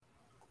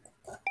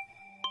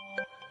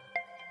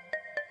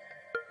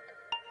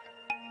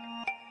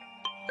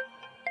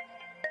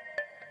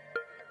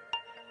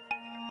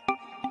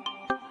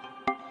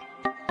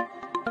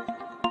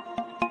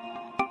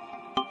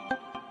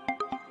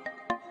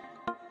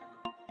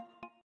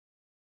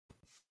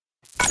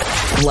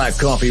Black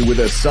Coffee with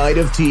a Side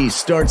of Tea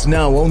starts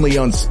now only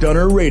on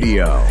Stunner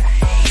Radio.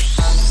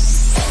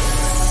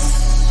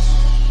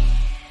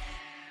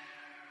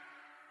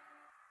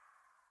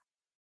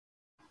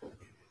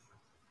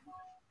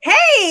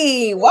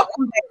 Hey,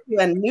 welcome back to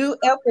a new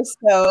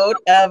episode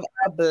of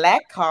A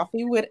Black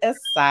Coffee with a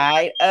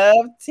Side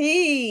of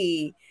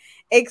Tea.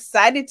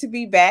 Excited to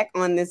be back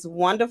on this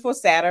wonderful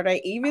Saturday,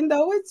 even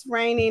though it's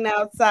raining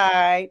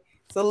outside.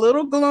 It's a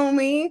little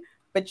gloomy,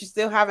 but you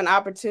still have an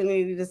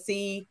opportunity to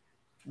see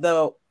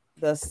the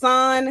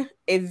sun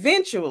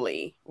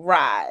eventually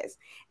rise.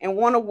 And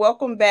want to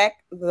welcome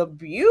back the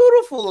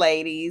beautiful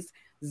ladies,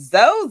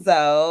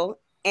 Zozo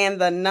and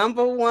the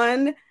number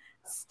one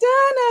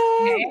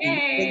Stunner.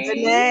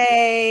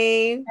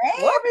 Hey.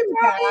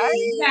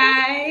 Hey,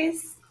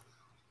 guys.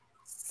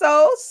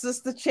 So,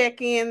 sister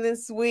check-in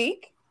this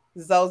week.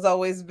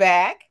 Zozo is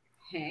back.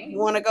 Hey. You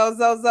want to go,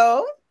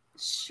 Zozo?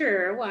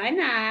 Sure, why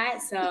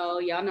not? So,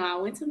 y'all know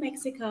I went to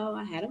Mexico.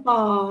 I had a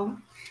ball.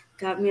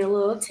 Got me a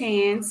little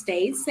tan.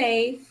 Stayed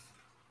safe.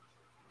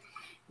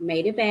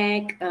 Made it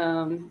back.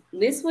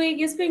 This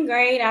week, it's been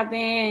great. I've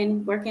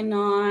been working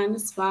on the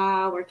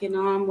spa, working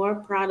on more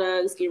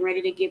products, getting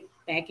ready to get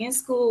back in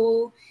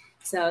school.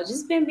 So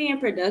just been being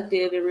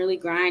productive and really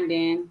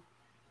grinding.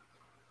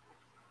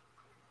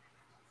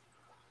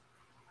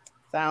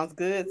 Sounds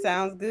good.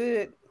 Sounds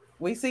good.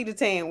 We see the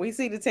tan.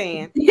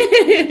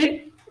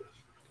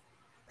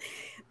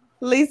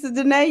 Lisa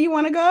Danae, you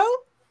want to go?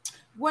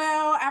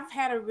 Well, I've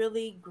had a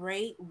really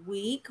great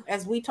week.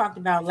 As we talked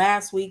about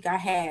last week, I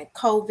had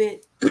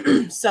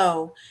COVID.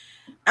 So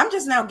I'm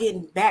just now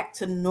getting back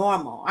to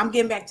normal. I'm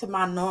getting back to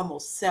my normal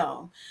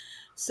self.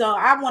 So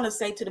I want to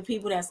say to the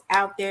people that's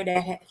out there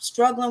that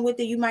struggling with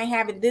it, you might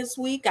have it this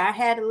week. I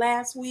had it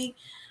last week.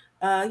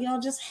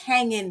 Just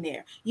hang in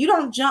there. You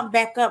don't jump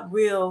back up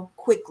real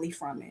quickly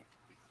from it.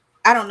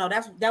 I don't know.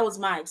 That was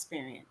my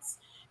experience.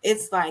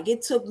 It's like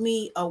it took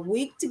me a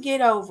week to get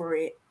over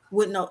it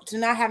to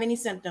not have any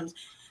symptoms.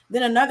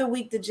 Then another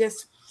week to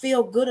just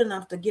feel good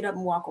enough to get up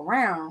and walk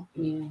around.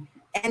 Yeah.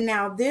 And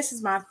now this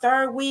is my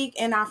third week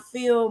and I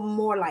feel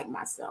more like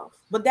myself.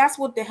 But that's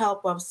with the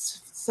help of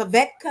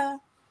Svedka,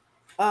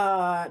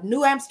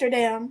 New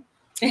Amsterdam,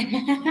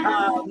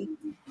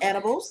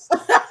 edibles.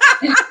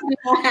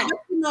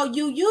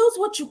 You use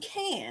what you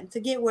can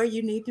to get where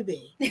you need to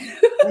be.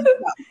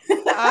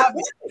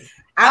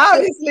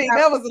 Obviously,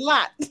 that was a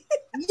lot.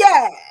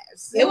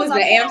 Yes. It was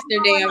the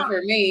Amsterdam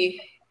for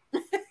me.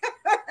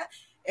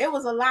 It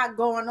was a lot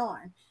going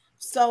on.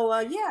 So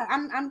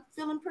I'm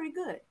feeling pretty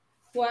good.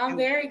 Well, I'm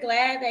very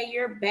glad that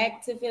you're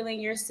back to feeling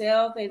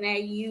yourself and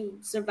that you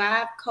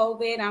survived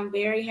COVID. I'm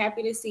very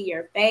happy to see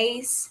your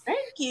face.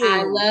 Thank you.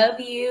 I love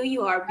you.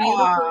 You are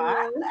beautiful.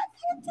 I love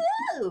you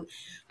too.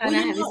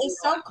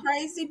 It's so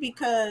crazy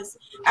because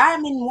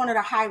I'm in one of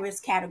the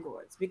high-risk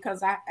categories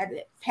because I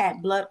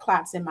had blood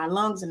clots in my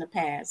lungs in the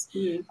past,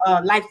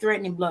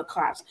 life-threatening blood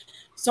clots.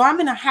 So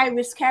I'm in a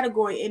high-risk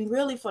category, and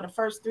really for the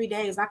first 3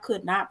 days, I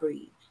could not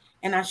breathe.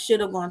 And I should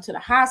have gone to the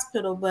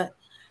hospital, but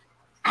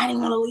I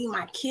didn't want to leave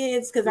my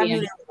kids because I knew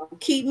they were going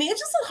to keep me.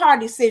 It's just a hard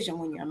decision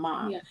when you're a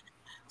mom. Yeah.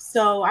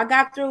 So I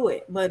got through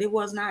it, but it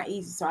was not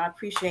easy. So I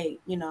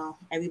appreciate,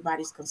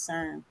 everybody's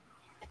concern.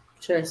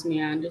 Trust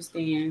me, I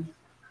understand.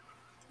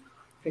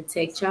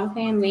 Protect your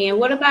family. And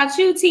what about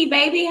you, T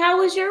baby? How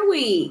was your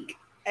week?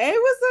 It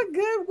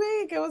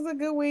was a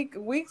good week.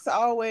 Weeks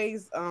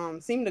always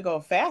seem to go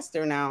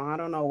faster now. I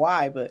don't know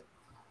why, but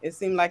it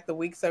seemed like the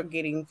weeks are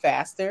getting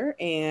faster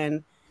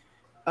and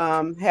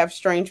have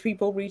strange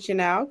people reaching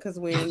out because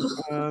when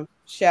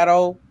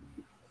shadow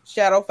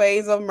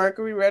phase of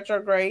Mercury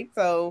retrograde,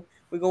 so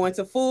we go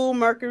into full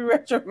Mercury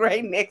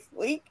retrograde next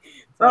week.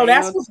 So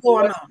that's what's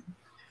going on.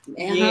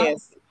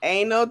 Yes,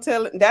 ain't no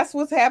telling. That's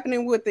what's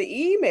happening with the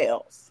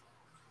emails.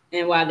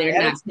 And while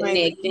they're not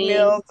connecting,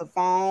 emails, the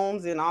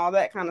phones, and all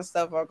that kind of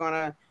stuff are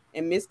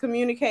and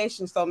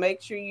miscommunication. So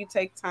make sure you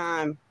take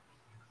time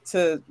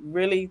to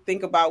really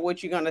think about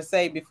what you're gonna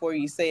say before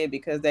you say it,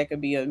 because there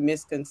could be a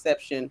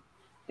misconception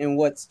in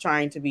what's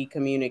trying to be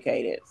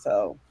communicated.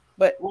 So,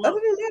 but other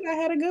than that, I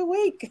had a good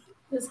week.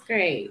 That's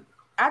great.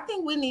 I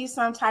think we need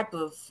some type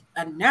of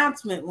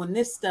announcement when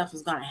this stuff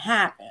is gonna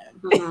happen.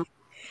 Well,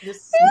 they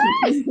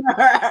do.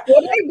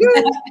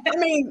 I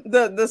mean,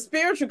 the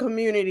spiritual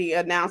community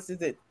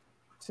announces it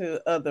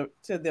to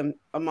them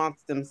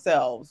amongst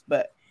themselves,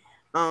 but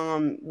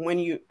when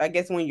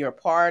you're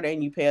apart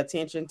and you pay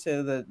attention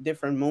to the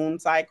different moon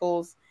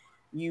cycles,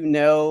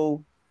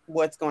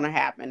 what's going to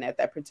happen at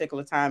that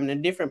particular time and the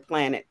different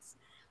planets.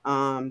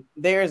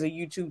 There's a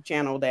YouTube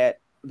channel that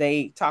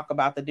they talk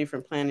about the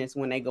different planets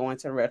when they go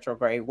into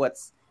retrograde,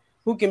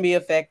 who can be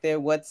affected,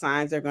 what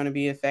signs are going to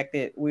be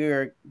affected.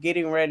 We're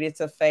getting ready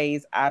to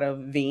phase out of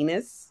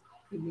Venus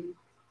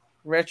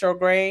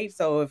retrograde.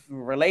 So if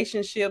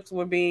relationships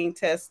were being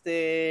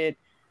tested,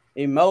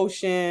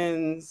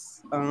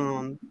 emotions,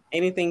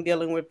 anything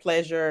dealing with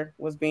pleasure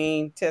was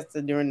being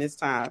tested during this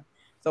time.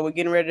 So we're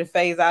getting ready to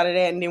phase out of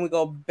that, and then we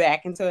go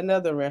back into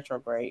another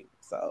retrograde.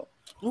 So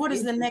what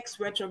does the next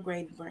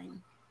retrograde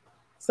bring?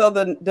 So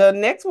the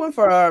next one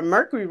for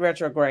Mercury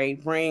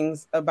retrograde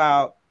brings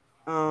about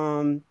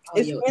you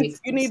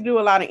need to do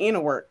a lot of inner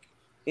work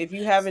if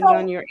you haven't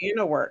done your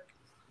inner work.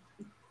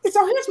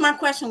 So here's my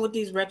question with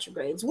these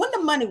retrogrades: when the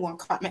money won't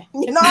come in,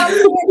 you know what I'm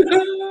saying?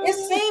 It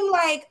seems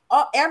like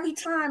every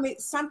time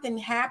something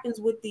happens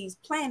with these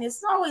planets,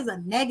 it's always a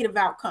negative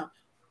outcome.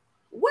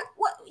 What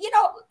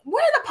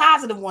where the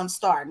positive ones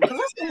starting? Because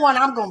that's the one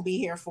I'm gonna be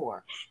here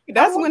for.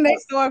 That's when they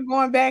start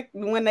going back.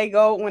 When they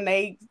go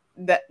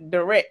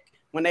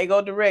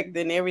direct,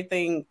 then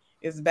everything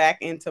is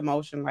back into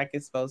motion like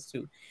it's supposed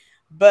to.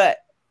 But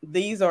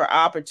these are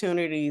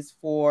opportunities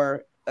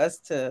for us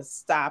to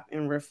stop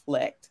and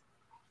reflect.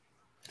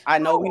 I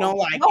know we don't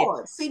like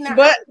it. See, now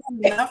but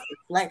enough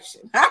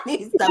reflection. I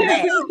need the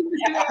best.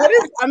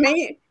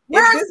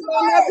 If this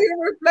will not be a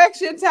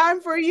reflection time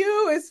for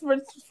you, it's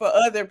for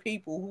other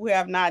people who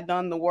have not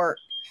done the work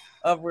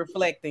of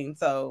reflecting.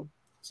 So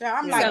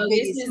I'm like, so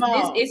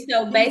it's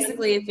so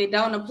basically, if it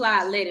don't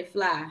apply, let it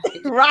fly.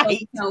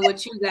 Right. On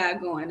what you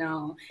got going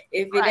on.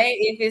 If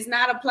it's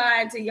not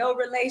applying to your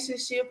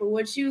relationship or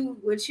what you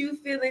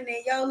feeling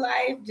in your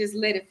life, just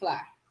let it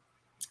fly.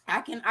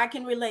 I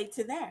can relate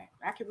to that.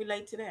 I can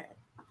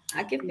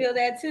feel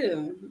that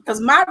too.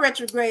 Because my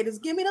retrograde is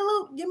give me the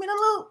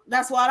loop.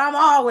 That's what I'm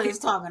always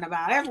talking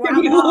about. That's what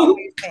I'm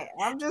always at.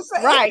 I'm just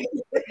saying. Right.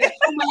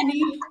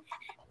 Money.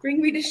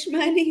 Bring me the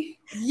shmoney.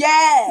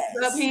 Yes.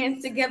 Rub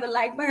hands together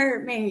like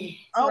Birdman.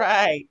 Oh,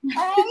 right.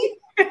 Hey.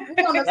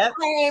 We on the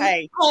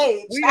same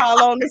page. We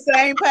all on the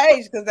same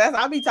page because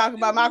I'll be talking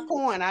about my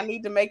coin. I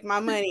need to make my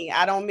money.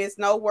 I don't miss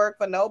no work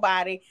for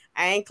nobody.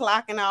 I ain't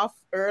clocking off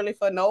early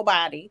for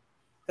nobody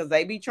because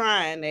they be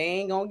trying. They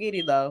ain't gonna get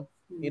it though.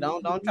 You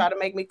don't try to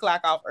make me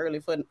clock off early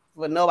for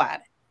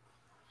nobody.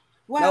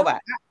 Well, nobody.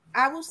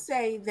 I will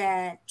say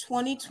that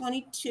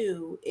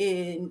 2022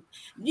 a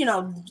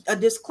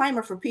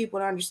disclaimer for people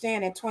to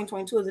understand that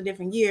 2022 is a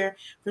different year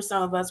for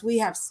some of us. We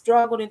have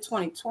struggled in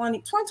 2020.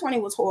 2020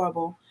 was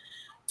horrible.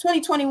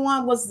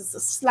 2021 was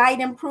a slight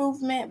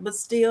improvement, but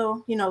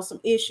still, some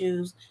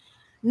issues.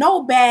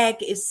 No bag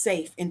is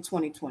safe in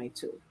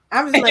 2022.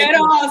 I was like,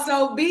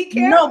 also be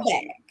careful. No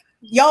bag.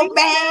 Your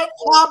bag,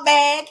 our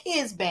bag,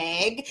 his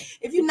bag.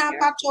 If you're not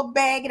about your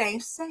bag, it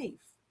ain't safe.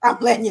 I'm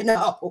letting you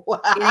know.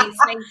 It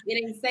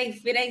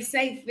ain't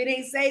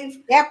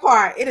safe. That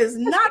part. It is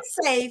not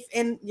safe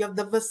in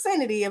the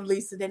vicinity of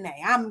Lisa Dene.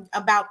 I'm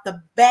about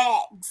the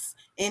bags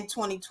in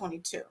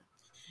 2022.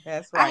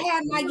 That's right. I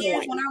had my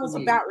years when I was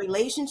about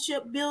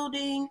relationship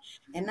building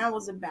and I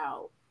was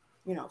about,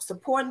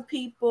 supporting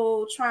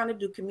people, trying to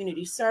do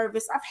community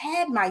service. I've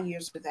had my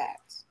years for that.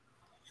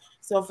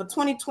 So for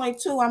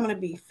 2022, I'm going to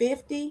be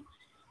 50.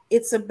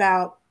 It's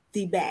about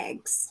the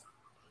bags.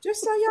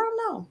 Just so y'all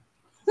know.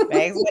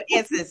 Bags with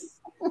S's.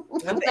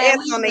 With the S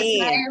on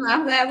the end.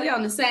 I'm glad we're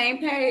on the same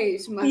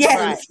page.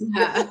 Yes.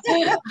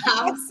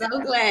 I'm so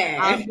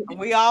glad.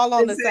 We all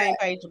on the same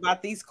page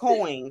about these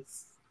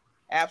coins.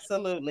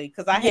 Absolutely.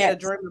 Because I had a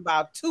dream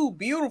about 2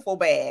 beautiful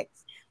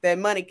bags that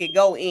money could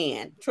go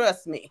in.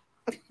 Trust me.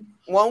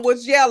 One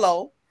was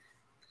yellow.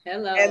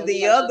 Hello. And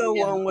the other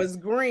one was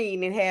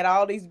green and had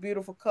all these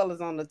beautiful colors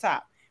on the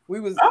top.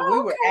 We were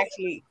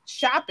actually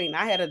shopping.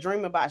 I had a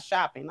dream about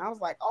shopping. I was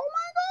like, oh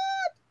my God.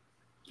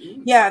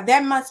 Yeah,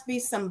 that must be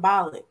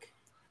symbolic.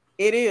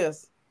 It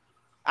is.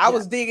 I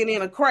was digging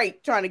in a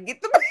crate trying to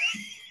get them.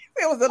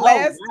 It was the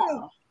last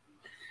two.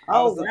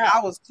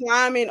 I was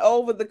climbing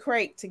over the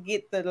crate to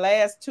get the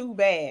last 2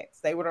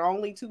 bags. They were the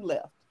only 2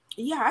 left.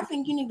 Yeah, I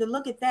think you need to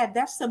look at that.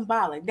 That's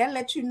symbolic. That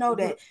lets you know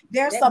that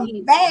there's some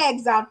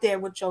bags out there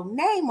with your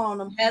name on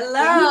them.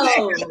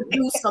 Hello. You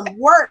do some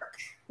work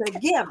to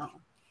get them.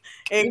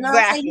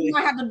 Exactly. You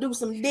might have to do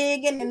some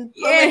digging and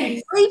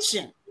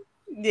reaching.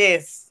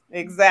 Yes,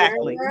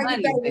 exactly. Girl,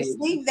 you better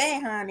receive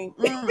that, honey.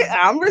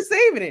 I'm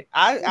receiving it.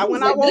 I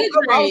when I woke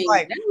up, I was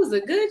like, that was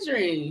a good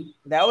dream.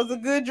 That was a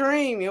good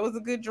dream. It was a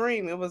good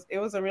dream. It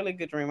was a really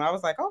good dream. I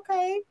was like,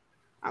 okay,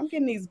 I'm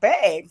getting these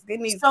bags,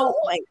 getting these coins.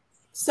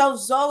 So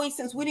Zoe,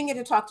 since we didn't get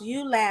to talk to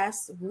you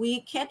last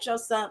week, catch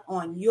us up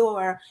on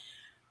your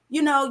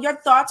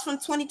thoughts from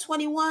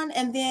 2021,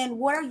 and then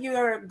what are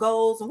your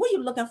goals and what are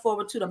you looking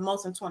forward to the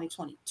most in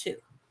 2022?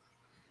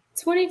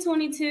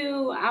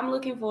 2022, I'm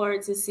looking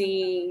forward to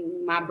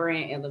seeing my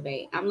brand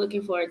elevate. I'm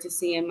looking forward to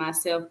seeing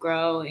myself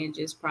grow and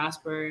just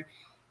prosper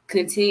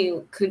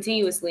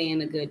continuously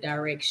in a good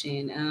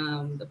direction.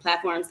 The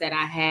platforms that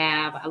I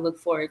have, I look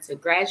forward to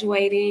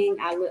graduating.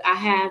 I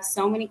have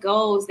so many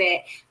goals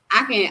that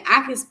I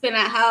can spend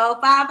a whole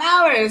 5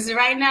 hours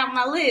writing out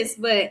my list,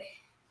 but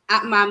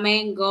my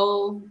main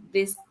goal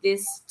this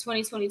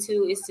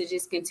 2022 is to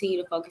just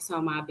continue to focus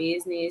on my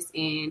business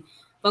and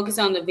focus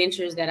on the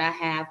ventures that I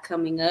have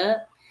coming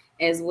up,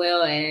 as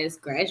well as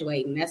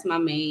graduating. That's my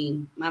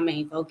main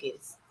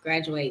focus,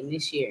 graduating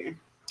this year.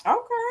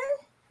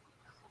 Okay.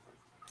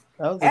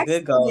 Those are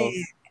good goals.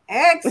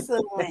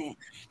 Excellent.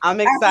 I'm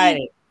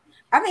excited.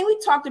 I think we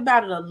talked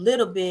about it a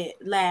little bit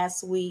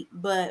last week,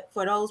 but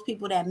for those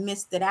people that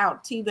missed it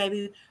out,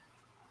 T-Baby,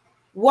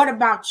 what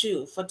about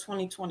you for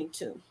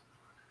 2022?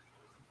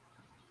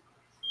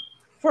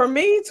 For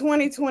me,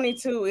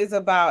 2022 is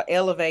about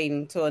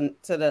elevating to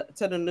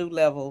the new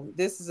level.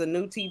 This is a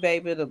new T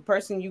baby. The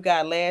person you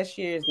got last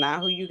year is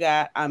not who you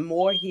got. I'm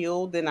more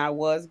healed than I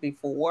was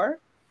before.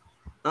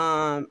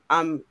 I'm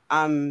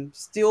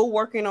still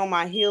working on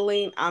my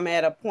healing. I'm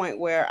at a point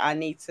where I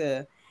need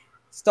to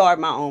start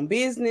my own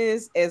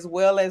business as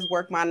well as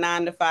work my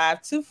 9 to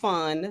 5 to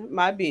fund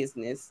my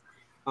business.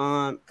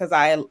 Because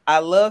I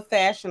love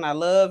fashion.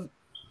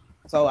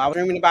 So I was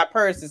dreaming about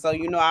purses. So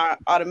I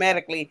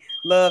automatically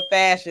love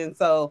fashion.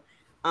 So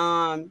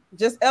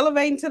just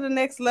elevating to the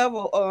next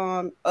level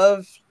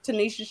of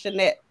Tanisha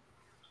Shanette.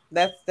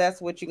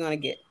 That's what you're gonna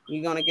get.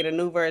 You're gonna get a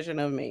new version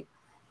of me.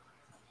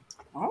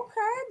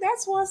 Okay,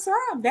 that's what's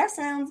up. That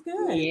sounds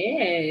good.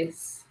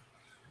 Yes.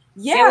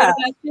 Yeah. And what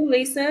about you,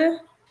 Lisa?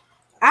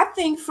 I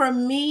think for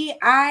me,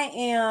 I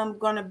am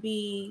gonna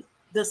be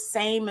the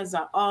same as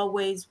I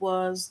always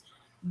was.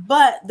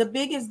 But the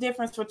biggest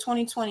difference for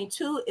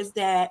 2022 is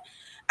that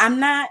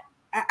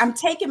I'm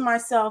taking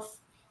myself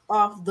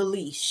off the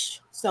leash,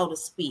 so to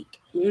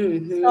speak.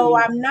 Mm-hmm. So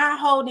I'm not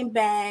holding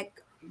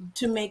back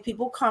to make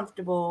people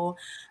comfortable.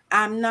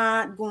 I'm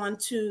not going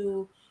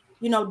to,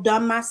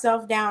 dumb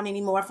myself down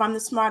anymore. If I'm the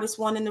smartest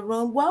one in the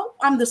room, well,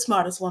 I'm the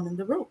smartest one in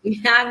the room.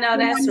 I know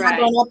that's right. I'm not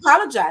going to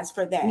apologize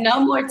for that.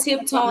 No more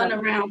tiptoeing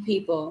around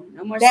people.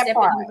 No more That stepping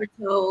part. over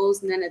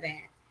toes. None of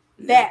that.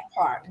 That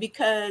part,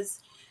 because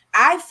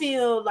I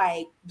feel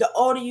like the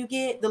older you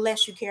get, the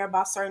less you care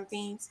about certain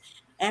things.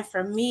 And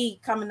for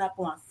me, coming up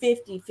on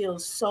 50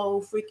 feels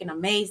so freaking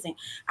amazing.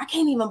 I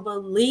can't even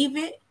believe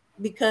it,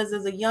 because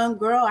as a young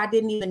girl, I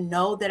didn't even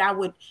know that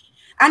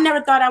I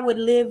never thought I would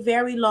live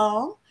very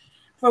long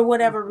for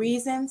whatever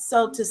reason.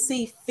 So to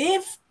see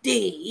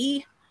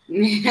 50,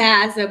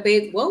 it's a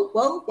big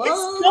whoa.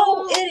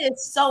 It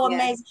is so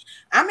amazing.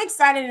 I'm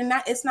excited, and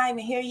it's not even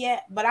here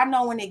yet, but I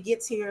know when it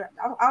gets here,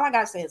 all I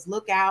gotta say is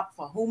look out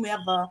for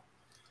whomever.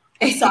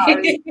 I'm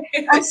sorry.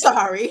 That's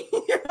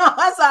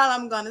all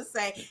I'm gonna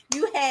say.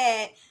 You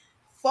had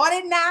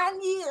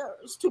 49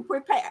 years to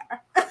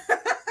prepare.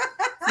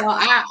 So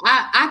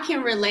I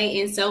can relate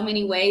in so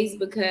many ways,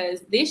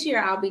 because this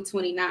year I'll be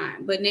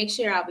 29, but next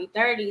year I'll be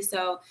 30.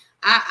 So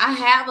I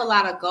have a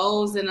lot of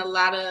goals and a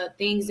lot of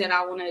things that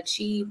I want to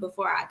achieve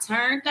before I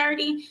turn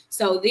 30.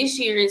 So this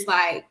year is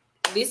like,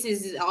 this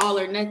is all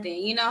or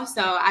nothing,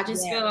 So I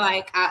just feel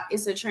like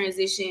it's a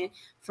transition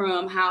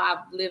from how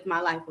I've lived my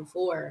life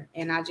before.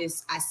 And I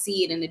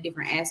see it in a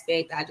different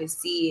aspect. I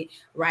just see it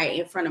right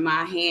in front of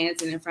my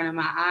hands and in front of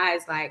my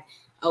eyes, like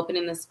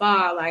opening the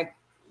spa, like,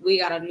 we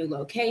got a new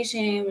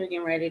location. We're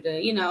getting ready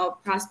to,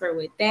 prosper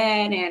with that.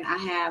 And I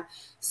have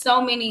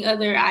so many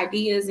other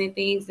ideas and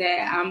things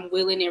that I'm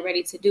willing and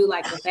ready to do,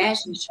 like the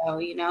fashion show,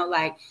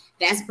 like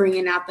that's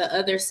bringing out the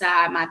other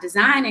side, my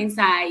designing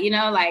side,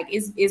 like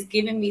it's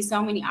giving me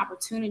so many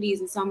opportunities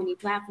and so many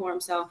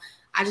platforms. So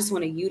I just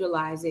want to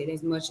utilize it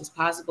as much as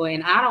possible.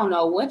 And I don't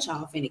know what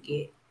y'all finna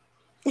get.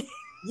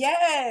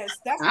 Yes.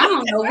 I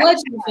don't know what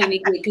you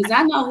finna get, because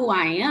I know who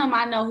I am.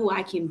 I know who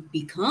I can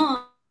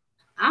become.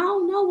 I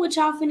don't know what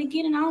y'all finna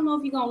get, and I don't know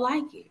if you're gonna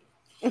like it.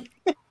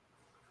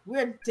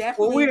 We're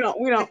definitely we're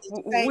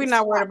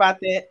not worried about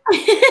that.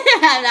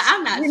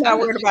 I'm not. We're not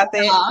worried about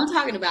that. I'm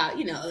talking about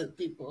other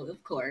people,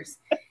 of course.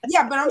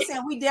 Yeah, but I'm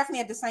saying we definitely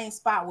at the same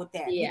spot with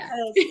that. Yeah,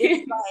 because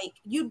it's like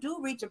you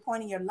do reach a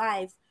point in your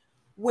life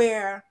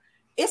where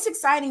it's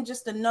exciting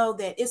just to know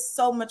that it's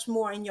so much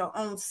more in your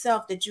own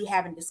self that you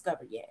haven't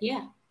discovered yet.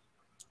 Yeah.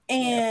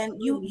 And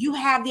you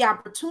have the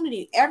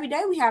opportunity. Every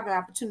day we have an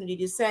opportunity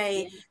to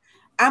say,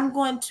 I'm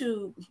going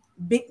to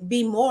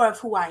be more of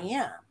who I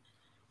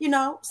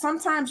am.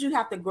 Sometimes you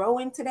have to grow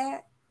into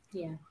that.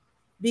 Yeah.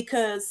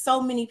 Because so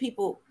many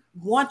people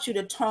want you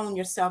to tone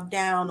yourself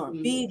down or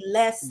be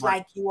less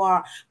like you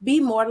are, be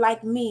more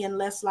like me and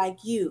less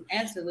like you.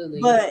 Absolutely.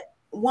 But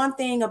one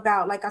thing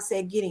about, like I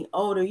said, getting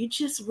older, you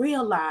just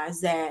realize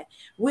that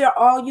we're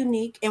all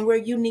unique, and we're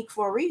unique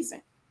for a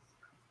reason.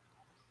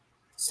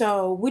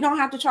 So we don't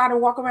have to try to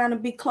walk around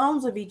and be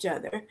clones of each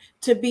other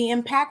to be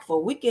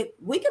impactful. We could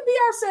be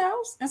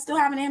ourselves and still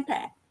have an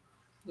impact.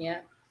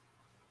 Yeah.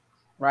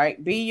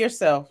 Right. Be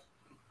yourself.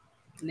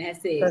 And that's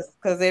it.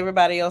 Because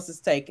everybody else is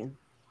taken.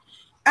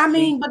 I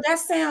mean, but that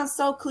sounds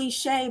so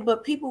cliche,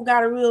 but people got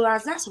to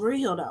realize that's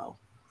real though.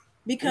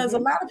 Because a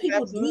lot of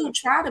people do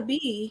try to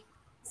be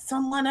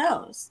someone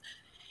else.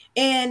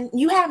 And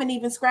you haven't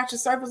even scratched the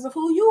surface of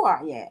who you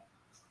are yet.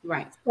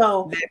 Right.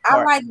 So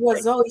I like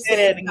what Zoe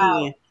said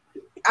about,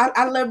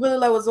 I really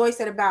like what Zoe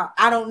said about,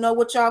 I don't know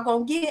what y'all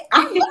gonna get.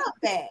 I love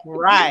that.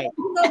 Right.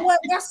 You know what?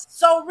 That's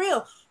so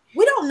real.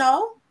 We don't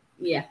know.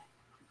 Yeah.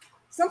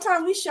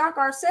 Sometimes we shock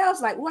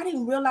ourselves, like, well, I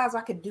didn't realize I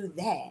could do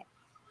that.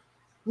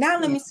 Now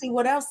let me see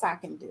what else I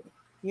can do.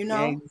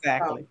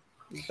 Exactly.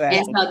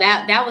 And so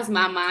that was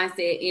my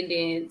mindset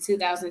ending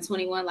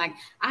 2021. Like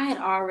I had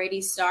already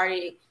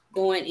started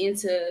going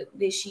into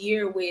this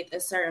year with a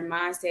certain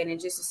mindset and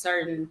just a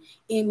certain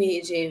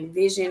image and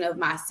vision of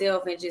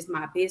myself and just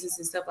my business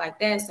and stuff like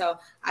that. So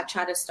I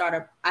try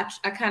to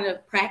I kind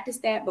of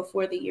practiced that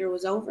before the year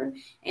was over.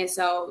 And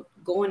so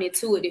going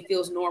into it, it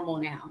feels normal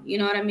now. You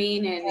know what I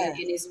mean? And, and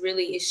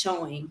it's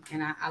showing.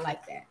 And I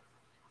like that.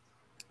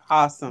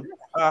 Awesome.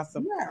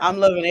 Yeah. I'm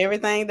loving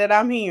everything that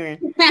I'm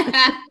hearing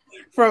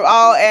from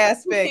all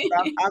aspects.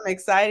 I'm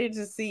excited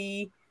to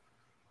see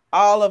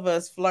all of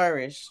us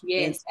flourish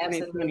in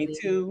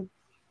 2022,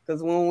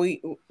 because when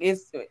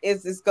it's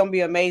going to be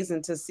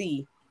amazing to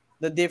see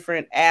the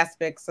different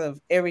aspects of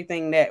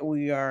everything that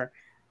we are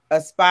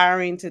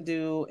aspiring to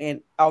do and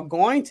are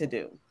going to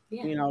do.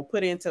 You know,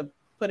 put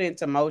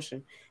into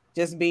motion.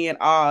 Just be in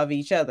awe of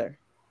each other.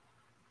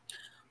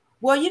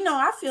 Well, you know,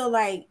 I feel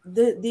like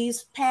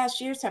these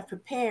past years have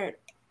prepared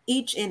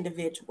each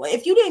individual.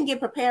 If you didn't get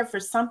prepared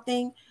for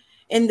something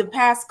in the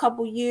past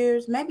couple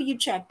years, maybe you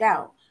checked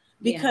out,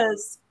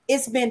 because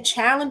it's been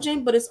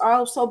challenging, but it's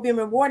also been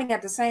rewarding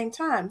at the same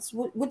time,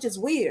 which is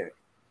weird.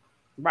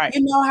 Right.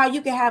 You know how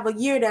you can have a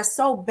year that's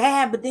so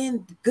bad, but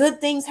then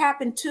good things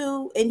happen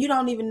too, and you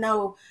don't even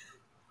know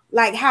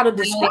like how to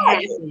describe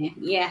it.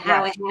 Yeah,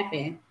 how it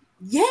happened.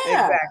 Yeah.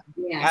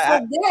 Exactly. Yeah.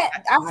 So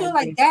I feel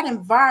like that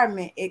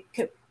environment, it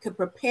could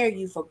prepare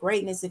you for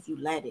greatness if you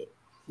let it.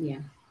 Yeah.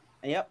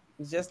 Yep.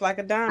 It's just like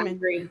a diamond. I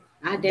agree.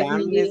 I definitely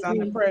diamond is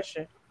under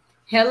pressure.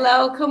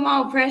 Hello, come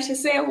on, Pressure.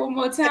 Say it one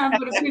more time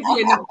for the people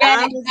in the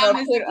back. Diamonds are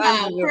put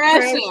under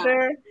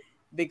pressure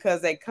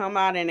because they come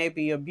out and they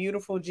be a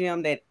beautiful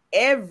gem that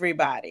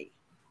everybody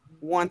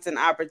wants an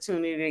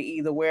opportunity to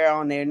either wear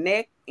on their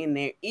neck, in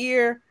their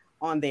ear,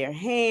 on their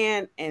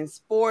hand, and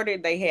sport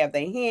it. They have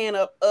their hand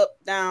up,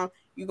 down.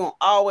 You're gonna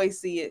always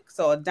see it.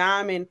 So a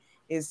diamond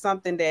is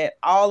something that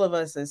all of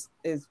us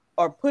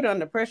are put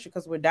under pressure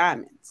because we're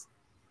diamonds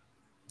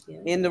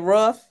in the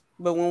rough.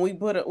 But when we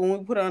put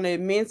on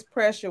immense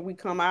pressure, we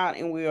come out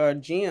and we are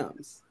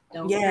gems.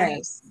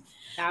 Yes.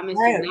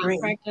 Diamonds do not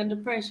crack under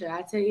pressure.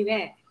 I tell you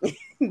that.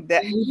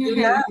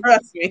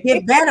 Trust me.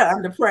 Get better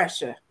under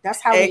pressure.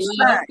 That's how we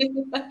shine.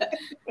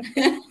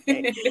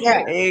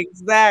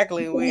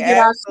 Exactly. We get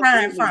our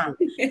shine from.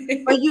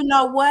 But you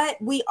know what?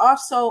 We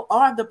also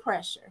are the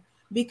pressure,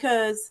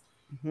 because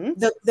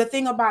the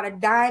thing about a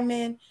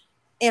diamond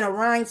and a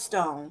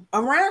rhinestone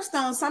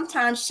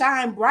sometimes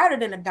shine brighter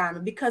than a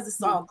diamond because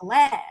it's all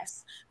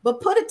glass. But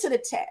put it to the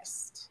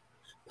test.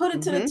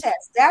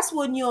 That's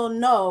when you'll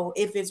know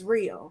if it's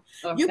real.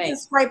 You can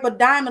scrape a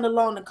diamond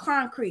along the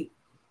concrete.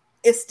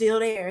 It's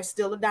still there. It's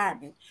still a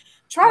diamond.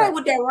 Try that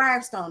with that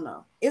rhinestone,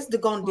 though. It's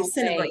going to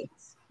disintegrate.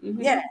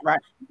 Yeah, right.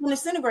 It's going to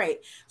disintegrate.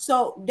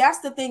 So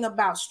that's the thing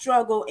about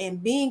struggle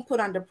and being put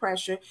under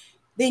pressure.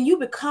 Then you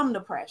become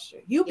the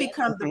pressure. You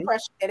become the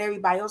pressure that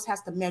everybody else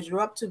has to measure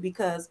up to,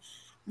 because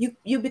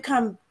you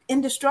become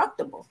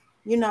indestructible.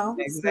 You know,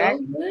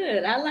 exactly. So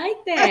good. I like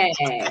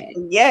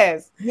that.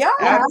 Yes. Yeah.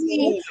 I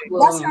mean,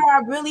 that's how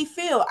I really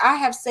feel. I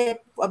have said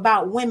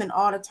about women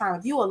all the time,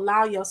 if you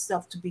allow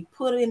yourself to be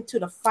put into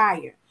the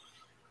fire,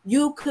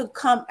 you could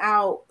come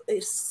out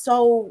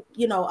so,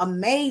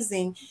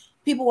 amazing.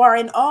 People are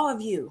in awe of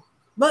you.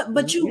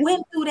 But you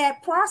went through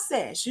that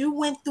process. You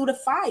went through the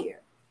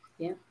fire.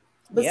 Yeah.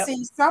 But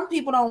see, some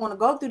people don't want to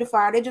go through the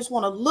fire. They just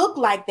want to look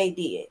like they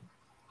did.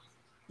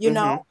 You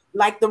know,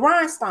 like the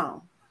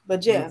rhinestone.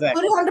 But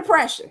put it under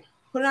pressure.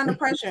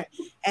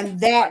 And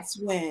that's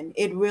when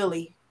it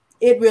really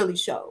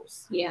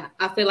shows. Yeah,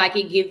 I feel like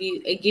it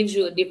gives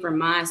you a different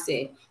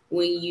mindset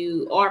when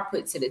you are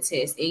put to the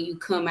test and you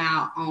come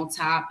out on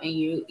top and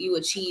you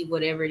achieve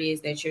whatever it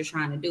is that you're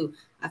trying to do.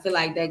 I feel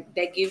like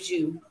that gives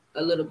you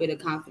a little bit of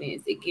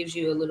confidence. It gives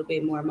you a little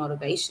bit more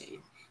motivation.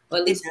 Or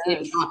at least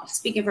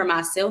speaking for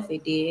myself,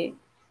 it did.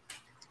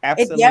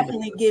 Absolutely. It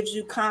definitely gives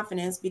you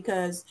confidence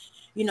because,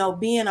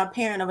 being a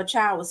parent of a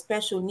child with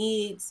special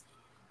needs,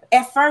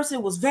 at first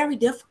it was very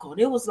difficult.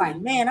 It was like,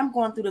 man, I'm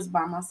going through this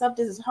by myself.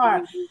 This is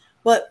hard.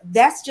 But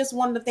that's just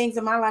one of the things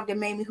in my life that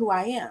made me who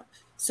I am.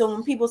 So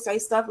when people say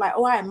stuff like,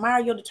 oh, I admire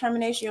your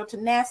determination, your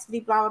tenacity,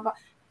 blah, blah, blah.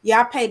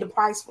 Yeah, I paid the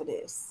price for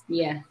this.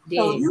 Yeah.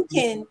 So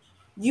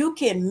you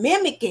can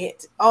mimic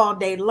it all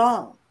day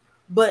long.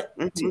 But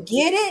to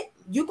get it,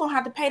 you're going to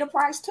have to pay the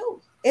price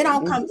too. It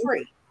don't come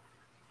free.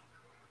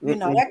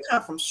 That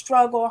comes from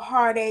struggle,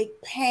 heartache,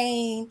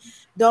 pain,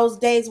 those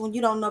days when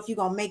you don't know if you're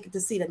going to make it to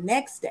see the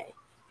next day.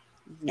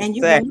 And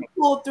when you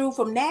pull through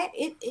from that,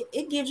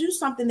 it gives you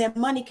something that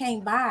money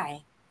can't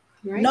buy.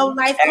 Right. No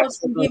life coach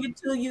can give it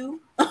to you.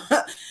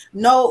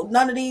 No,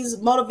 none of these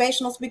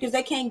motivational speakers,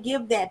 they can't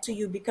give that to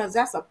you because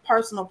that's a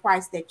personal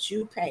price that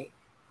you pay.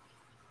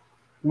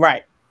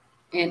 Right.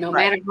 And no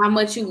matter how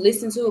much you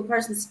listen to a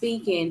person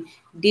speak and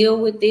deal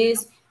with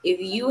this,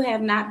 if you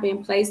have not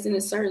been placed in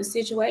a certain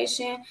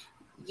situation,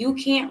 you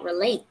can't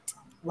relate.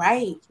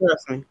 Right.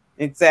 Trust me.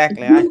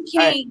 Exactly. You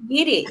can't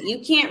get it. You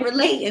can't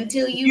relate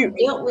until you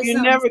dealt with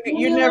something.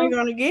 You're never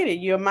going to get it.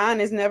 Your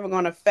mind is never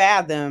going to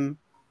fathom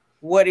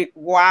why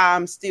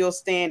I'm still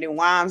standing,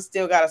 why I'm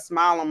still got a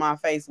smile on my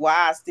face,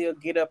 why I still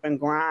get up and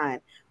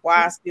grind,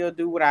 why I still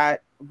do what I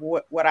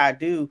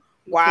do,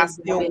 Why I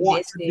still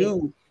want to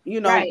do,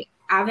 Right.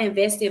 I've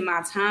invested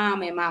my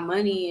time and my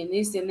money and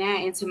this and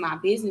that into my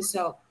business.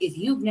 So if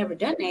you've never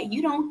done that,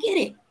 you don't get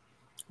it.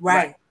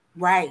 Right.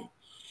 Right.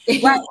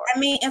 I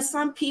mean, and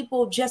some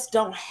people just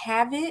don't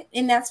have it,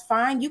 and that's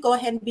fine. You go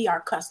ahead and be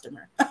our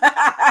customer.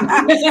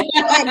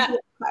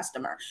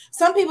 Customer.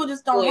 Some people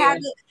just don't have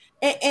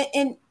it.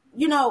 And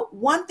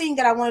one thing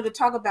that I wanted to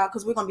talk about,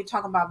 because we're going to be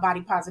talking about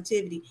body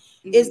positivity,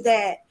 is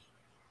that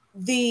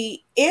the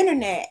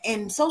internet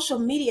and social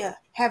media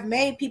have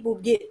made people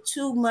get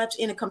too much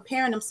into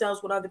comparing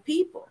themselves with other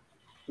people.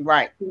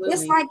 Right.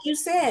 It's like you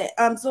said,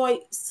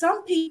 Zoe,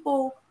 some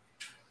people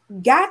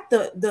got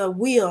the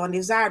will and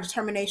desire,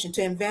 determination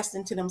to invest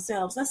into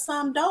themselves, and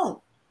some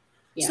don't.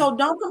 Yeah. So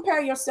don't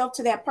compare yourself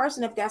to that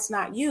person if that's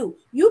not you.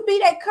 You be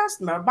that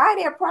customer, buy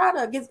their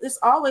product. It's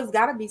always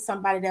got to be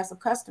somebody that's a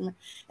customer.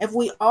 If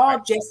we all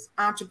just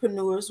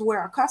entrepreneurs, where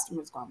our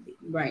customers going to be?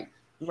 Right.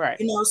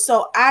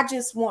 So I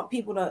just want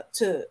people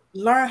to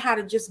learn how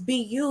to just be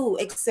you,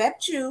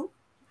 accept you.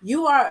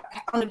 You are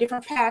on a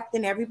different path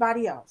than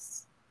everybody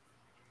else.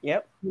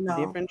 Yep.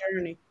 Different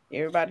journey.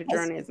 Everybody's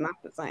journey is not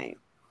the same.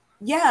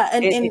 Yeah,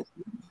 and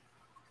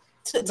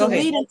to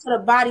lead into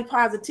the body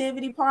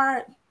positivity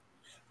part,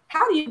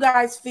 how do you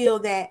guys feel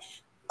that?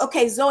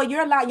 Okay, Zoe,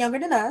 you're a lot younger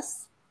than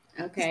us.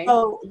 Okay.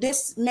 So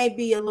this may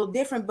be a little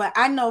different, but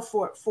I know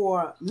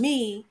for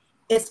me,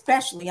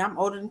 especially, I'm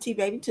older than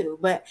T-Baby too,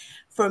 but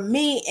for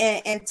me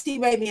and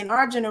T-Baby in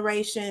our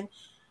generation,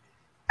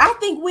 I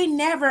think we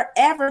never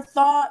ever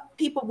thought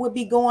people would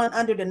be going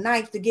under the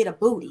knife to get a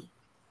booty.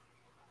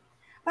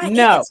 Like,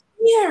 no, it's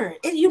weird.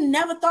 You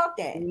never thought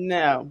that.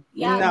 No,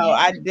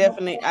 I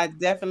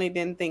definitely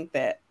didn't think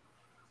that.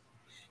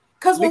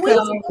 Because when we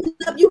was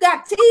up, you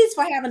got teased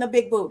for having a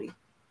big booty.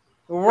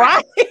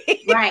 Right.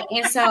 Right.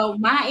 And so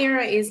my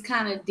era is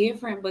kind of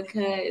different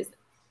because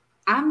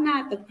I'm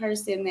not the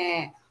person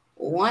that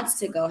wants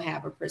to go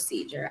have a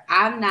procedure.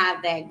 I'm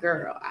not that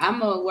girl. I'm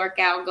gonna work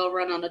out, go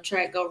run on the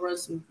track, go run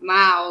some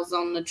miles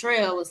on the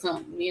trail or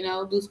something,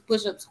 do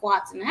push-up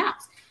squats in the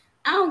house.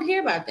 I don't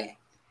care about that.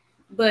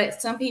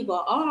 But some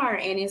people are,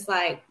 and it's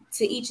like,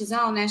 to each his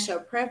own. That's your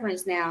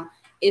preference. Now,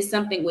 it's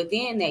something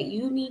within that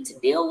you need to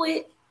deal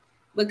with,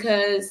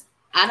 because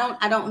I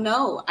don't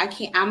know. I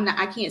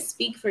can't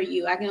speak for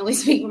you. I can only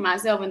speak for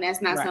myself, and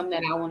that's not something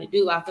that I want to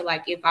do. I feel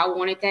like if I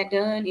wanted that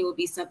done, it would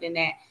be something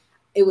that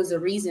it was a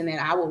reason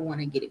that I would want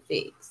to get it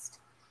fixed,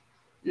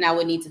 and I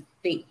would need to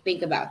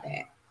think about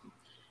that.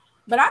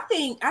 But I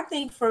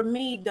think for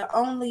me, the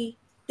only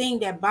thing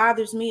that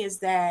bothers me is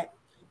that,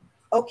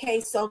 okay,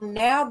 so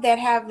now that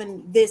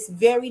having this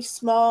very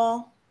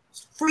small,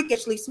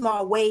 freakishly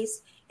small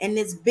waist and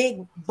this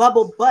big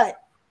bubble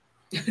butt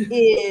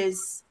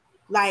is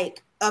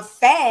like a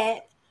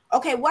fad.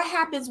 Okay, what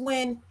happens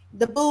when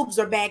the boobs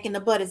are back and the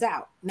butt is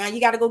out? Now you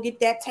got to go get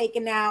that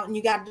taken out, and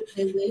you got to.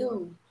 They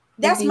will.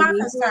 That's my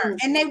concern,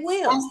 and they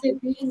will. That's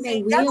the thing.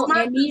 They will.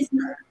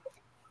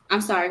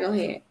 I'm sorry. Go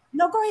ahead.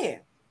 No, go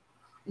ahead.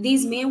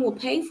 These men will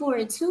pay for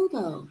it too,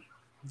 though.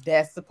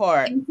 That's the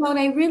part. And so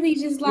they really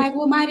just like,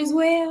 well, might as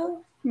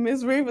well.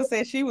 Miss Reva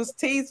said she was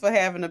teased for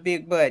having a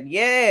big butt.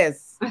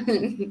 Yes.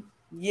 Yes.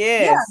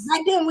 Yeah,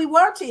 back then we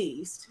were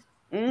teased.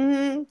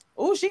 Mm-hmm.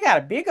 Oh, she got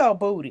a big old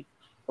booty.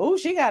 Oh,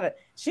 she got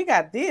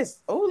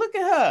this. Oh, look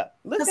at her.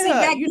 Look at her.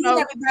 Back then,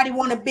 everybody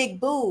wanted big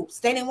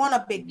boobs. They didn't want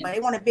a big butt. They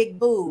wanted big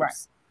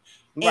boobs.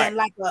 Right. And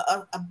like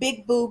a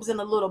big boobs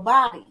and a little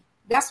body.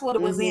 That's what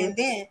it was in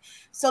then.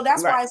 So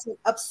that's why it's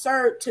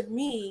absurd to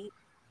me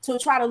to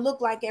try to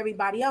look like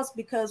everybody else,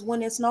 because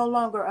when it's no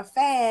longer a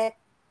fad,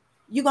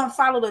 you're gonna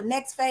follow the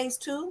next phase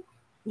too.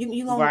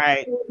 You're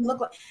gonna look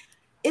like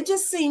it.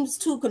 Just seems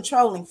too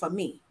controlling for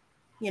me.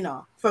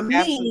 For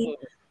me,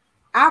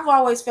 I've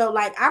always felt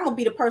like I'm gonna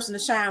be the person to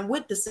shine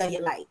with the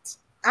cellulite.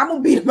 I'm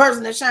gonna be the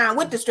person to shine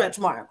with the stretch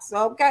marks.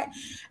 Okay,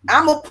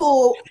 I'm gonna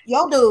pull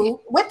your dude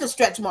with the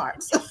stretch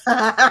marks.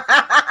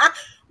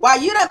 While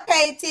you done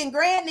paid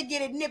 $10,000 to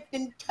get it nipped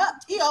and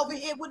tucked, he over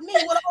here with me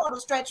with all the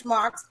stretch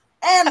marks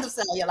and the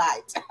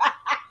cellulite.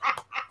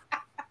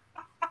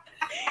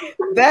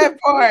 That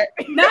part.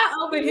 Not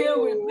over here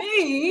with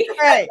me.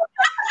 Hey,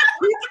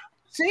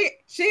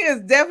 she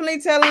is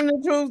definitely telling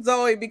the truth,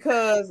 Zoe,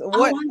 because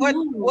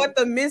what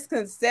the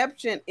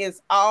misconception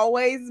is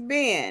always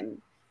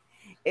been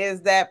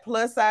is that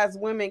plus size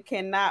women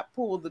cannot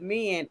pull the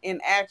men.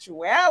 In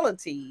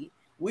actuality,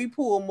 we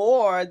pull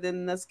more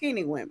than the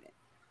skinny women.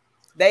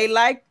 They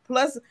like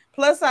plus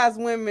size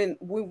women.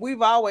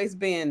 We've always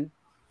been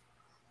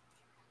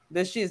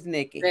the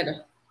shiznicky.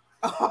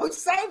 Oh,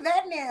 say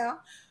that now.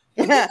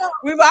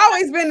 We've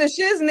always been the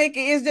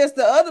shiznicky. It's just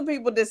the other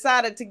people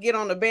decided to get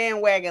on the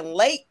bandwagon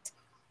late.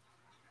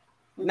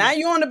 Now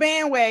you're on the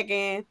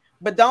bandwagon,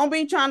 but don't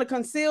be trying to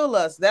conceal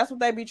us. That's what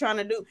they be trying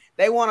to do.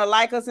 They want to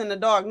like us in the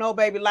dark. No,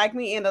 baby, like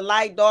me in the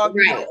light, dark.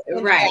 Right.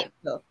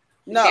 No.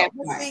 That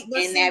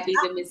be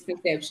the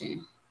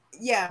misconception.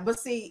 Yeah, but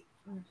see,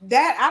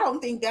 that I don't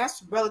think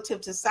that's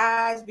relative to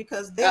size,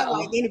 because they don't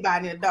like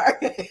anybody in the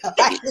dark.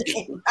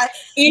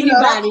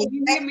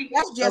 Anybody.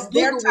 That's just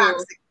their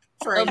toxic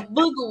trait. A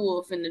booger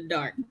wolf in the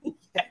dark.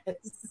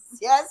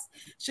 Yes,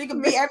 she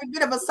could be every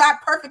bit of a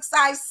perfect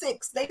size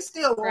 6. They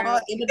still want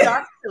her in the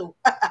dark too.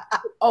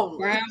 Only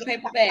brown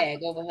paper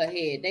bag over her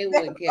head. They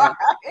wouldn't care.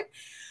 Right.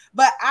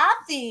 But I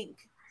think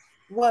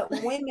what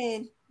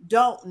women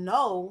don't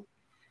know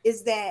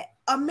is that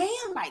a man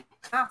like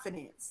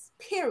confidence,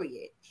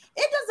 period.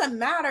 It doesn't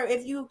matter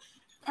if you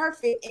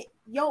perfect,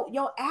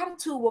 your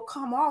attitude will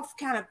come off,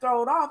 kind of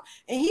throw it off.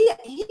 And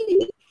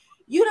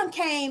you done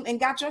came and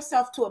got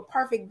yourself to a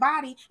perfect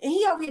body, and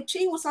he over here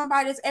cheating with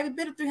somebody that's every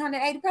bit of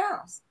 380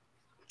 pounds.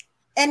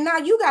 And now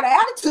you got an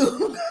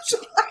attitude.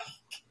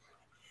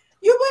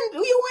 You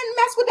wouldn't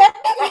mess with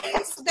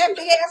that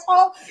big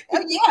asshole.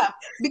 Yeah,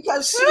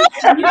 because she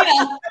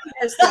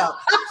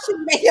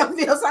made him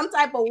feel some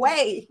type of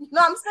way. You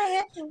know what I'm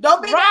saying?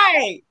 Don't be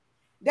right.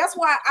 That's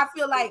why I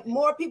feel like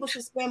more people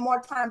should spend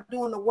more time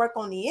doing the work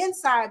on the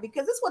inside,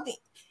 because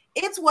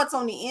it's what's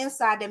on the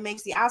inside that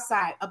makes the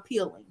outside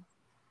appealing.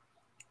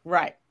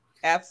 Right.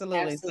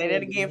 Absolutely. Say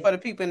that again for the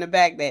people in the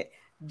back that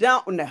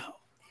don't know.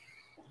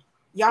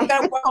 Y'all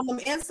gotta work on them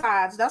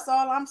insides. That's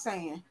all I'm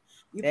saying.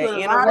 You put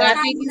a lot of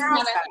time.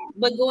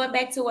 But going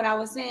back to what I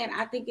was saying,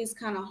 I think it's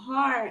kind of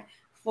hard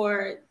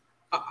for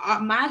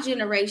my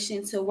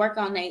generation to work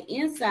on their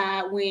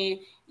inside when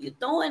you're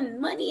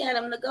throwing money at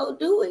them to go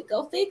do it,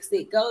 go fix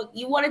it, go.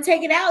 You want to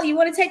take it out, you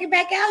want to take it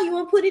back out, you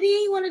want to put it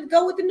in, you want to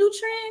go with the new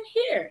trend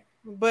here.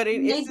 But I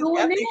think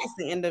it's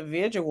the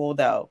individual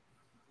though.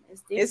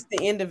 It's the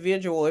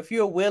individual. If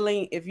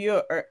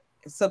you're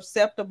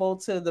susceptible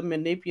to the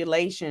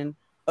manipulation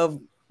of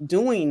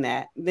doing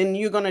that, then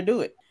you're gonna do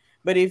it.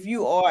 But if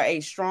you are a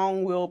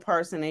strong-willed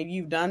person and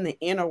you've done the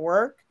inner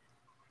work,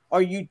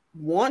 or you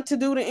want to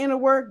do the inner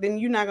work, then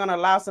you're not going to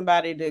allow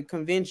somebody to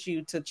convince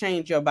you to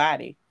change your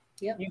body.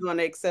 Yep. You're going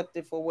to accept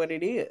it for what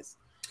it is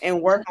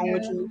and work on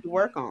what you need to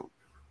work on.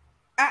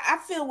 I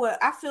feel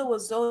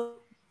what Zoe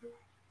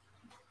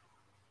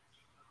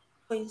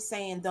is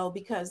saying though,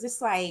 because it's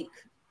like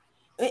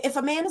if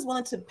a man is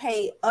willing to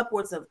pay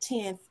upwards of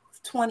 10,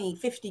 20,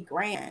 50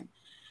 grand,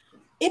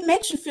 it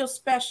makes you feel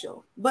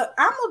special. But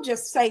I'm going to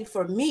just say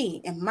for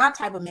me and my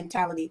type of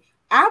mentality,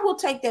 I will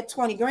take that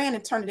 20 grand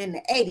and turn it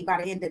into 80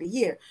 by the end of the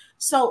year.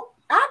 So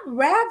I'd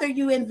rather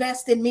you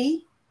invest in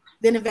me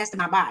than invest in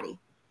my body.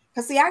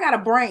 Because see, I got a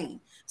brain.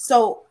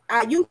 So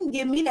you can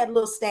give me that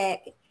little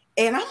stack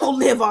and I'm going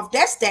to live off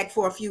that stack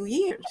for a few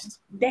years.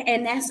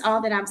 And that's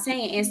all that I'm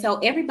saying. And so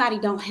everybody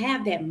don't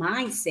have that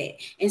mindset.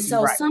 And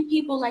so some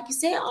people, like you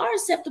said, are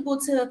susceptible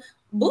to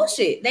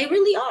bullshit. They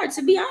really are,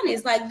 to be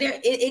honest. Like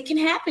it can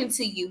happen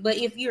to you. But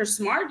if you're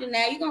smart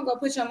enough, you're going to go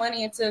put your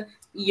money into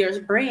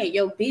your brand,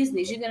 your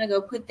business. You're going to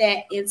go put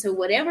that into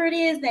whatever it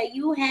is that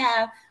you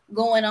have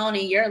going on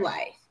in your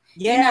life.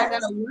 You're not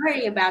going to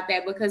worry about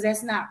that because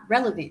that's not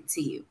relevant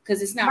to you,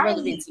 because it's not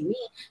relevant to me.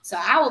 So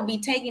I will be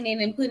taking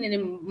it and putting it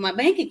in my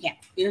bank account.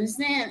 You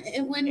understand?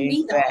 It wouldn't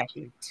be that.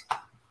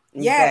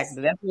 Yes.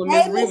 That's what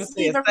Ms. Reva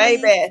said. Say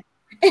that.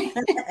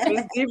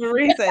 Ms.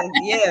 Reva says,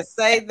 yes,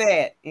 say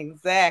that.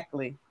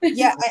 Exactly.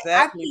 Yeah,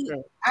 exactly.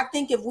 I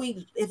think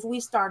if we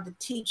start to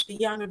teach the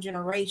younger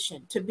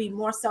generation to be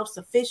more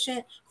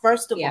self-sufficient,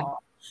 first of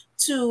all,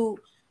 to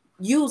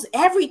use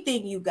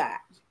everything you got,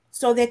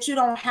 so that you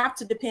don't have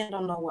to depend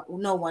on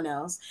no one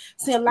else.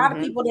 See, a lot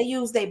of people, they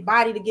use their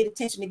body to get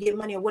attention, to get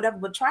money or whatever,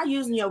 but try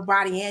using your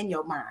body and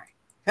your mind.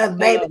 Because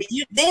baby,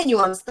 then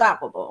you're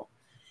unstoppable.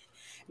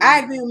 I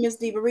agree with Miss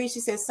Diva Reed. She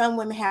says some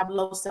women have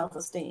low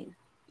self-esteem.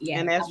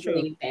 Yeah, and that's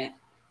true.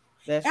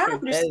 That's true.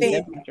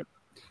 True.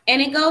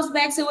 And it goes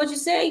back to what you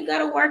said. You got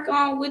to work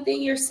on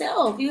within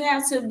yourself. You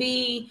have to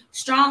be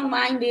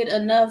strong-minded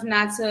enough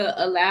not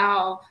to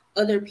allow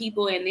other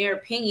people and their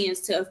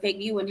opinions to affect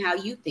you and how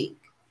you think.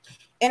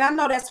 And I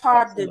know that's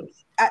hard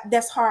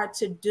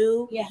to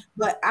do. Yeah.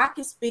 But I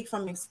can speak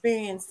from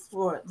experience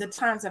for the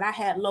times that I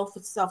had low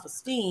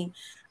self-esteem.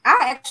 I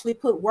actually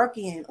put work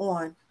in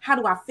on how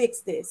do I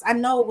fix this? I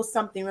know it was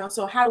something wrong.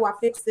 So how do I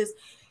fix this?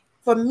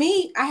 For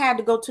me, I had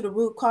to go to the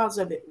root cause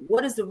of it.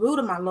 What is the root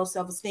of my low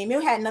self-esteem?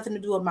 It had nothing to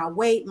do with my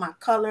weight, my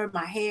color,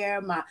 my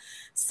hair, my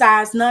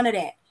size, none of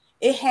that.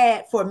 It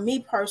had, for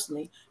me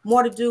personally,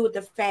 more to do with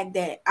the fact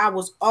that I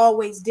was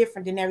always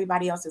different than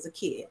everybody else as a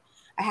kid.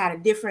 I had a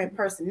different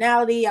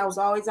personality. I was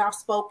always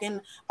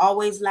outspoken,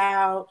 always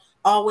loud,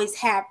 always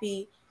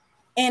happy.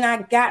 And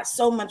I got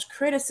so much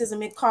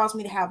criticism, it caused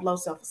me to have low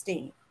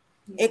self-esteem.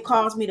 It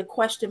caused me to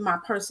question my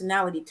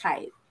personality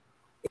type.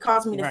 It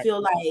caused me to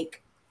feel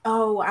like,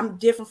 oh, I'm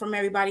different from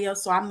everybody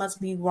else, so I must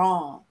be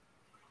wrong.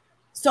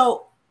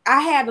 So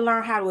I had to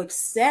learn how to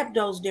accept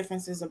those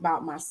differences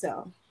about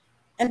myself.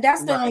 And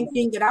that's the only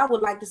thing that I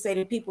would like to say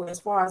to people as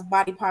far as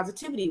body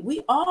positivity.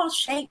 We all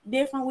shape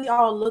different. We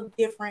all look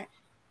different.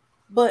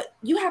 But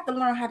you have to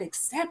learn how to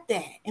accept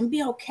that and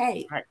be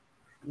okay.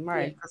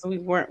 Right. Because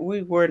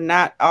we were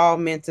not all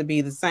meant to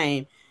be the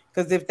same.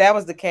 Because if that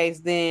was the case,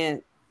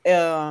 then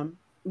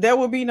there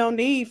would be no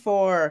need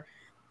for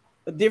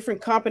different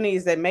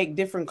companies that make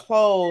different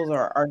clothes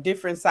or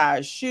different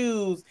size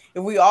shoes.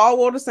 If we all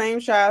wore the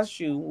same size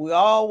shoe, we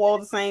all wore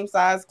the same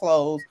size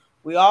clothes,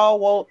 we all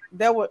wore,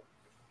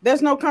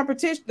 there's no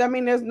competition. I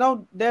mean,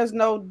 there's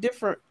no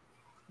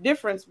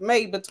difference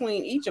made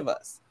between each of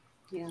us.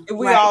 Yeah. If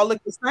we all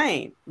look the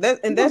same.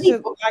 That's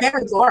just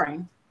very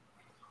boring.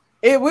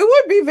 We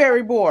would be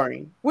very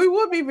boring. We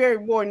would be very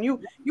boring. You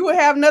would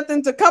have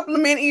nothing to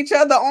compliment each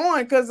other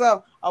on because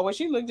oh well,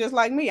 she looked just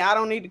like me. I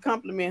don't need to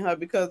compliment her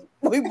because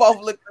we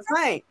both look the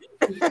same.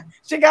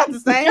 She got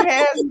the same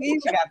hair as me.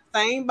 She got the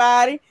same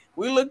body.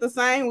 We look the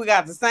same. We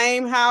got the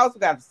same house. We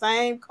got the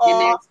same car.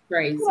 And that's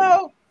crazy.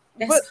 Well,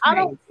 that's but crazy. I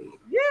don't.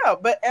 Yeah,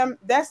 but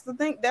that's the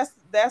thing.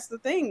 That's the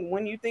thing.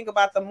 When you think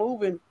about the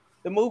movie,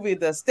 The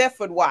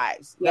Stepford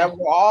Wives, that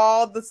were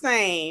all the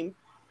same.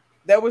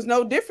 There was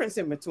no difference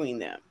in between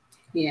them.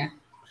 Yeah.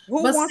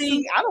 Who wants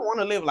to? I don't want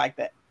to live like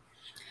that.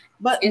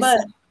 But go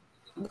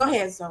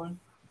ahead, Zoe.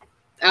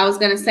 I was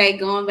gonna say,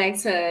 going back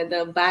to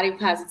the body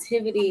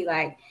positivity,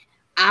 like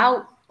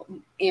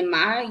in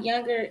my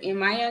younger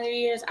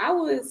years, I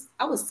was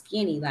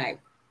skinny, like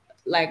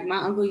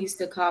my uncle used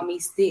to call me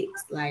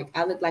Sticks. Like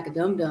I looked like a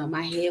dum-dum.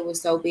 My head was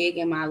so big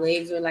and my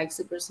legs were like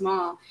super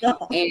small.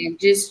 And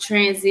just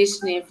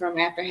transitioning from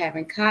after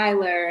having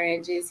Kyler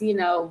and just,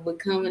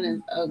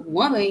 becoming a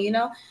woman,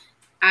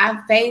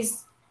 I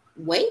faced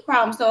weight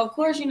problems. So of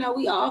course,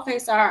 we all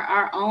face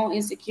our own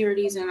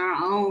insecurities and our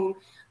own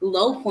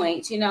low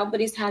points, but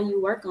it's how you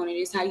work on it.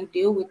 It's how you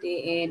deal with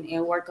it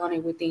and work on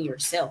it within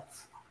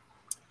yourself.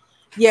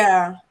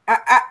 Yeah,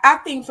 I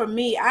think for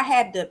me, I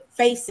had to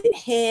face it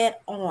head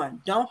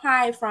on. Don't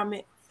hide from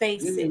it,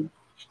 face it.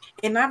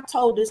 And I've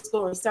told this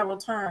story several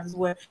times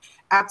where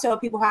I tell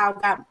people how I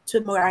got to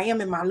where I am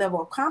in my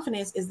level of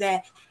confidence is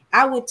that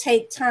I would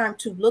take time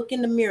to look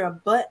in the mirror,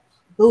 butt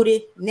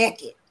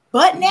naked.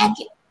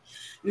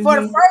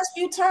 For the first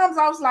few times,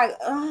 I was like,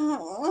 I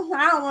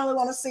don't really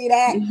want to see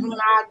that.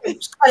 I cut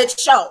it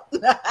short.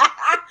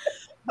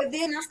 But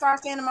then I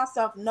started saying to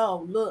myself,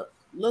 no,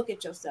 look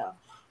at yourself.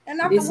 And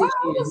after a while,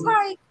 I was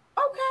like,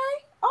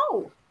 okay,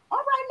 all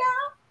right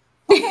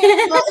now.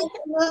 Okay,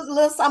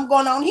 little something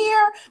going on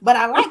here, but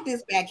I like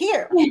this back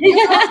here. Okay,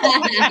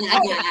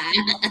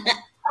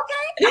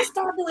 I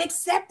started to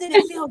accept it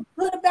and feel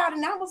good about it.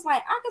 And I was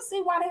like, I can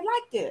see why they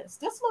like this.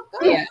 This look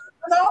good,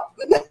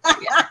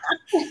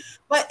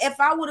 But if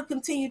I would have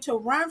continued to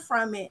run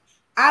from it,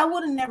 I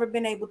would have never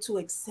been able to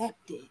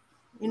accept it.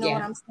 You know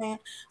what I'm saying?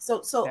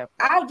 So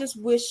I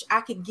just wish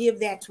I could give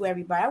that to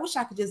everybody. I wish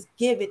I could just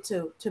give it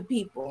to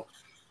people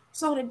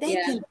so that they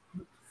can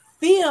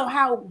feel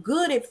how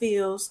good it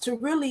feels to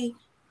really,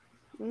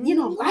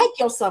 like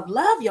yourself,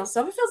 love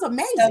yourself. It feels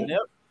amazing. So,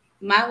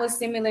 mine was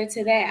similar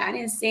to that. I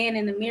didn't stand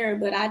in the mirror,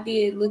 but I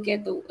did look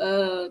at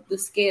the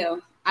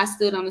scale. I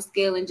stood on the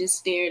scale and just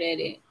stared at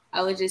it.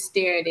 I would just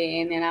stare at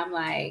it, and then I'm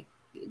like,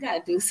 you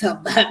gotta do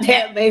something about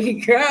that, baby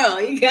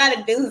girl. You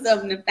gotta do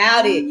something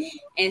about it.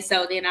 And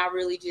so then I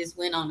really just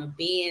went on a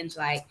binge.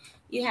 Like,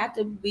 you have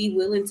to be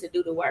willing to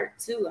do the work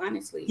too,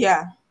 honestly.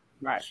 Yeah.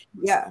 Right.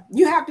 Yeah.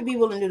 You have to be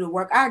willing to do the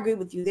work. I agree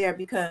with you there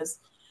because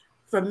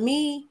for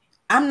me,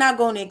 I'm not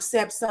going to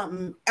accept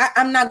something.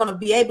 I'm not going to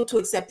be able to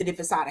accept it if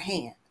it's out of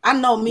hand. I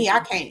know me, I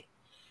can't.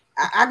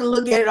 I can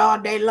look at it all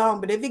day long,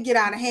 but if it get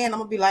out of hand, I'm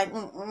going to be like,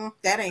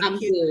 that ain't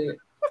cute.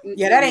 Good.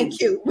 Yeah, that ain't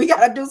cute. We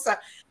got to do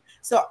something.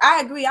 So I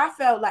agree. I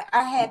felt like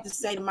I had to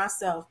say to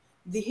myself,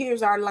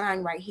 here's our line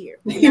right here.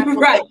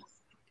 Right.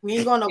 We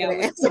ain't going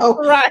over that. So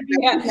right.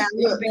 Now,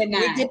 look,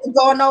 we get to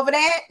going over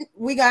that.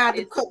 We got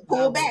to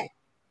pull back.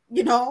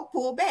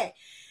 Pull back.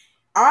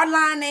 Our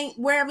line ain't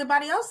where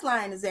everybody else's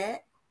line is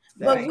at,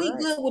 but we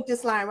good with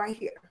this line right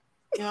here.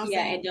 You know what I'm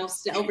saying? And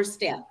don't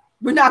overstep.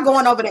 We're not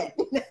going over that.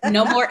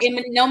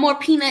 No more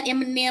peanut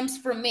M&Ms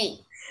for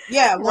me.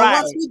 Yeah,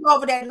 once we go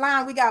over that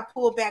line, we got to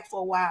pull back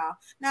for a while.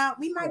 Now,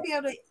 we might be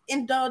able to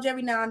indulge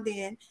every now and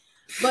then,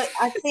 but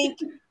I think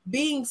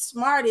being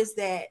smart is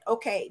that,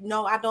 okay,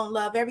 no, I don't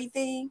love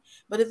everything,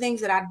 but the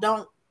things that I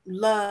don't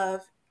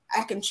love,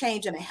 I can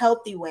change in a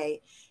healthy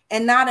way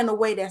and not in a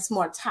way that's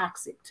more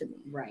toxic to me.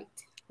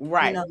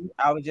 Right.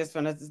 I was just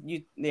going to,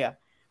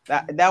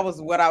 that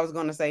was what I was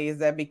going to say is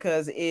that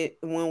because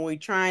when we're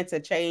trying to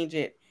change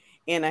it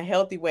in a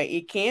healthy way,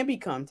 it can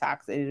become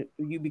toxic.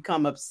 You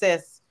become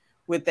obsessed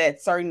with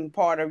that certain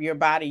part of your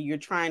body you're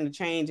trying to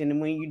change. And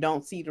when you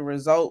don't see the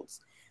results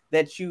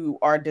that you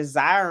are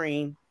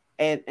desiring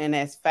and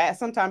as fast,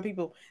 sometimes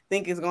people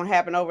think it's going to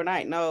happen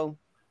overnight. No,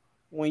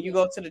 when you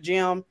go to the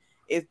gym,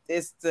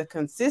 it's the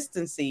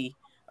consistency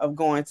of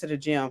going to the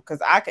gym.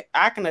 Because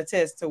I can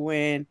attest to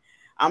when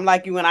I'm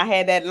like you, when I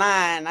had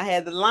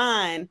the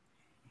line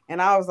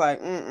and I was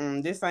like,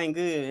 this ain't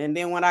good. And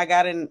then when I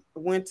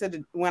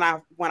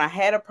when I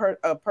had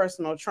a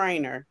personal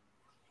trainer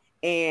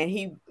and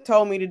he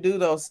told me to do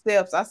those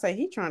steps, I say,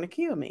 he trying to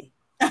kill me.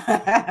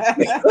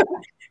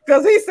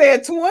 Because he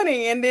said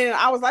 20. And then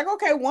I was like,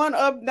 okay, one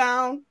up and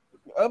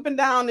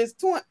down is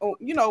 20,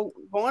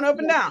 going up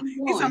and down.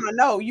 He said,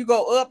 no, you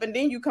go up and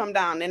then you come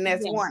down. And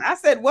that's one. I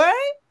said, what?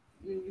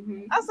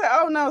 Mm-hmm. I said,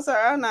 oh no, sir.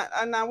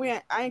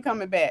 I ain't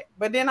coming back.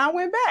 But then I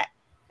went back.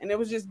 And it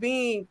was just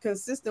being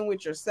consistent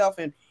with yourself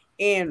and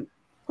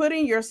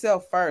putting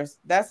yourself first.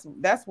 That's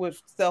what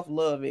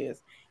self-love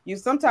is.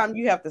 sometimes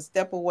you have to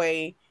step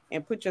away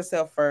and put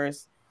yourself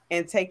first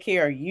and take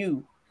care of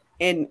you.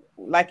 And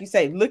like you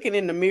say, looking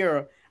in the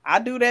mirror, I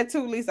do that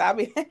too, Lisa. I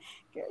be, girl,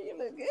 you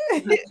look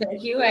good.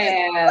 Check you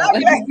out.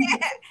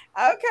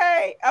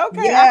 Okay.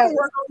 Yes.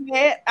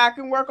 I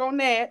can work on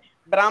that.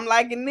 But I'm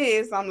liking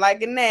this. I'm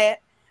liking that.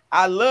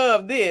 I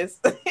love this.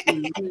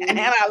 Mhm. And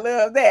I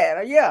love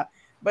that. Yeah.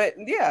 But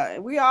yeah,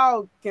 we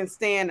all can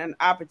stand an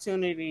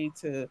opportunity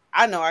to.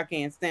 I know I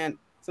can't stand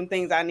some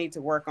things I need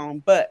to work on,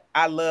 but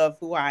I love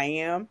who I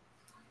am.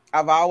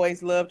 I've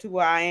always loved who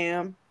I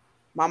am.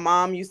 My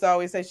mom used to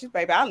always say, "She's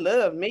baby, I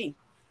love me.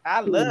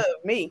 I love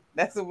me."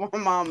 That's what my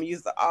mom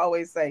used to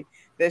always say,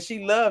 that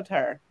she loved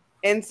her.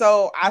 And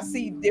so I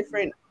see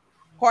different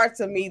parts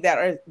of me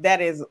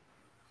that is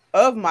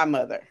of my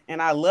mother,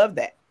 and I love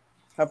that.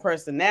 Her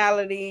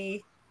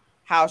personality,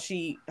 how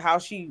she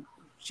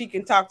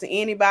can talk to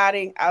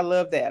anybody. I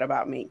love that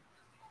about me.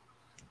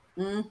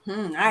 I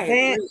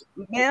Bam,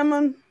 agree.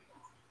 Bama,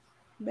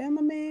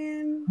 Bama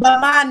man. But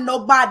mine,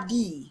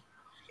 nobody.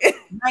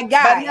 My But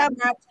guy, now, I'm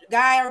not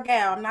guy or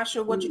gal. I'm not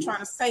sure what you're trying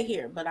to say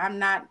here, but I'm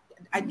not.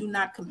 I do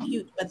not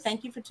compute. But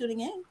thank you for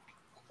tuning in.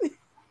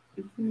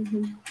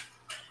 Mhm.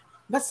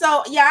 But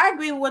so yeah, I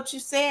agree with what you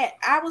said.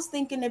 I was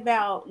thinking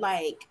about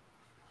like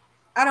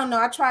I don't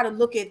know. I try to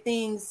look at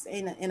things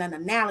in an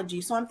analogy.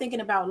 So I'm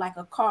thinking about like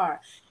a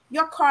car.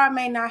 Your car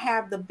may not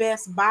have the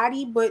best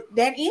body, but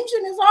that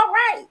engine is all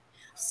right.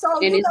 So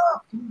And you it's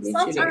know, get you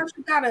there. sometimes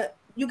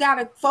you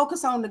gotta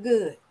focus on the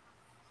good.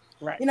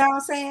 right. You know what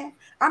I'm saying?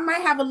 I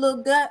might have a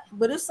little gut,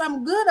 but it's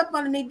something good up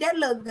underneath that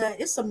little gut.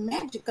 It's some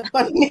magic up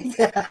underneath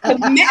that.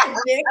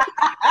 Magic.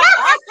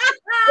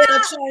 It'll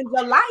change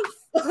your life.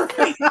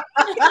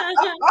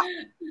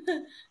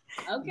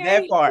 Okay.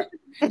 That part.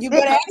 You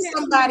better ask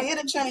somebody,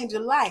 it'll change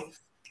your life.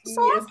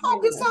 So Yes, I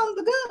focus ma'am. on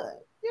the good.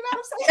 You know what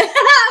I'm saying?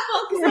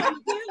 Focus on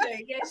the good.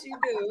 Yes, you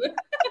do.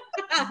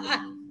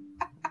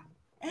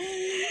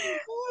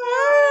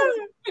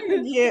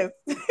 Yes.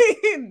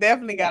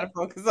 Definitely got to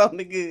focus on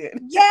the good.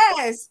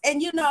 Yes.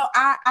 And you know,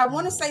 I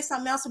want to say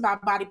something else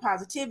about body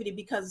positivity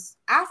because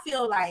I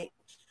feel like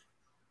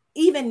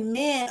even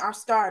men are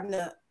starting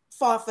to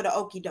fall for the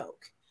okie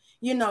doke.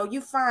 You know,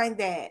 you find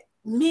that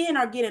men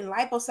are getting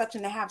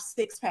liposuction to have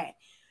six pack.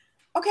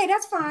 Okay,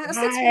 that's fine. A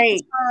six pack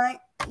is Right.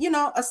 fine. You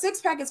know, a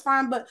six pack is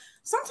fine, but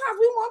sometimes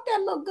we want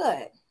that look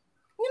good.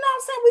 You know what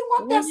I'm saying? We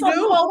want that We something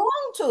to do. hold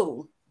on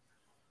to.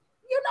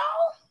 You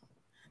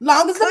know,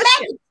 long as the Cushion.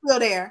 magic's still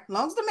there.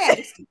 Long as the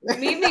magic's still there.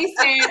 Mimi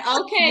said,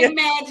 okay, Yeah.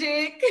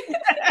 magic.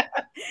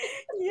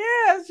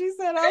 Yes, she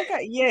said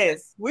okay.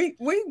 Yes. We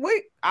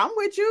I'm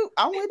with you.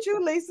 I'm with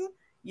you, Lisa.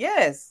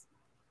 Yes.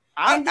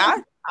 And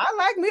then, I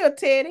like me a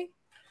teddy.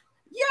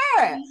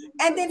 yeah.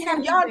 And then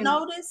have y'all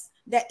noticed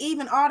that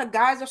even all the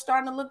guys are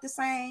starting to look the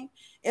same?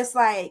 It's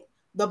like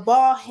the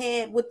bald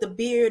head with the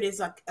beard it's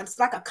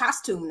like a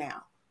costume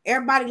now.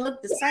 Everybody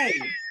look the same.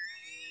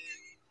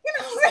 You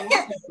know what I'm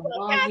saying?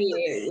 Long hair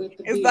with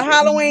the It's the beard.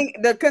 Halloween,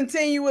 the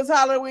continuous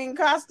Halloween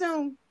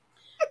costume.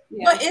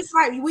 Yeah. But it's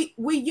like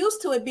we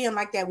used to it being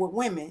like that with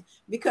women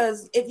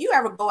because if you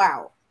ever go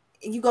out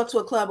and you go to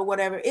a club or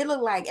whatever, it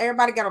looked like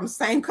everybody got on the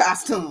same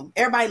costume.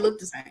 Everybody looked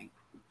the same.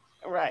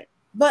 Right.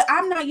 But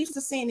I'm not used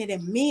to seeing it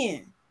in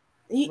men.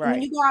 When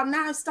Right. you go out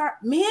now and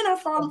men are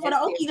falling for the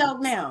That's okie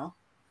doke now.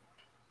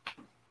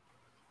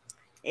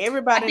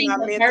 Everybody think not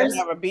the meant first- to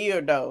have a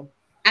beard though.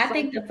 I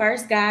think the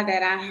first guy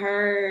that I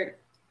heard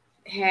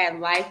had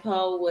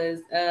lipo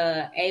was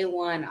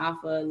A1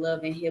 off of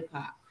Love and Hip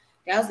Hop.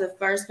 That was the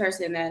first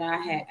person that I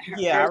had heard.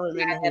 Yeah, I First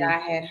guy remember that him. I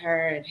had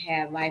heard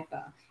had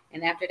lipo.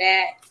 And after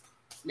that,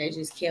 they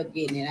just kept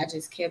getting it. I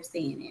just kept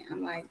seeing it.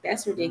 I'm like,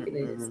 that's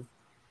ridiculous. Mhm.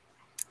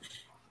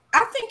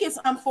 I think it's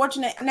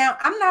unfortunate. Now,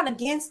 I'm not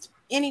against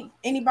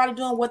anybody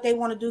doing what they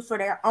want to do for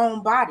their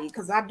own body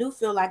because I do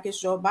feel like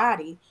it's your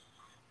body.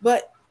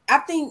 But I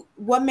think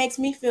what makes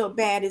me feel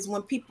bad is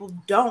when people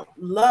don't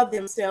love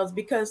themselves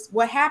because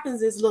what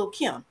happens is Lil'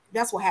 Kim.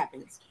 That's what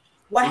happens.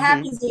 What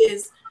happens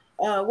is,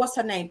 what's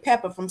her name?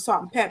 Pepper from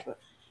Salt and Pepper.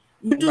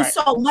 You do Right.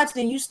 so much,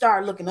 then you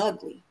start looking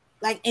ugly.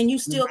 Like, and you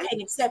still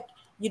can't accept.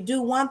 You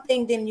do one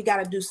thing, then you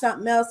got to do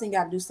something else, and you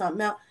got to do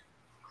something else.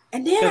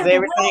 And then Because after a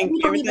while, we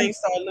don't everything even,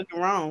 started looking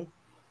wrong.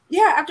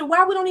 yeah, after a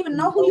while, we don't even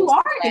know who you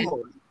are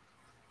anymore.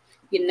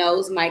 Your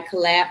nose might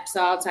collapse,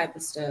 all type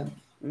of stuff.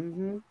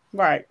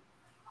 Right.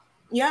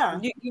 Yeah.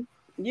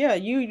 Yeah,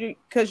 you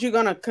because you're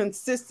gonna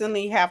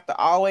consistently have to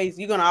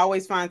you're gonna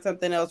always find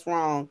something else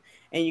wrong,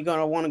 and you're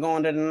gonna want to go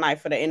under the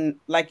knife for that. And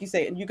like you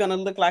said, you're gonna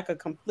look like a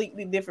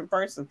completely different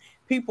person.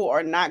 People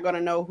are not gonna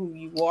know who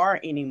you are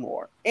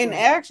anymore, and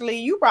actually,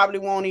 you probably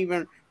won't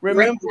even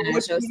remember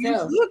Recognize what you used to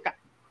yourself. look like.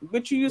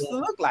 What you used to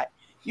Yeah. look like.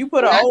 You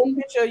put an old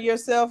picture of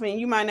yourself, and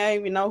you might not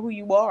even know who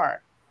you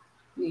are.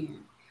 Yeah.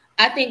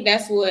 I think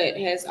that's what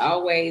has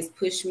always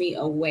pushed me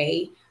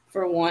away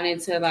from wanting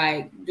to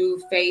like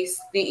do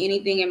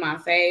anything in my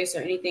face or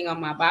anything on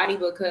my body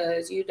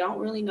because you don't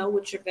really know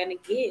what you're gonna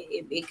get.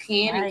 It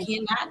can and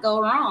cannot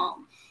go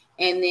wrong.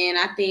 And then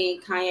I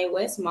think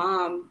that's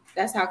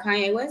how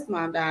Kanye West's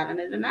mom died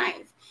under the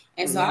knife.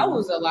 And so I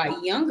was a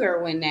lot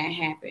younger when that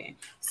happened.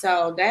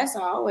 So that's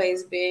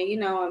always been,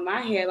 in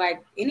my head,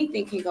 like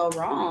anything can go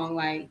wrong.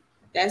 Like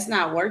that's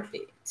not worth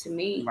it to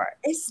me. Right.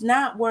 It's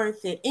not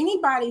worth it.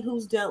 Anybody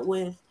who's dealt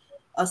with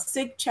a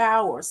sick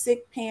child or a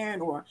sick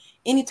parent or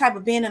any type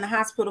of being in a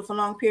hospital for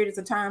long periods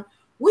of time,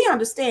 we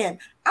understand.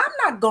 I'm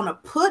not going to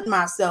put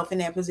myself in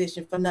that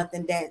position for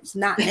nothing that's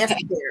not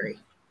necessary.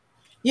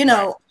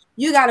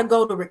 You got to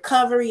go to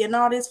recovery and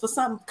all this for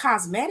something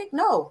cosmetic.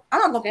 No,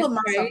 I'm not going to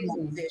put myself in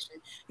that position.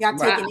 You got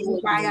to take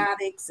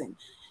antibiotics and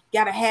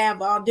got to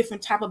have all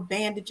different type of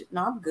bandages.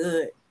 No, I'm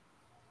good.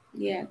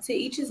 Yeah, to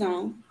each his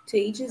own. To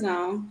each his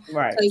own.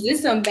 Right. Because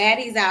there's some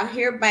baddies out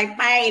here,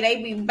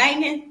 they be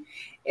banging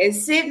and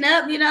sitting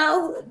up,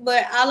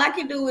 But all I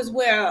can do is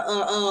wear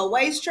a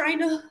waist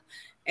trainer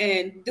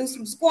and do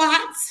some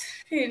squats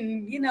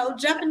and,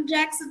 jumping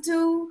jacks or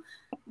two.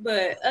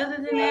 But other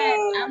than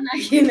that, I'm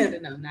not getting under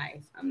no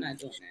knife. I'm not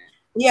doing that.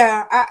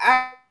 Yeah,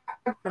 I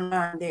draw the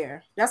line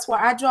there. That's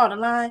why I draw the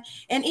line.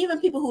 And even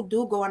people who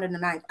do go under the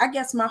knife, I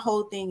guess my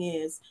whole thing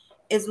is,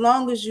 as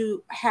long as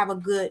you have a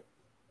good,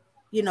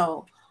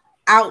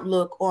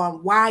 outlook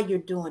on why you're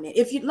doing it.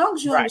 As long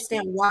as you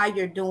understand why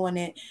you're doing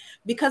it,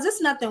 because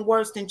it's nothing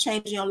worse than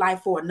changing your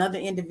life for another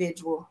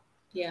individual.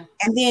 Yeah.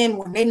 And then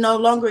when they're no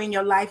longer in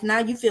your life, now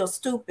you feel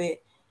stupid.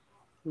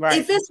 Right.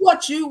 If it's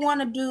what you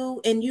want to do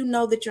and you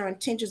know that your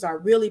intentions are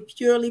really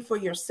purely for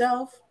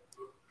yourself,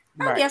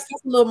 I guess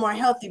that's a little more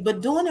healthy.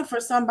 But doing it for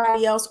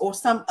somebody else or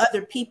some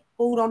other people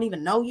who don't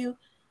even know you,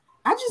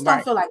 I just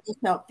don't feel like it's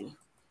healthy.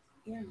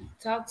 Yeah,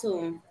 talk to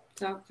him.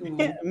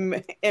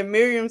 And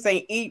Miriam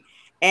saying eat.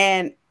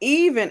 And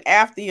even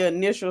after your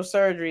initial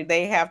surgery,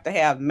 they have to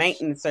have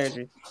maintenance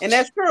surgery. And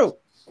that's true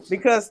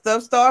because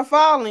stuff start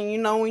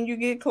falling, when you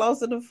get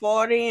closer to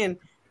 40 and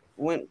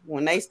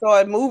when they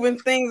start moving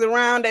things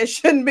around that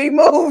shouldn't be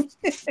moved.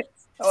 See,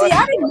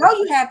 I didn't know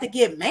you have to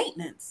get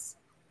maintenance.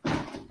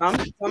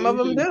 Some of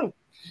them do.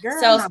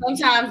 Girl, so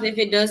sometimes if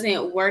it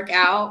doesn't work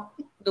out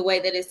the way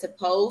that it's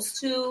supposed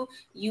to,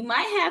 you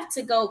might have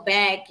to go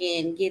back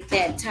and get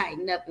that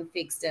tightened up and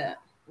fixed up.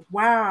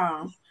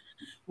 Wow.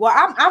 Well,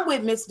 I'm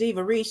with Miss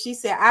Diva Reese. She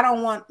said, I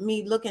don't want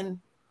me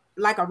looking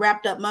like a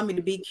wrapped up mummy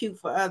to be cute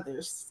for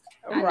others.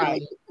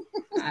 Right.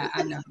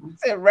 I know.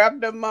 Said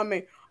wrapped up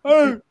mummy.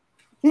 Stuff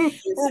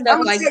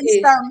like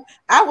this.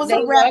 I was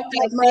a wrapped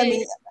up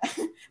mummy.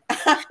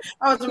 I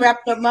was a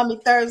wrapped up mummy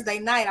Thursday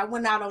night. I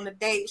went out on a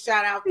date.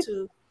 Shout out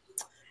to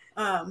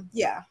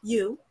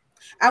you.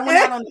 I went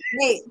out on a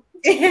date.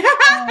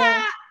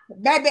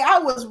 Baby, I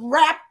was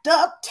wrapped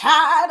up,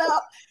 tied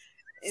up,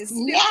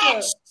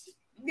 snatched.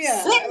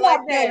 Yeah, sitting like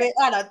up, baby,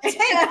 at a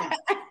table.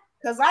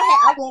 Because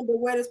I wanted to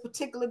wear this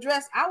particular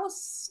dress. I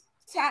was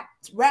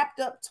wrapped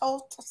up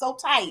so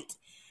tight.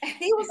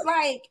 He was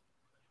like,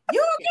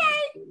 "You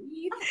okay?"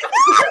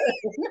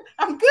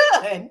 I'm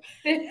good.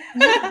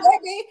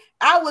 Baby,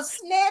 I was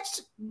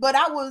snatched, but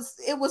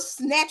it was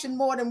snatching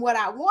more than what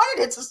I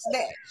wanted it to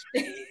snatch.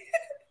 And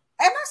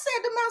I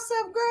said to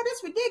myself, girl, this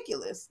is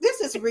ridiculous.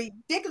 This is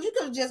ridiculous. You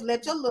could have just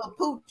let your little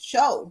poop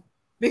show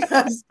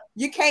because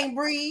you can't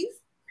breathe.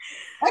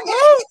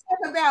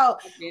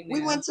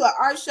 We went to an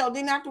art show.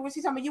 Then afterwards,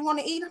 he's talking about, you want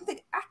to eat? I'm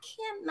thinking, I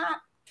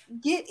cannot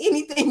get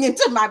anything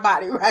into my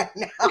body right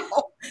now.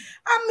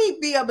 I may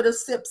be able to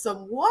sip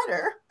some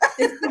water.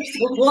 But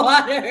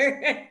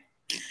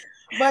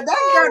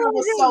that girdle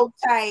was so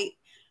tight.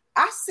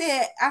 I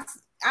said,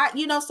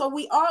 so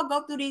we all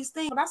go through these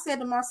things. But I said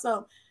to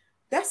myself,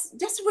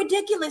 that's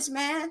ridiculous,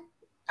 man.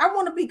 I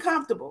want to be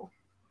comfortable.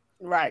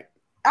 Right.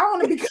 I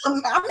want to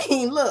become,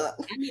 look.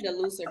 I need a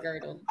looser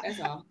girdle. That's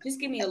all. Just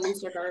give me a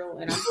looser girdle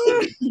and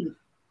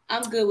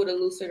I'm good with a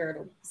looser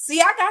girdle. See,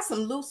 I got some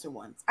looser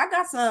ones. I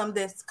got some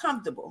that's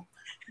comfortable.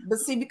 But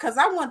see, because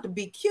I want to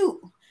be cute.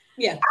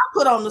 Yeah. I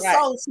put on the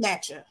Soul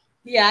Snatcher.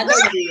 Yeah, I know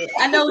you did.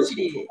 I know what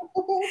you did.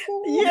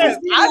 Yes.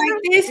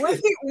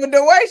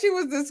 The way she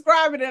was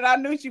describing it, I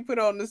knew she put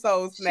on the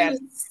Soul Snatcher.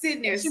 She was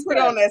sitting there. She put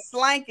on that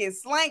slank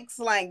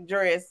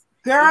dress.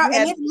 Girl,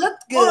 and it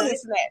looked good.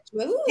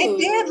 It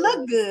did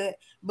look good,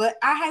 but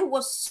I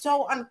was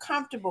so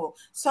uncomfortable.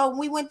 So when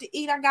we went to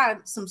eat, I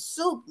got some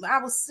soup. I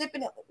was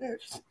sipping it,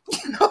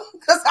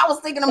 because I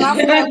was thinking to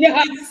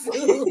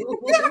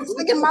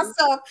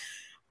myself,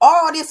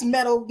 all these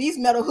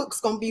metal hooks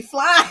gonna be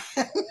flying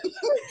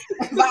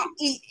if I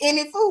eat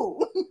any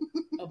food.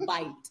 A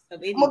bite of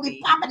anything. I'm gonna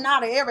be popping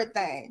out of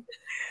everything.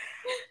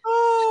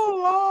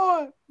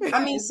 Oh Lord.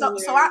 I mean, so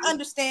I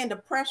understand the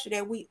pressure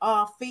that we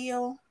all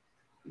feel.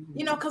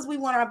 Because we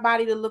want our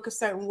body to look a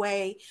certain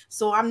way.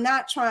 So I'm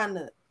not trying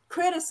to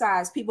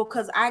criticize people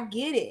because I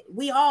get it.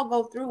 We all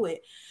go through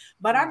it.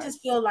 But I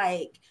just feel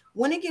like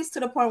when it gets to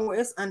the point where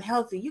it's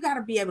unhealthy, you got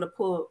to be able to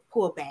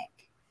pull back.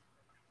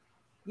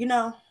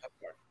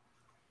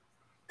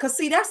 Because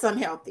see, that's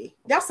unhealthy.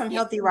 That's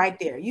unhealthy right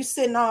there. You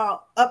sitting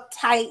all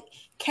uptight,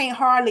 can't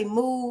hardly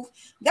move.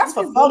 That's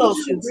for photo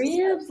shoots.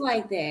 Ribs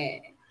like that.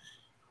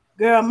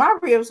 Girl, my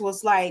ribs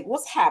was like,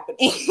 what's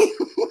happening?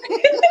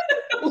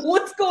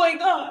 What's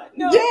going on?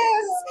 No.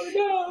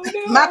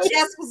 My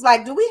chest was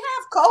like, do we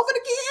have COVID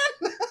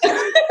again?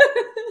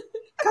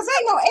 Because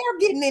ain't no air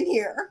getting in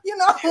here, you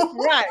know.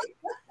 Right.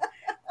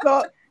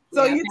 So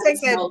Yeah, you take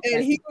that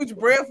that's huge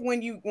breath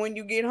when you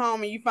get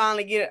home and you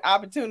finally get an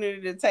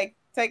opportunity to take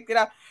it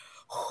out.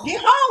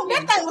 Get home.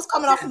 That thing was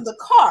coming off from the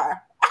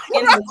car.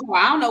 in the car.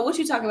 I don't know what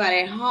you're talking about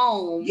at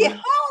home. Get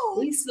home.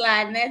 We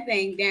sliding that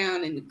thing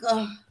down in the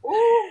car.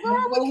 Ooh,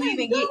 girl, Before we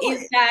even get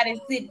inside and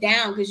sit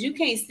down, because you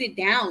can't sit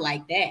down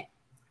like that.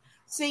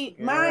 See,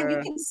 mine,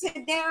 you can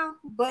sit down,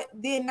 but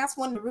then that's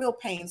when the real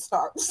pain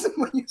starts.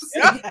 When you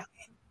sit down.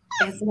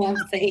 That's what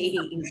I'm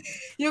saying.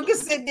 You can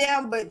sit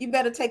down, but you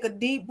better take a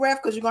deep breath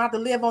because you're gonna have to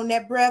live on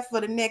that breath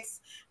for the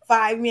next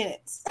 5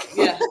 minutes.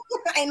 Yeah.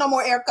 Ain't no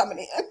more air coming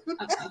in.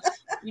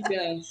 You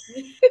done.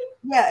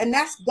 Yeah, and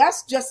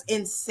that's just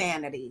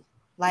insanity.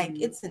 Like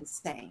it's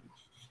insane.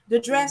 The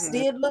dress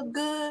did look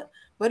good,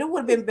 but it would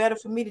have been better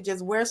for me to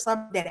just wear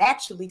something that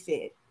actually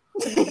fit.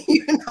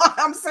 You know what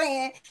I'm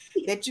saying?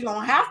 That you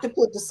don't have to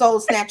put the soul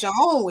snatcher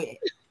on with.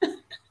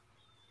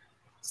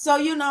 So,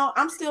 you know,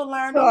 I'm still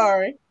learning.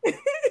 Sorry.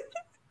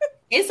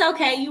 It's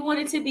okay. You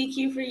wanted to be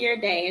cute for your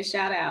day and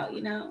shout out,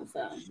 you know.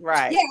 So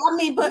Right. Yeah, I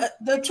mean, but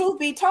the truth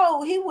be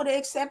told, he would have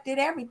accepted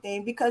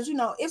everything because you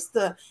know it's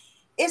the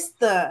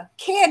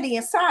candy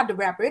inside the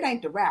wrapper. It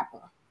ain't the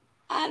wrapper.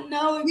 I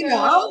know it. You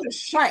know, I'm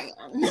just saying.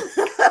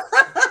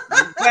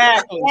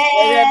 Exactly.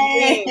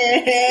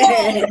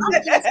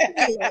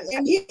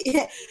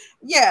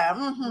 Yeah.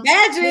 Mm-hmm.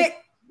 Magic.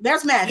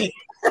 There's magic.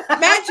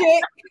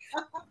 Magic.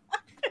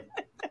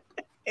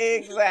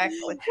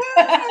 Exactly.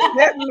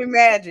 Definitely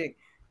magic.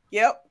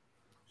 Yep.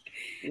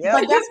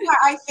 But that's why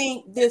I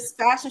think this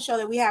fashion show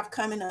that we have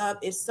coming up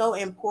is so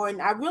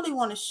important. I really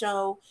want to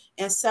show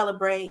and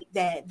celebrate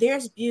that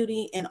there's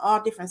beauty in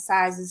all different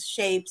sizes,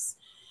 shapes,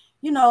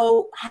 you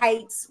know,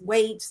 heights,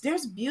 weights.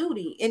 There's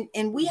beauty,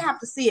 and we have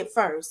to see it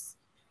first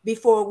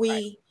before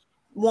we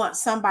want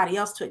somebody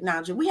else to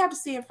acknowledge it. We have to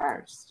see it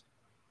first.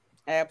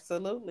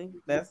 Absolutely.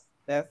 That's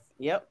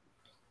yep.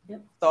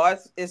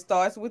 It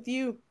starts with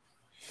you.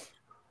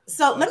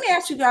 So let me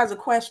ask you guys a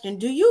question.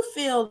 Do you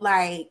feel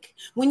like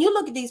when you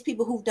look at these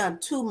people who've done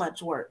too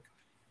much work,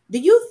 do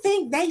you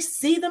think they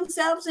see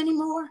themselves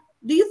anymore?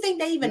 Do you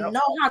think they even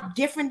know how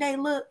different they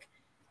look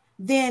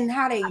than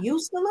how they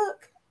used to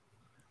look?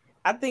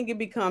 I think it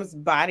becomes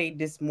body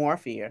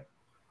dysmorphia.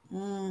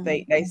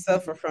 They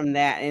suffer from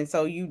that. And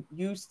so you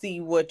see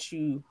what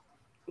you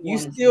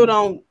still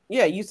don't,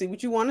 you see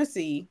what you want to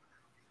see.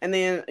 And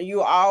then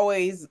you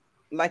always,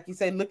 like you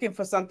say, looking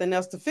for something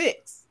else to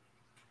fix.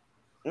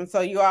 And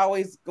so you're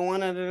always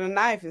going under the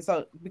knife. And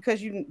so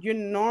because you're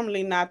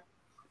normally not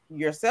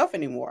yourself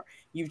anymore.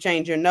 You've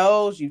changed your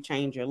nose, you've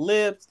changed your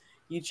lips,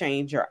 you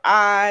change your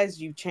eyes,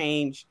 you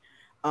change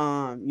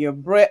your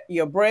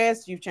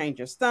breast, you've changed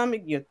your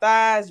stomach, your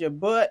thighs, your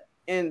butt,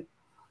 and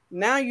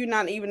now you're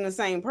not even the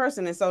same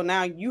person. And so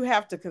now you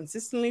have to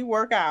consistently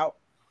work out.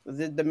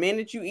 The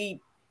minute you eat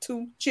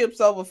 2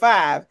 chips over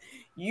 5,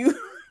 you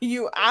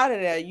out of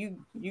there. You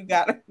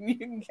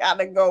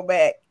gotta go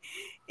back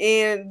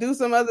and do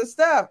some other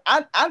stuff.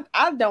 I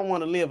don't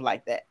want to live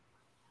like that.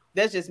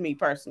 That's just me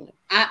personally.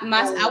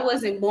 I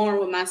wasn't born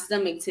with my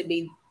stomach to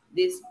be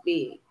this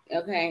big.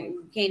 Okay,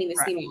 you can't even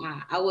see my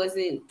eye. I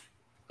wasn't.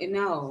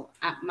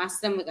 My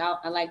stomach.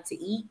 I like to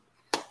eat,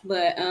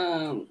 but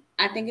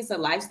I think it's a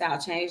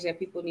lifestyle change that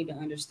people need to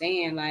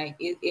understand. Like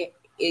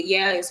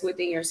it's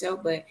within yourself,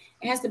 but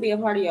it has to be a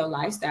part of your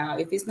lifestyle.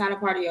 If it's not a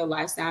part of your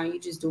lifestyle, and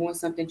you're just doing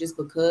something just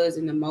because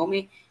in the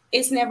moment,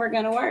 it's never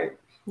gonna work.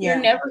 Yeah.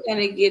 You're never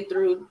gonna get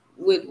through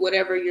with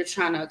whatever you're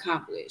trying to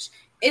accomplish.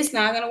 It's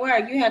not gonna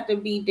work. You have to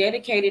be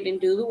dedicated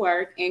and do the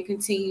work and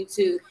continue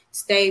to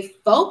stay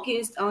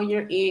focused on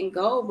your end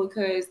goal,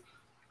 because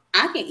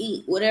I can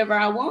eat whatever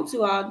I want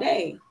to all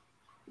day.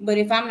 But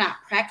if I'm not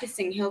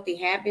practicing healthy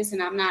habits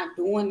and I'm not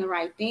doing the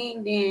right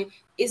thing, then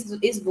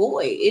it's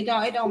void. It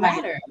don't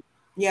matter.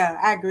 Yeah,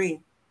 I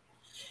agree.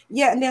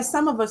 Yeah, and then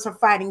some of us are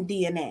fighting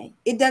DNA.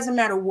 It doesn't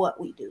matter what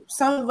we do.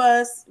 Some of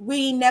us,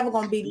 we ain't never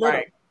gonna be little.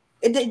 Right.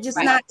 It just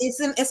not.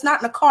 It's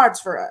not in the cards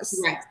for us.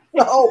 Right.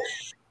 So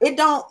it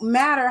don't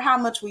matter how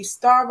much we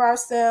starve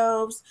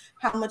ourselves,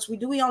 how much we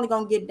do. We only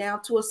gonna get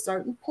down to a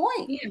certain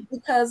point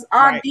because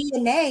our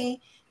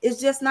DNA is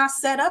just not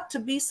set up to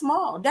be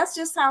small. That's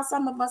just how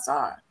some of us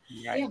are.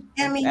 Right.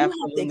 I mean, you have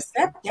to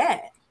accept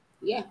that.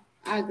 Yeah,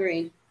 I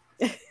agree.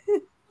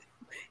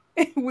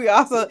 We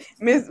also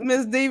Miss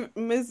Diva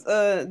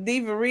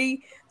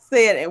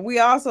said, and we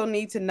also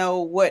need to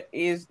know what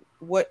is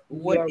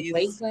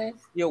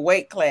your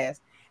weight class.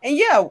 And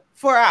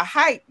for our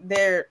height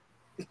there.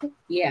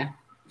 Yeah,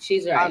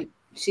 she's right.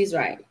 She's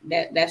right.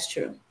 That's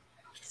true.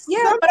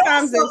 Yeah, but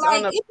also,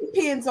 it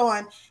depends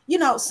on,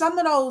 some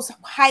of those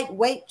height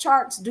weight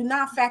charts do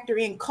not factor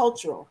in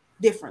cultural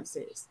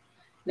differences.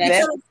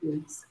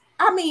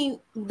 I mean,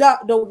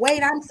 the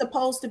weight I'm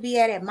supposed to be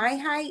at my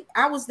height,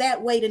 I was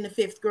that weight in the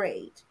 5th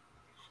grade.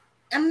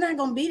 I'm not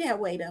gonna be that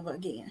weight ever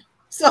again.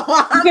 So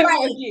I'm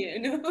like,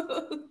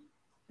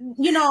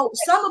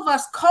 some of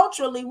us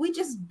culturally, we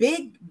just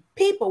big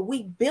people.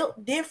 We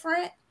built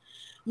different.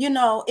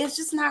 it's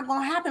just not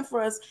going to happen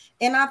for us.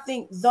 And I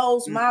think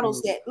those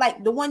models that,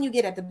 like the one you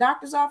get at the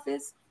doctor's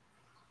office,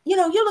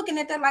 you're looking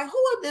at that like,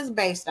 who is this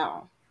based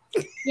on?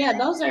 Yeah,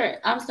 those are,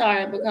 I'm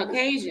sorry, but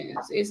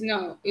Caucasians. That's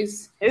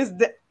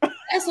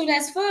what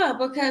that's for,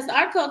 because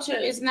our culture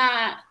that's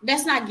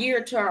not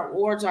geared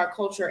towards our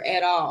culture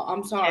at all.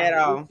 I'm sorry. At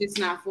all. It's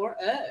not for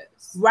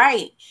us.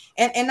 Right.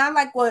 And I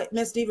like what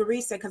Miss Diva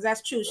Reese said, because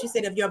that's true. She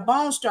said, if your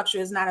bone structure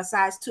is not a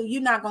size 2,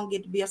 you're not going to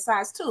get to be a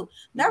size 2.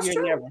 That's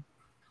true. Never.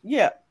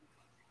 Yeah.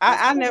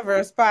 I never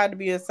aspired to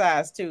be a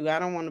size 2. I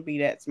don't want to be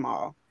that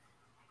small.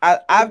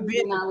 I've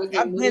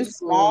been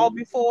small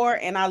before,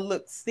 and I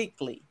look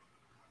sickly.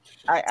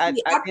 I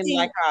didn't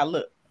like how I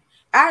look.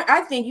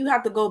 I think you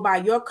have to go by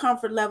your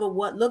comfort level,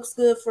 what looks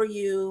good for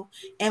you,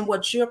 and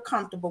what you're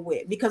comfortable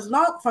with. Because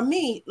for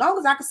me, long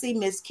as I can see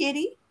Miss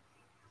Kitty,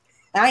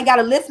 I ain't got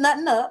to lift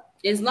nothing up.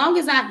 As long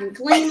as I can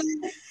clean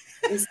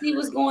and see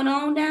what's going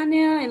on down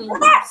there and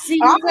see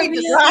I don't need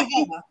to see her.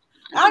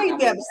 I don't even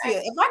be able to see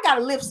her. If I got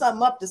to lift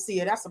something up to see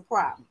her, that's a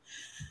problem.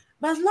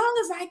 But as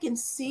long as I can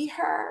see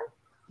her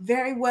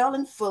very well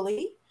and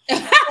fully.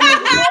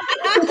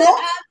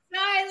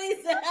 Sorry,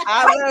 Lisa.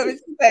 I love it.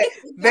 She said,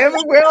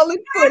 very well and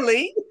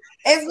fully.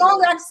 As long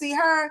as I can see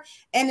her,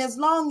 and as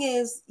long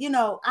as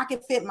I can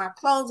fit my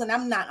clothes and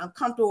I'm not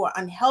uncomfortable or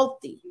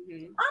unhealthy,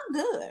 I'm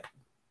good.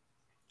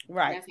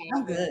 Right.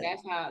 I'm good.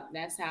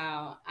 That's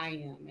how I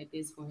am at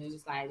this point. It's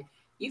just like,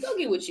 you go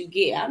get what you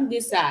get. I'm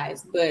this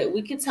size, but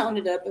we can tone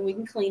it up and we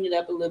can clean it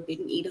up a little bit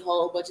and eat a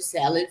whole bunch of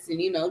salads and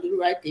do the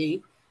right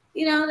thing.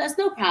 That's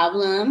no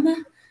problem.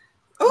 Ooh.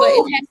 But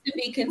it has to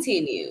be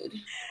continued.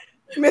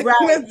 Miss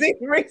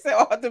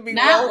ought to be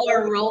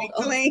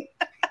clean.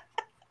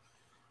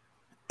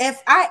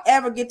 If I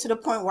ever get to the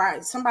point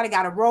where somebody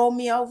got to roll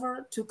me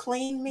over to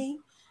clean me,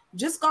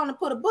 just going to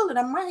put a bullet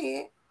on my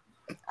head,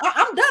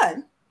 I'm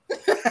done.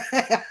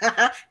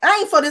 I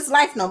ain't for this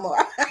life no more.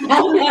 I'm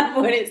not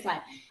for this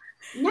life.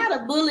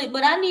 Not a bullet,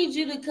 but I need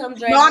you to come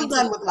drag me. No, I'm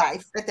done with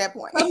life at that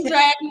point. Come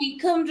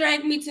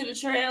drag me to the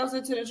trails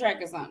and to the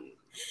track or something.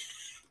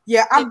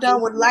 Yeah, I'm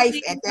done with life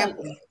at that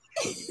point.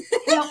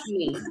 Help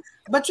me.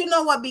 But you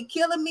know what be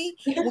killing me?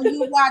 When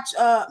you watch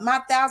My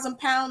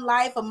 1,000-Pound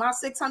Life or My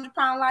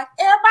 600-Pound Life,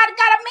 everybody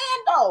got a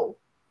man though.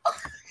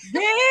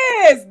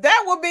 Yes,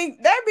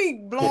 that'd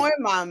be blowing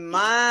my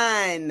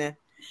mind.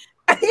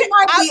 He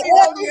might be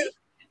ugly.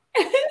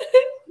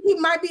 He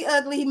might be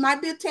ugly. He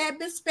might be a tad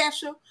bit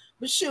special.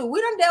 But shoot, we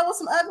done dealt with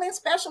some ugly and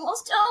special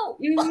ones too.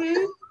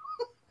 Mm-hmm.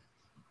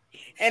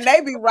 And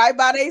they be right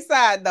by their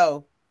side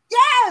though.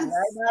 Yes.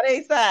 Right by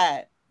their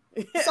side.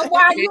 So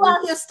while you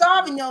out here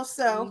starving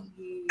yourself,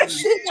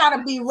 she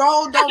gotta be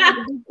rolled over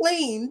to be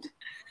cleaned.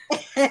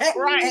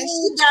 Right. And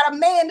she got a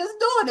man that's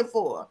doing it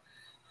for her.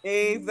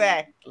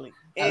 Exactly.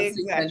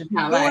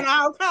 Doing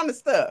all kind of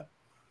stuff.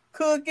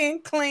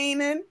 Cooking,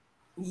 cleaning.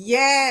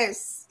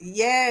 Yes.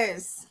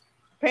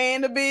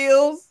 Paying the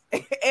bills,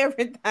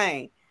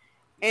 everything.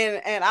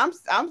 And I'm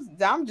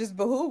just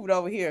behooved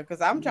over here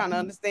because I'm trying to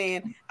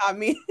understand how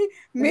me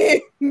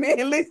and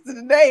Lisa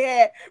today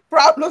had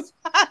problems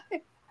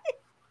finding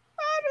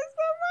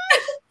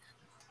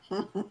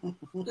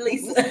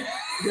Lisa.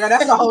 Yeah,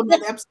 that's a whole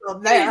nother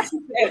episode there.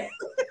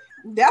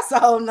 That's a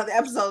whole nother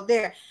episode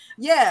there.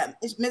 Yeah,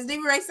 Ms.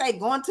 Diva Ray say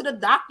going to the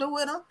doctor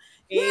with him.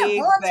 Yeah, exactly.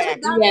 going to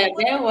the doctor. Yeah,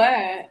 there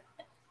were.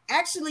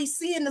 Actually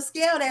seeing the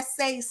scale that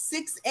says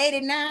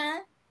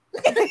 689.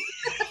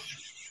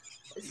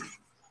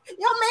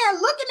 Your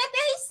man looking at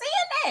that, he's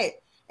seeing that.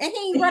 And he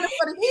ain't running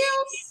for the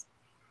hills.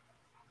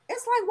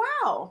 It's like,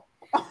 wow.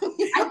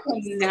 I'm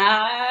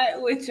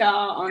not with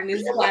y'all on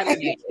this planet.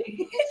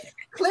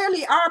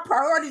 Clearly, our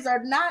priorities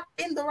are not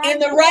in the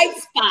right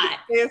spot.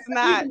 It's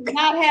not. We do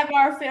not have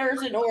our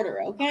affairs in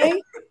order,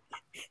 okay?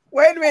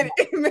 Wait a minute.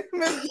 And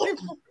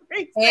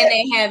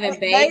they having babies.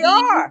 They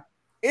are.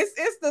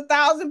 It's the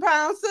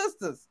 1,000-pound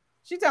sisters.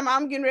 She talking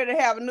about I'm getting ready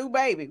to have a new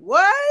baby.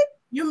 What?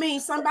 You mean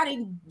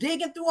somebody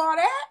digging through all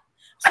that?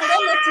 So that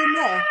lets you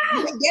know.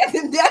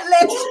 That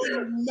lets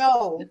you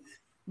know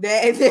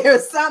that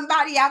there's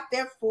somebody out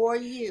there for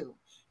you.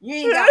 You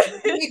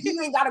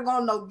ain't got to go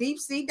on no deep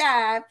sea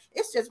dive.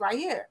 It's just right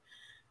here.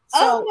 So,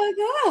 oh my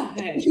God.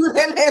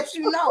 That lets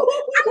you know.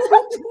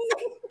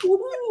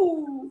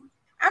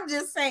 I'm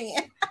just saying.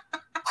 Oh,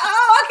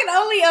 I can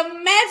only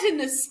imagine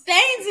the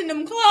stains in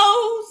them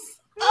clothes.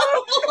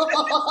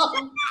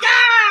 Oh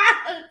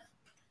God.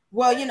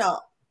 Well,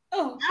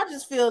 I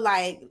just feel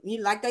like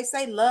they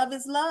say, love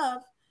is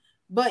love,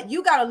 but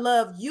you gotta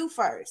love you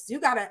first. You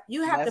have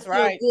to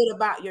feel good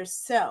about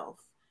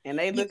yourself. And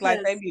they look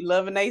like they be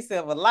loving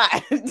themselves a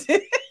lot.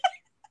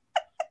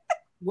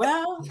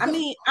 Well, I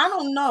mean, I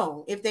don't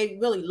know if they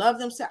really love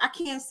themselves. I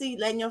can't see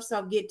letting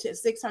yourself get to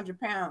 600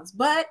 pounds,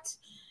 but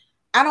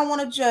I don't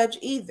want to judge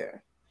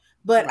either.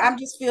 But I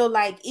just feel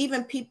like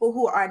even people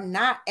who are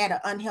not at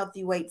an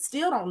unhealthy weight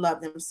still don't love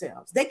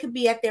themselves. They could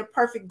be at their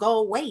perfect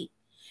goal weight,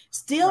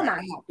 still not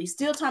happy,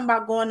 still talking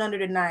about going under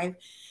the knife.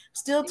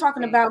 still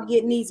talking about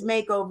getting these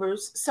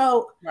makeovers.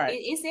 So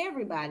it's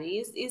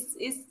everybody.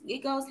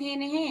 It goes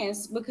hand in hand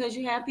because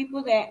you have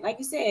people that, like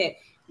you said,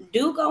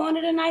 do go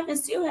under the knife and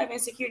still have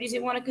insecurities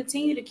and want to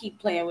continue to keep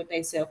playing with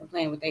themselves and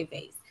playing with their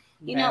face.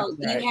 You know,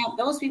 you have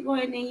those people,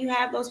 and then you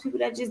have those people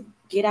that just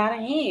get out of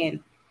hand.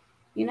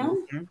 You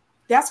know. Mm-hmm.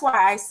 That's why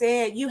I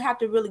said you have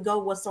to really go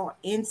what's on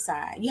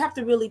inside. You have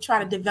to really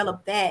try to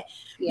develop that.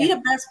 Be the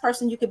best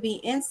person you could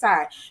be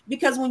inside.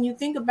 Because when you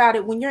think about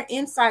it, when your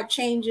inside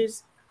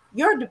changes,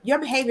 your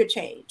behavior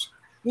change.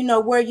 You know,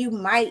 where you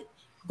might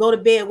go to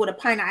bed with a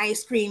pint of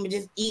ice cream and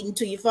just eat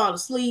until you fall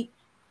asleep.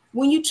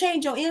 When you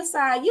change your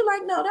inside, you're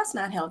like, no, that's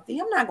not healthy.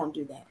 I'm not going to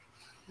do that.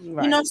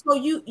 Right. You know, so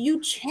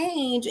you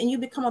change and you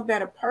become a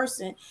better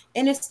person,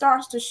 and it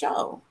starts to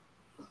show.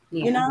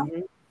 You know?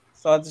 Mm-hmm.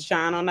 So it's a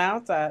shine on the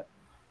outside.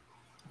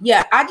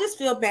 Yeah, I just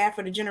feel bad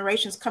for the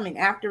generations coming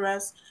after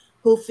us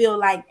who feel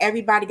like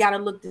everybody got to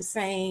look the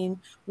same.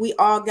 We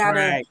all got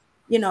to,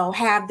 you know,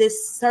 have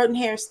this certain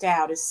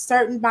hairstyle, this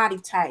certain body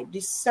type,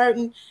 this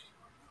certain.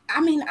 I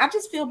mean, I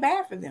just feel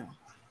bad for them.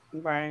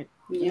 Right.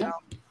 Yeah. You know,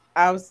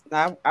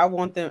 I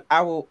want them.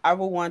 I will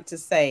want to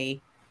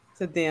say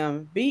to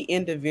them, be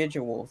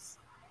individuals.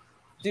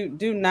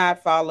 Do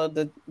not follow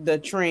the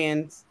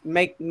trends.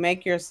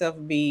 Make yourself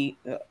be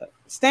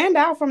stand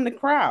out from the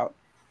crowd.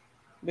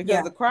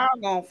 Because the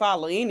crowd gonna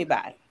follow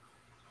anybody.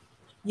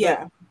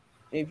 Yeah.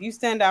 But if you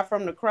stand out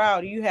from the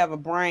crowd, you have a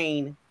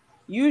brain.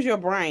 Use your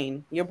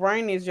brain. Your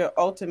brain is your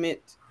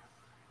ultimate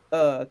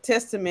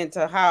testament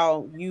to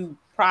how you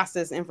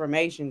process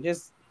information.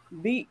 Just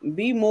be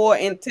more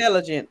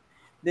intelligent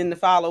than to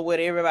follow what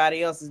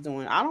everybody else is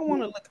doing. I don't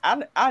want to look.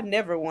 I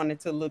never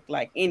wanted to look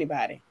like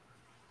anybody.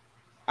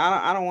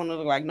 I don't want to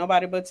look like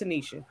nobody but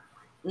Tanisha.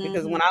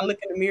 Because when I look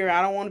in the mirror,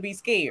 I don't want to be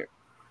scared.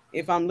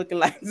 If I'm looking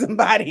like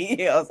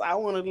somebody else, I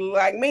want to look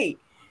like me.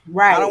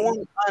 Right. I don't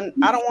want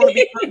to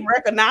be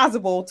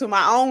unrecognizable to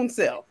my own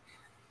self.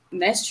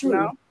 That's true. You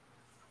know?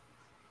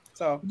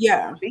 So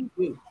yeah, be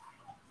you.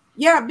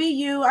 Yeah, be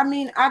you. I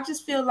mean, I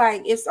just feel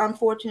like it's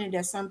unfortunate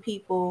that some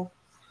people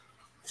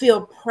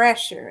feel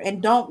pressure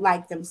and don't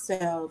like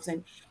themselves,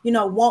 and you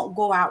know, won't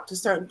go out to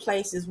certain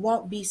places,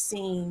 won't be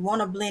seen,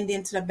 want to blend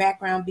into the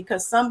background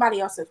because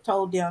somebody else has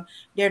told them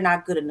they're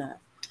not good enough.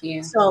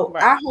 Yeah. So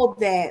I hope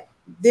that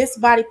this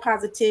body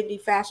positivity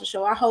fashion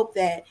show, I hope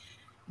that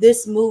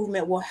this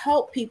movement will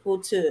help people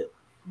to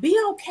be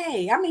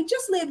okay. I mean,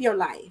 just live your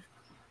life.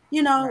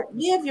 You know,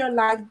 live your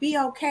life, be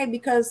okay,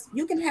 because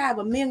you can have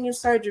 1 million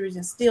surgeries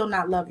and still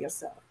not love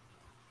yourself.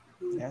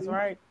 That's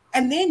right.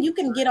 And then you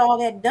can get all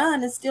that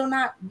done and still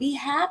not be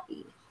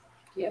happy.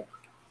 Yep.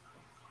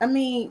 I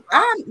mean,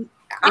 I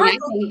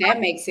think that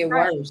makes it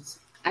worse.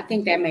 I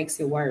think that makes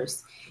it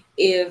worse.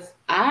 If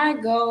I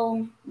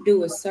go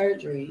do a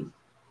surgery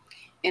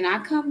and I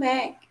come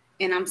back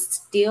and I'm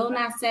still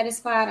not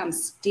satisfied, I'm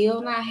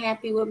still not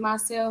happy with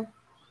myself,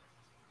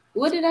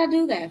 what did I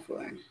do that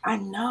for? I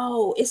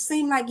know. It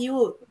seemed like you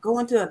would go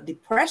into a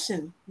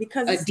depression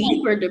because a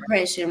deeper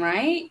depression,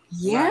 right?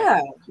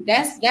 Yeah.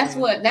 Right.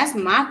 That's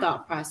my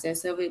thought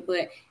process of it.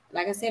 But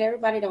like I said,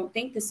 everybody don't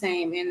think the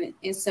same.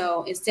 And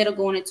so instead of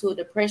going into a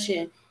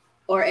depression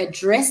or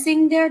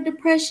addressing their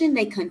depression,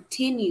 they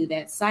continue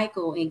that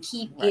cycle and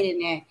keep getting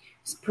that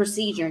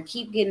procedure and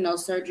keep getting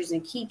those surgeries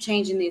and keep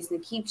changing this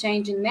and keep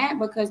changing that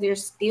because they're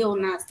still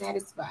not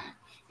satisfied.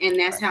 And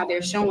that's how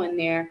they're showing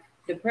their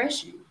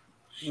depression.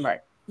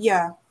 Right.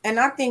 Yeah. And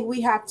I think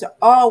we have to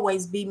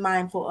always be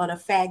mindful of the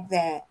fact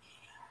that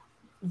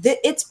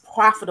it's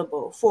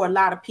profitable for a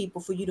lot of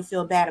people for you to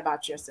feel bad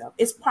about yourself.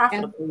 It's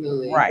profitable.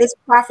 Absolutely. Right. It's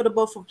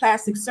profitable for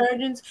plastic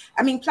surgeons.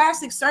 I mean,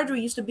 plastic surgery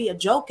used to be a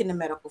joke in the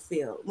medical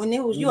field. When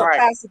it was you a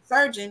plastic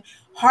surgeon,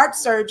 heart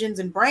surgeons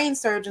and brain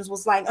surgeons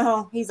was like,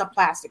 oh, he's a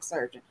plastic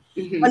surgeon.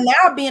 Mm-hmm. But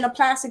now being a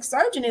plastic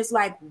surgeon is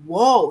like,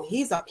 whoa,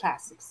 he's a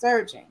plastic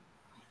surgeon.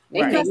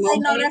 Because they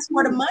know that's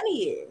where the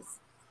money is.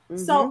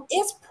 Mm-hmm. So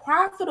it's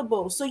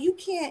profitable. So you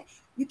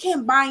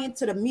can't buy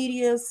into the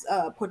media's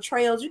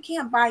portrayals. You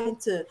can't buy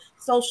into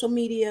social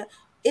media.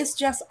 It's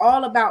just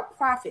all about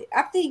profit.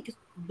 I think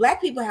Black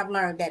people have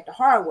learned that the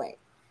hard way.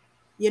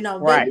 You know,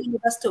 they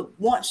wanted us to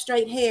want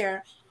straight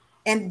hair.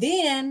 And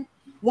then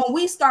when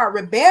we start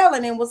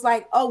rebelling and was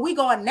like, oh, we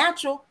going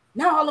natural.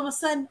 Now all of a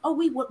sudden, oh,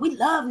 we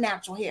love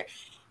natural hair.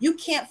 You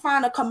can't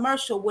find a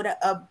commercial with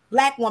a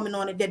Black woman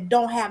on it that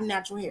don't have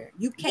natural hair.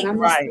 You can't.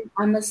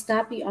 I'm gonna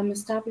stop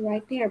you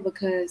right there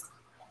because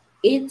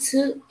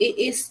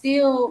it's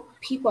still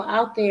people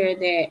out there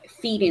that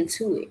feed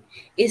into it.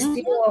 It's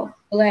still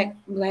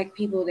black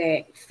people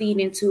that feed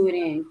into it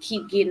and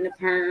keep getting the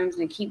perms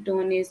and keep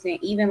doing this.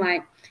 And even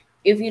like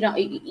if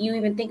you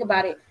even think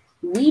about it,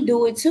 we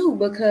do it too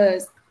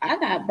because I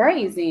got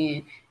braids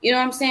in. You know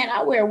what I'm saying?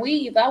 I wear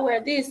weave, I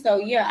wear this. So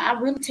yeah, I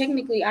really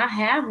technically I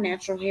have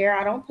natural hair.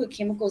 I don't put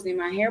chemicals in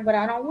my hair, but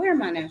I don't wear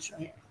my natural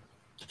hair.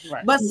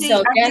 Right. But see,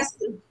 so I guess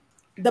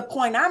the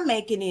point I'm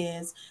making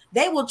is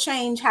they will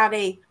change how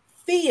they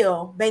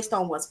feel based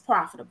on what's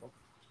profitable.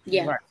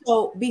 Yeah. Right.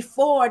 So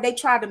before they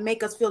try to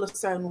make us feel a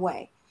certain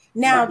way.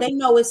 Now they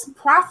know it's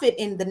profit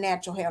in the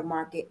natural hair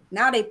market.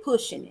 Now they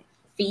pushing it.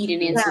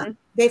 Feeding into it.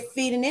 They're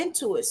feeding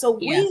into it. So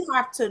we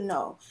have to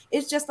know.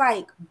 It's just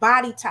like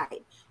body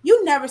type.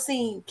 You never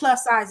seen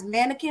plus size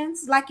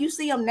mannequins like you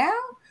see them now.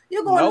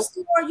 You go in the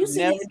store, you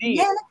see these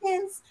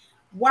mannequins.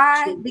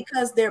 Why?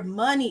 Because their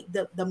money,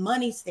 the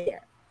money's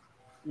there.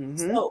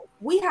 So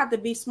we have to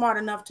be smart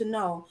enough to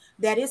know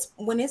that it's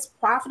when it's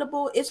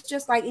profitable, it's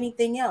just like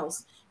anything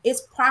else.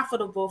 It's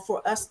profitable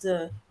for us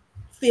to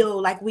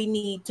feel like we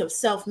need to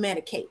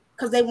self-medicate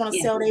because they want to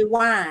sell their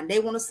wine, they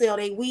want to sell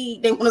their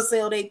weed, they want to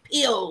sell their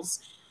pills.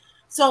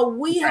 So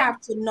we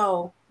have to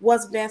know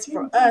what's best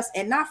for us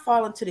and not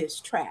fall into this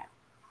trap.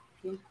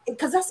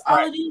 Because that's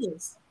all it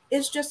is.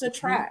 It's just a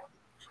trap.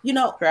 You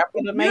know,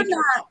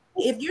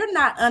 if you're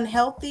not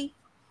unhealthy,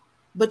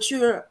 but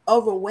you're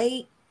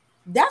overweight,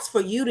 that's for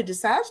you to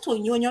decide. It's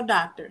between you and your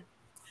doctor.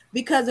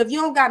 Because if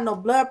you don't got no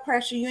blood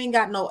pressure, you ain't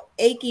got no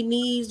achy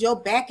knees, your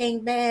back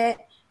ain't bad,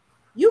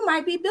 you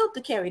might be built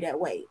to carry that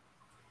weight.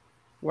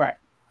 Right.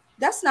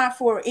 That's not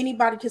for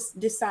anybody to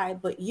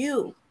decide but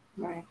you.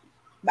 Right.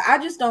 But I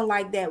just don't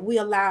like that we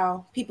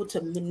allow people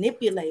to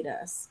manipulate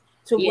us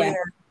to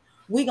where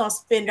we're going to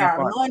spend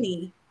our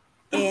money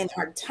and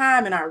our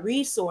time and our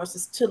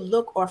resources to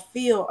look or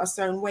feel a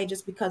certain way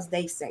just because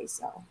they say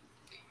so.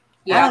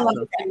 Yeah, I don't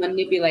like that.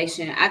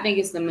 Manipulation. I think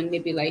it's the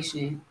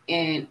manipulation,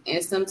 and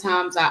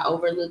sometimes I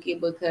overlook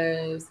it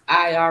because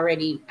I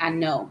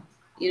know,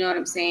 you know what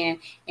I'm saying.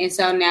 And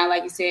so now,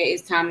 like you said,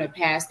 it's time to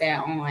pass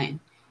that on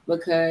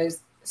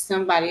because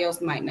somebody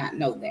else might not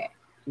know that.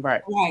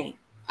 Right.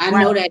 I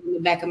know that in the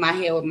back of my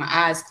head with my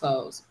eyes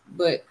closed,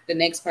 but the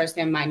next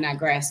person might not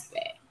grasp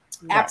that.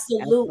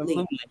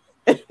 Absolutely.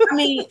 I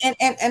mean,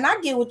 and I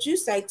get what you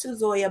say too,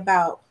 Zoe,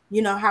 about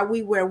how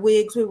we wear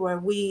wigs, we wear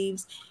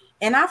weaves.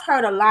 And I've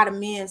heard a lot of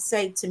men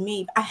say to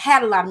me, I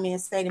had a lot of men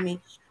say to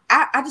me,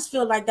 I just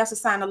feel like that's a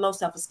sign of low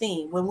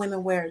self-esteem when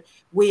women wear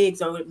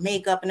wigs or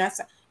makeup. And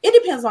it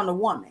depends on the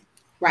woman.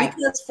 Right.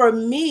 Because for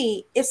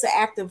me, it's an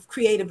act of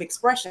creative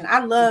expression.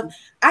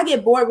 I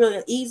get bored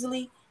really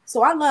easily.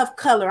 So I love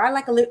color. I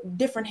like a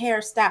different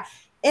hairstyle.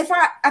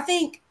 I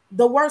think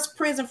the worst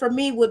prison for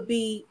me would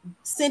be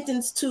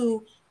sentenced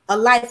to a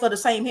life of the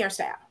same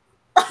hairstyle.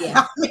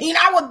 Yeah. I mean,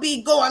 I would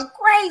be going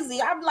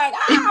crazy. I'm like,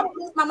 I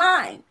would lose my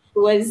mind.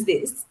 What is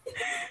this?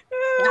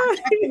 I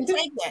can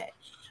take that.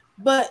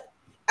 But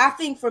I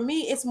think for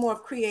me, it's more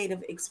of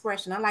creative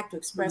expression. I like to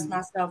express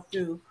myself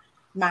through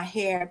my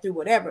hair, through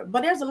whatever.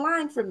 But there's a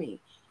line for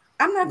me.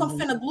 I'm not going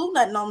to finna glue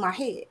nothing on my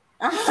head.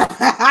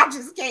 I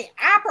just can't.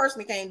 I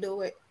personally can't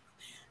do it.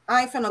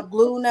 I ain't finna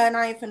glue nothing.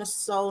 I ain't finna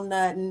sew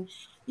nothing.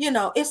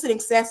 It's an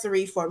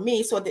accessory for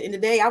me. So at the end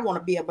of the day, I want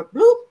to be able to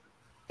bloop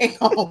and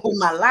go on with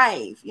my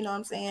life. You know what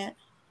I'm saying?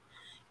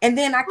 And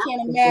then I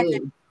can't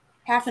imagine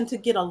having to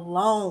get a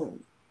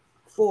loan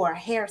for a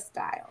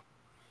hairstyle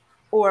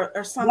or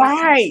something.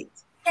 Right.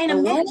 Can't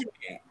imagine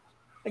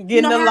that.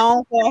 Getting a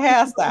loan for a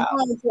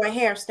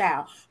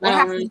hairstyle. I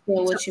don't understand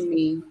what you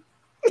mean.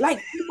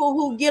 Like people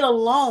who get a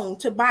loan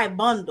to buy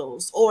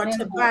bundles or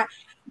to buy,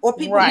 or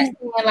people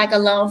like a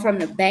loan from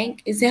the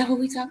bank. Is that what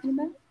we're talking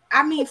about?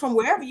 I mean, from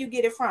wherever you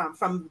get it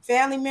from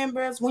family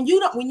members. When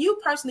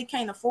you personally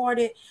can't afford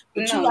it,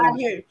 but you out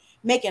here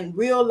making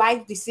real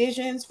life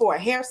decisions for a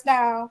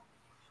hairstyle.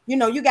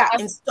 You got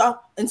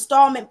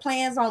installment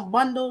plans on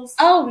bundles.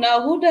 Oh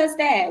no, who does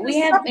that? We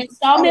have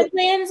installment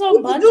plans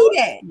on bundles. Do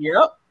that.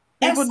 Yep,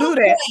 people do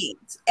that.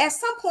 At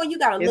some point, you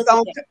got to look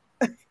at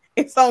that.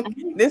 It's on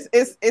this.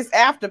 It's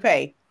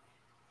Afterpay.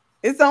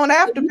 It's on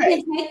Afterpay.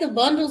 You can take the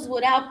bundles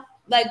without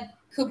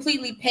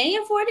completely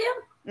paying for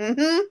them.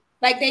 Mm-hmm.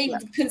 Like they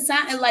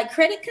consign, like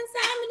credit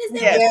consignment is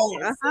that?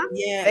 Yes.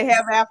 Yes. They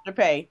have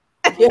Afterpay.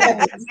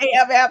 They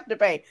have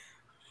Afterpay.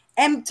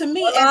 And to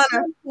me,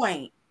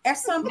 at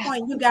some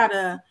point, you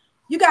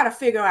gotta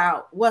figure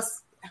out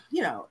what's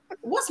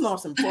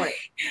most important.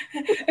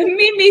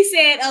 Mimi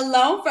said a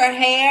loan for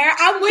hair.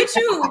 I'm with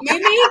you, Mimi,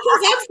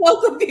 because I'm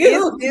so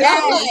confused.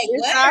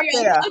 What are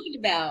you talking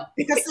about?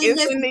 Because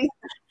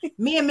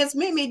me and Miss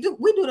Mimi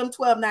we do them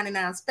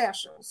 $12.99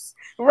 specials,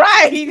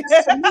 right?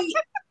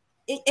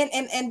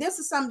 And this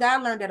is something that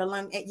I learned at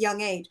a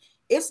young age.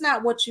 It's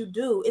not what you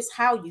do; it's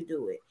how you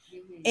do it.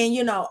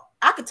 And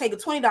I could take a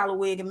 $20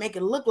 wig and make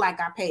it look like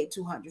I paid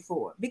 $200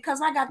 for it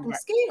because I got them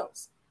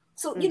skills.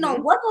 So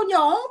work on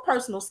your own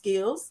personal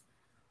skills.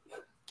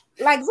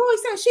 Like Zoe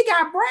said, she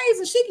got braids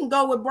and she can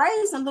go with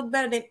braids and look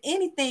better than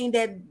anything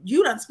that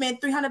you done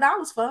spent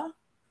 $300 for.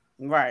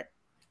 Right.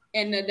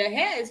 And the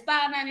hair is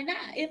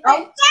 $5.99.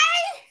 Okay.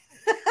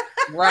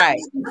 Right.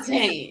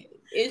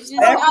 It's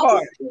just that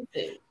part.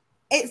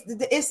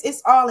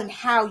 It's all in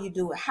how you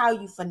do it, how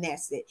you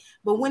finesse it.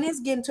 But when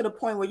it's getting to the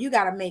point where you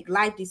got to make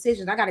life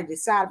decisions, I got to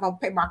decide if I'm gonna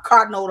pay my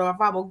car note or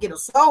if I'm gonna get a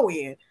sew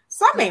in.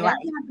 Something ain't right.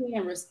 Not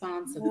being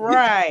responsible,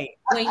 right?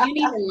 When you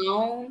need a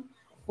loan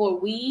for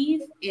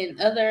weave and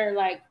other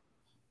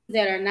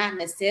that are not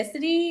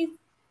necessities,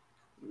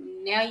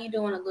 now you're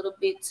doing a little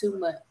bit too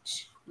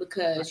much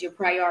because your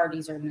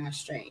priorities are not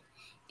straight,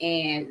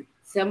 and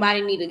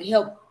somebody need to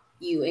help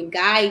you and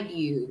guide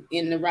you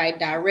in the right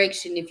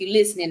direction. If you're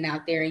listening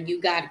out there and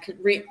you got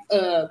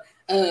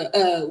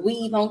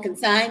weave on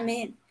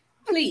consignment,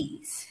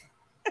 please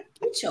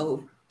get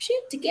your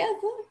shit together,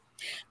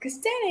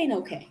 because that ain't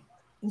okay.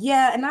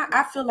 Yeah, and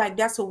I feel like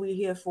that's what we're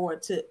here for,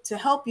 to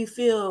help you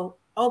feel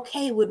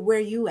okay with where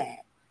you at.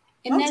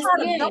 And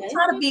don't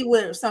try to be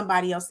where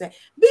somebody else at.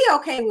 Be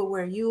okay with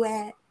where you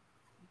at.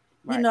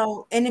 Right. You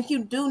know, and if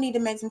you do need to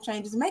make some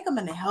changes, make them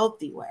in a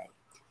healthy way.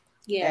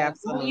 Yeah,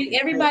 absolutely.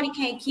 Everybody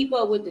can't keep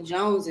up with the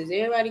Joneses.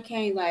 Everybody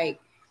can't like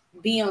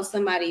be on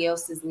somebody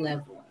else's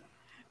level.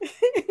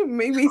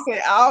 Mimi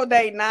said all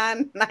day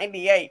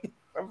 $9.98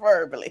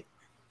 preferably.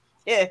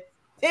 Yeah,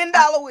 $10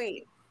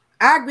 win.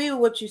 I agree with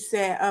what you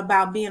said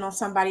about being on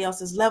somebody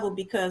else's level,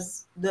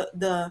 because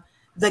the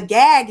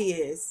gag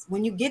is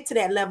when you get to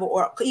that level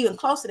or even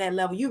close to that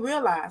level, you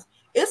realize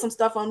there's some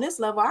stuff on this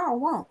level I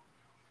don't want.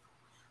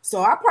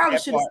 So I probably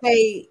should have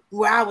stayed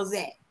where I was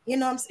at. You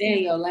know what I'm saying? Stay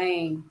in your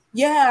lane.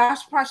 Yeah,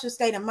 I probably should have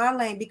stayed in my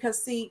lane,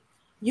 because see,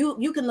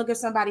 you can look at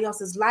somebody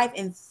else's life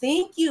and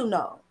think you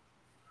know,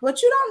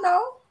 but you don't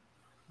know.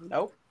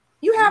 Nope.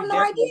 You have no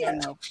idea.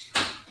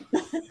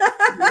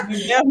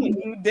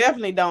 You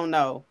definitely don't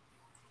know.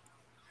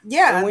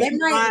 Yeah. And when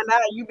you find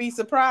out, you be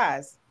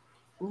surprised.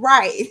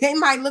 Right. They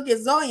might look at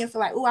Zoe and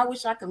feel like, oh, I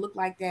wish I could look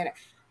like that.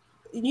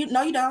 You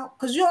don't,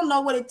 because you don't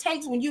know what it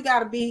takes when you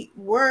gotta be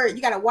worried.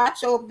 You gotta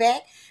watch your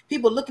back.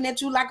 People looking at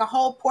you like a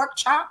whole pork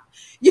chop.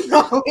 You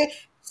know,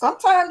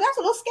 sometimes that's a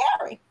little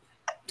scary.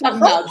 Talking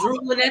about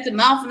drooling at the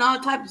mouth and all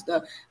type of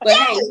stuff. But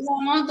yes, hey, you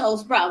don't want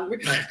those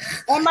problems.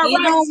 Am I right?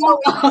 Don't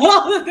want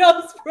all of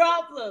those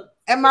problems.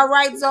 Am I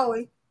right,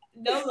 Zoe?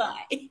 No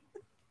lie.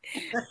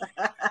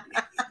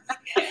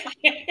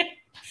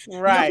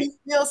 Right. You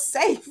feel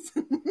safe.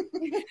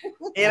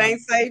 It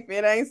ain't safe.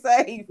 It ain't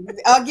safe.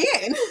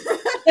 Again.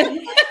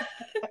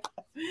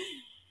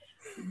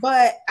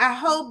 But I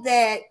hope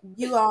that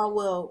you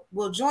all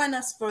will join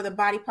us for the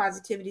Body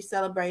Positivity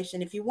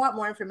Celebration. If you want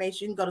more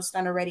information, you can go to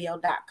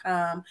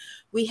stunnerradio.com.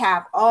 We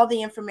have all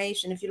the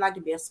information. If you'd like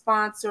to be a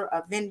sponsor,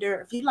 a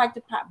vendor, if you'd like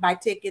to buy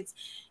tickets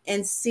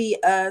and see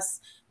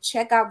us,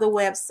 check out the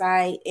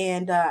website.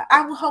 And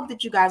I will hope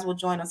that you guys will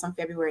join us on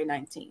February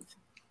 19th.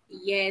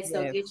 Yes,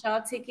 so get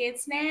y'all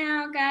tickets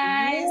now,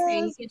 guys. Yes.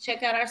 And you can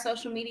check out our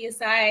social media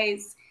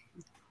sites.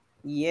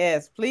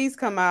 Yes, please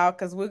come out,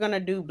 because we're going to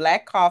do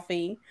black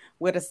coffee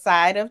with a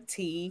side of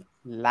tea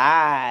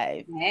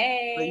live.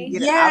 Hey. So you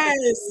get an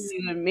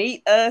opportunity to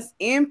meet us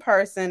in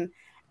person,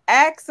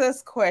 ask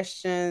us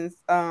questions,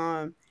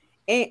 and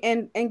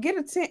get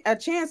a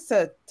chance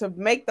to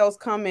make those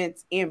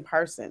comments in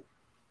person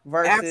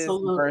versus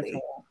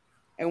virtual.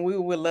 And we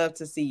would love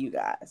to see you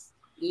guys.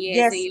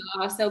 Yes, and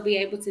you'll also be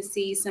able to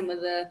see some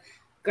of the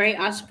great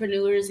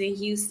entrepreneurs in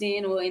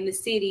Houston or in the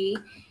city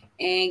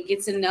and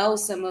get to know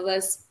some of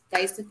us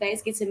face to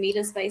face, get to meet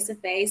us face to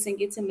face, and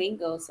get to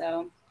mingle.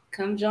 So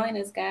come join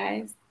us,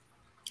 guys.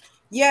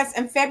 Yes,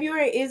 and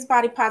February is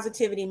Body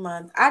Positivity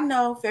Month. I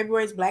know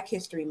February is Black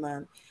History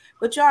Month,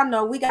 but y'all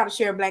know we got to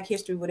share Black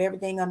history with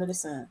everything under the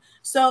sun.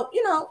 So,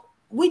 you know,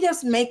 we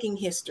just making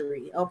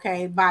history,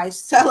 okay, by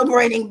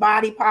celebrating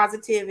body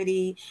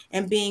positivity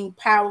and being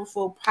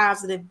powerful,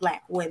 positive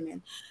Black women.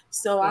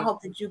 So I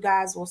hope that you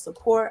guys will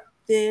support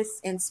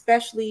this, and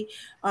especially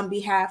on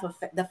behalf of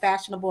the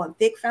Fashionable and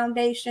Thick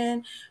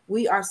Foundation.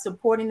 We are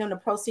supporting them. The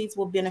proceeds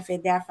will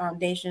benefit that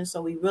foundation.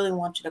 So we really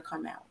want you to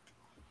come out.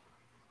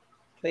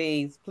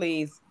 Please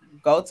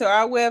go to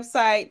our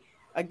website.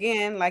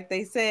 Again, like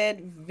they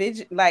said,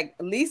 like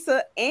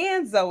Lisa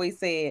and Zoe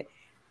said,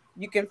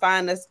 you can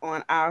find us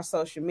on our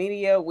social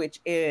media, which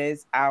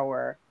is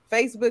our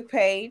Facebook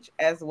page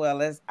as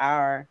well as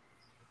our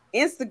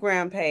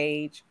Instagram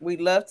page.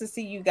 We'd love to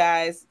see you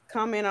guys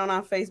comment on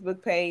our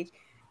Facebook page.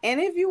 And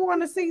if you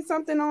want to see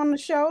something on the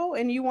show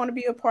and you want to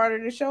be a part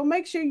of the show,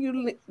 make sure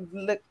you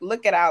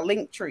look at our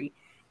link tree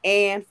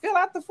and fill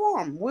out the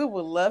form. We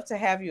would love to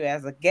have you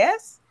as a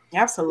guest.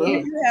 Absolutely.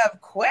 If you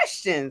have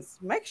questions,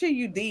 make sure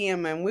you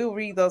DM and we'll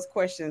read those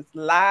questions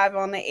live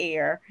on the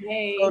air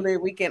so that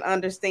we can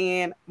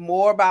understand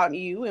more about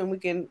you and we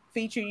can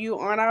feature you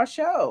on our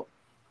show.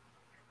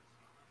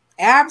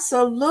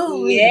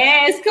 Absolutely.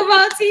 Yes, come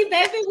on, T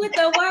baby, with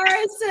the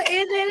words to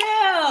end it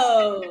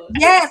out.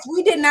 Yes,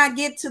 we did not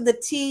get to the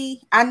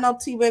tea. I know,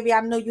 T baby,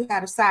 I know you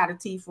had a side of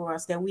tea for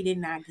us that we did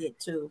not get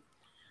to.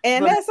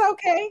 And that's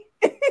okay.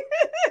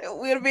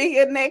 We'll be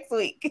here next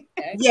week.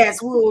 Yes,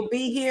 we will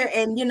be here.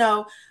 And, you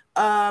know,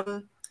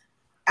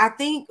 I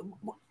think,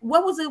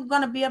 what was it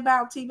going to be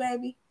about, T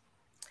baby?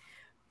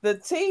 The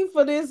tea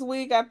for this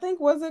week, I think,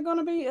 was it going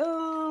to be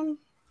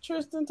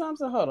Tristan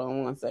Thompson? Hold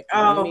on one second.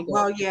 Oh,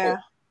 well, yeah.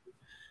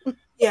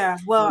 Yeah,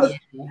 well,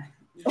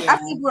 I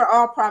think we're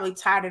all probably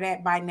tired of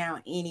that by now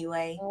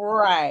anyway.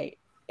 Right.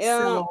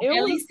 So,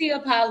 at least he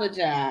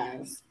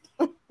apologized.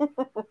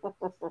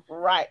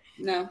 Right.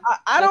 No.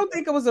 I don't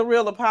think it was a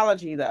real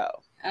apology, though.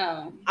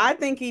 Oh. I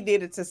think he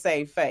did it to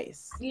save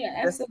face.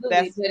 Yeah,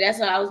 absolutely. That's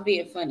why I was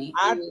being funny.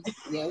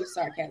 It was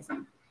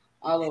sarcasm.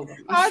 all over.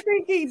 I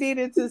think he did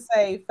it to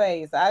save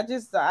face. I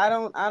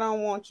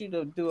don't want you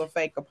to do a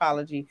fake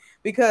apology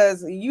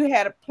because you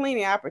had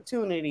plenty of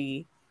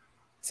opportunity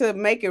to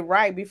make it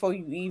right before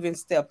you even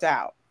stepped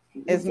out.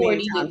 Before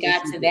it even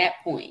got to that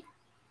point.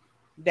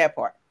 That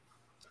part.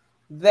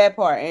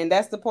 And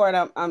that's the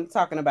part I'm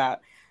talking about.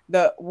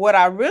 What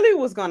I really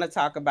was going to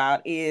talk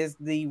about is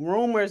the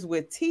rumors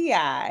with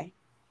T.I.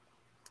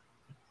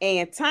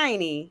 and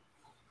Tiny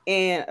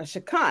and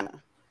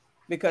Shekinah,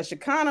 because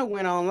Shekinah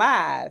went on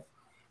live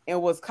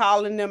and was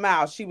calling them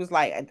out. She was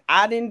like,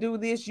 I didn't do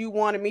this. You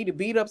wanted me to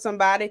beat up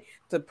somebody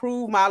to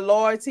prove my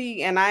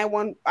loyalty, and I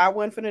wasn't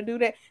finna do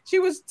that. She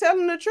was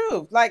telling the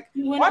truth. Like,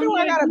 why do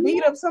I gotta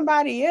beat up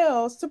somebody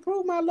else to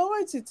prove my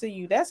loyalty to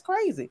you? That's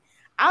crazy.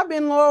 I've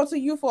been loyal to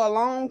you for a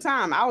long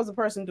time. I was the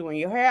person doing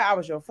your hair. I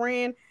was your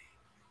friend.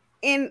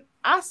 And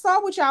I saw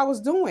what y'all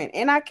was doing,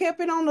 and I kept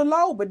it on the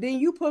low, but then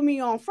you put me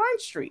on Front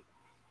Street.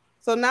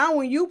 So now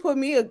when you put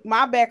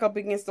my back up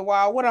against the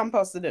wall, what I'm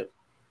supposed to do?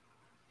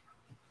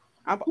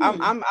 I'm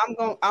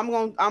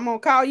gonna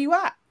call you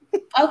out.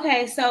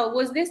 Okay, so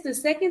was this the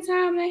second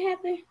time that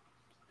happened,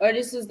 or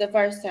this was the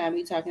first time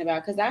you talking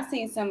about? Because I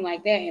seen something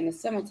like that in the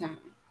summertime.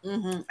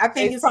 Mm-hmm. I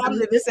think it's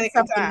probably the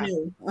second time.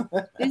 New.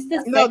 This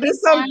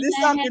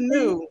something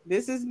new.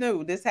 This is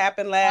new. This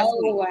happened last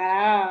week. Oh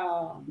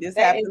wow! This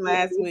happened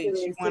last week.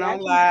 She went on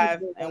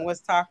live and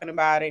was talking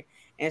about it,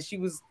 and she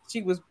was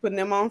putting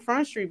them on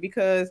Front Street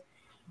because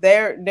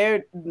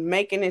they're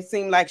making it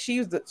seem like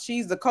she's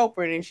the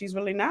culprit, and she's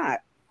really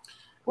not.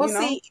 Well,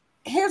 see,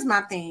 here's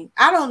my thing.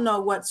 I don't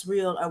know what's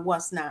real or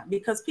what's not,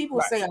 because people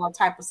say all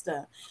type of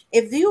stuff.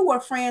 If you were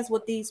friends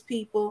with these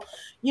people,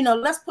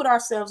 let's put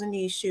ourselves in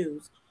these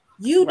shoes.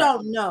 You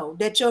don't know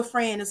that your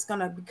friend is going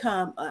to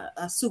become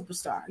a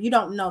superstar. You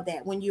don't know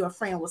that when you're a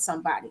friend with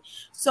somebody.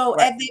 So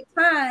at that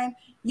time,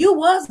 you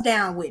was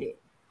down with it.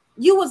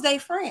 You was their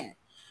friend.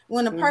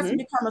 When a person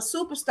become a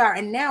superstar,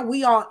 and now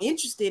we all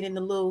interested in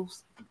the little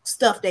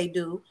stuff they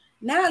do,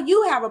 now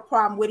you have a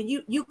problem with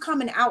it. You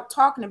coming out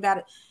talking about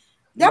it.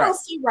 That don't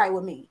sit right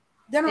with me.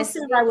 That's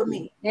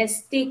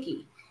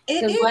sticky.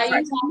 Why are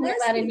you talking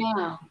about it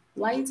now?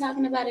 Why are you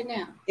talking about it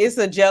now? It's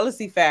a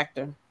jealousy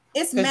factor.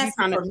 It's messy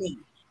for me.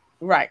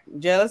 Right.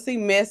 Jealousy,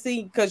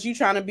 messy, because you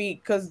trying to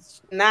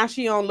because now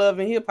she on Love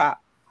and Hip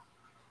Hop.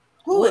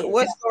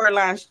 What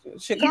storyline?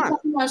 Shekinah. You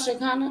talking about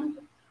Shekinah?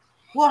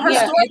 Well, her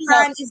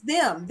storyline is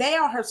them. They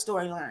are her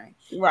storyline.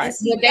 Right.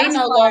 But they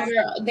no longer,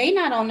 they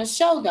not on the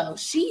show though.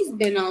 She's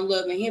been on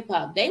Love and Hip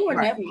Hop. They were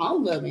never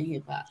on Love and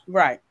Hip Hop.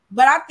 Right.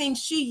 But I think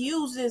she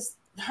uses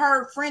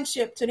her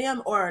friendship to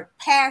them or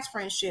past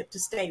friendship to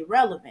stay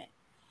relevant.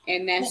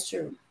 And that's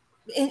true.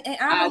 And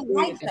I don't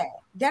like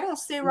that. That don't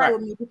sit right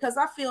with me, because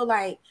I feel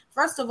like,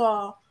 first of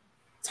all,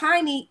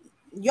 Tiny,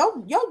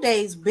 your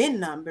days been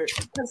numbered,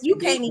 because you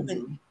can't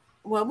even,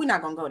 well, we're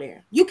not going to go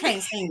there. You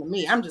can't sing to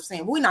me. I'm just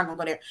saying, we're not going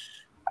to go there.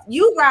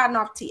 You riding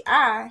off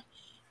T.I.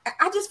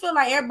 I just feel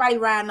like everybody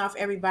riding off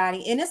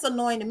everybody, and it's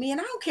annoying to me, and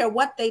I don't care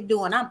what they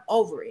doing. I'm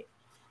over it.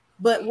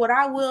 But what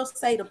I will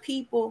say to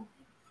people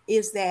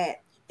is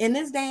that in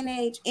this day and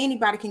age,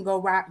 anybody can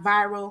go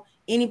viral.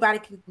 Anybody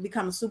can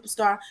become a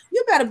superstar.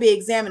 You better be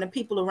examining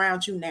people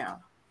around you now.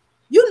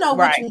 You know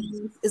which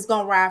one is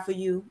going to ride for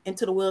you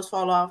until the wheels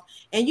fall off.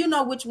 And you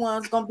know which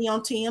one's going to be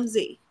on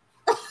TMZ.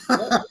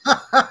 I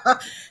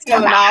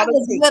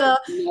was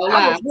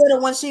with her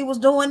when she was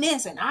doing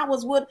this, and I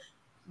was with.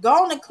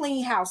 Go on and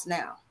clean house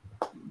now.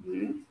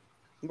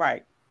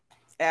 Right.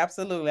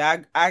 Absolutely.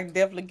 I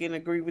definitely can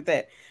agree with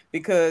that,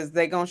 because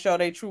they're going to show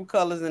their true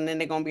colors, and then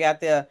they're going to be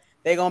out there.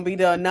 They're going to be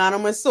the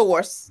anonymous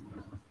source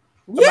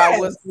about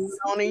what's going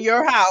on in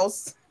your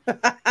house.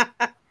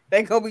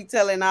 They're going to be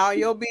telling all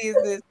your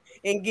business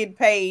and get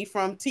paid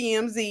from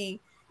TMZ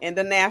and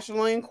the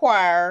National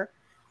Enquirer.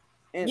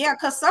 Yeah,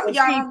 because some of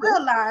y'all don't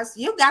realize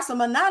you got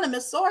some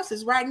anonymous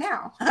sources right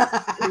now.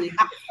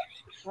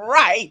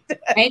 Right.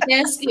 Ain't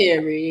that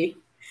scary?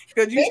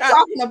 Because you're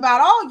talking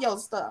about all your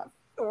stuff.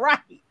 Right.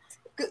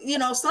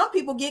 Some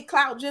people get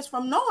clout just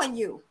from knowing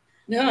you.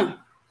 Yeah.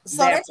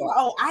 So that's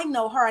why, I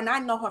know her, and I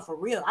know her for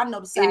real. I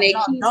know the side. And they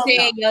keep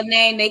saying your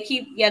name. They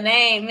keep your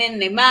name in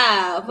their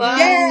mouth. Huh?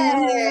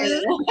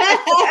 Yes.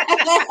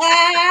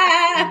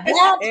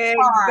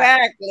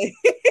 Exactly.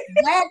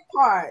 That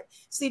part.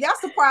 See, that's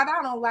the part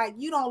I don't like.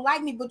 You don't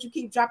like me, but you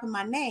keep dropping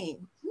my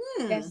name.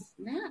 That's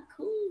not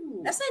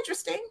cool. That's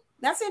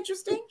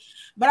interesting.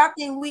 But I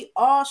think we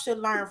all should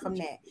learn from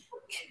that.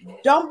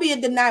 Don't be in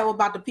denial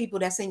about the people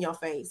that's in your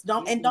face.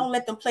 Don't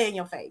let them play in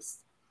your face.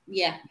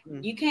 Yeah,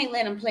 you can't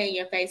let them play in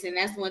your face, and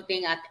that's one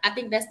thing I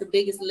think that's the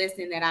biggest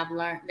lesson that I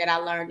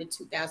learned in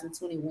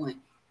 2021.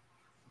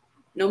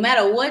 No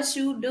matter what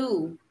you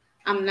do,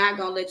 I'm not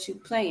gonna let you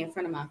play in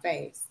front of my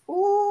face.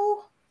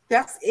 Ooh,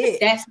 that's it.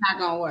 That's not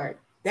gonna work.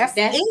 That's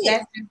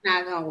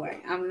not gonna work.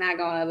 I'm not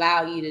gonna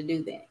allow you to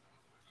do that.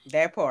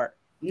 That part.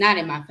 Not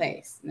in my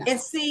face. No.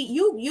 And see,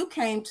 you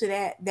came to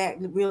that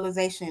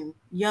realization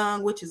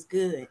young, which is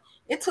good.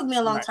 It took me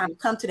a long time to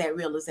come to that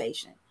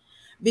realization,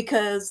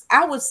 because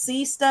I would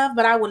see stuff,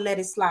 but I would let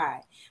it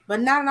slide. But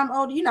now that I'm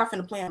older, you're not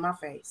finna play in my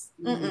face.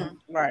 Mm-hmm.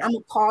 Right. I'm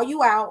gonna call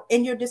you out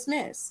and you're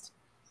dismissed.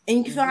 And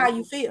you can feel how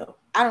you feel.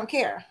 I don't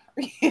care.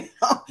 You can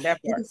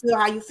feel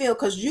how you feel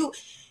because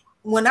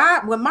when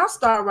my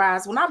star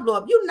rise, when I blow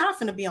up, you're not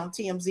finna be on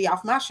TMZ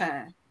off my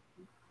shine.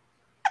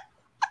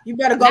 You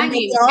better go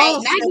make your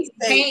own. Not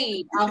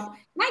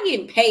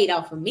getting paid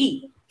off of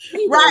me.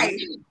 Right.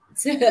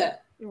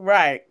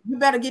 Right. You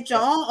better get your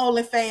own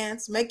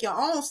OnlyFans, make your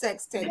own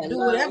sex tape, do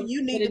whatever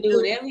you need to do.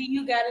 Whatever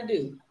you gotta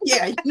do.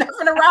 Yeah, you're not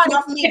gonna ride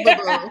off me, boo.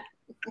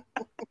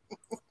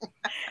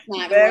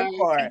 That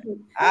part.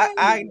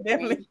 I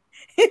definitely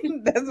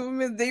that's what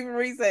Miss Diva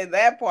Reed said.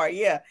 That part,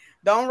 yeah.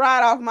 Don't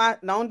ride off my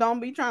don't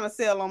be trying to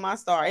sell on my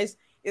star. It's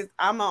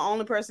I'm the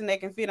only person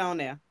that can fit on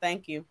there.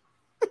 Thank you.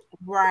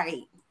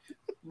 Right.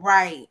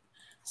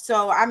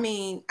 So I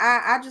mean,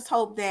 I just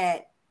hope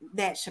that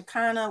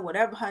Shekinah,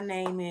 whatever her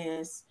name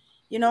is,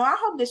 I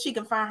hope that she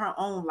can find her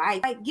own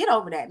life. Like, get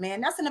over that, man.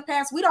 That's in the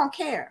past. We don't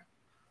care.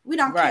 We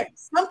don't care.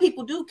 Some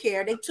people do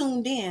care. They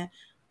tuned in.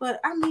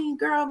 But I mean,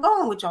 girl,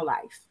 go on with your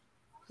life.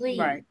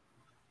 Please.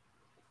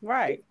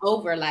 Right.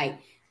 Over, like,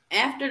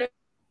 after the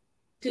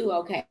two,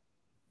 okay.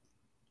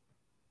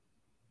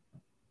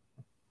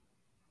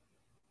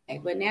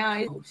 But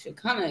now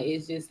Shekinah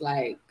is just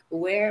like,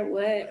 what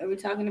are we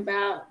talking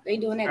about? They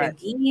doing that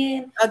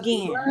again?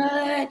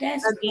 What?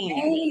 That's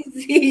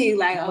crazy.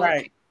 Like,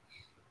 okay.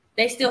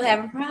 They still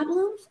having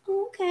problems?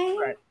 Okay.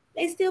 Right.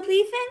 They still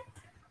beefing?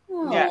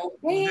 Oh, yeah,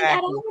 they ain't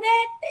got over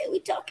that? We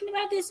talking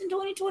about this in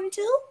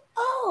 2022?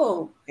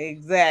 Oh.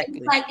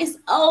 Exactly. Like, it's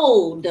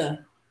old.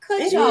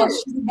 Cut y'all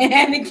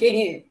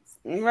shenanigans.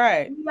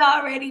 Right. You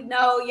already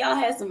know y'all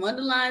had some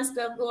underlying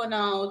stuff going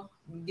on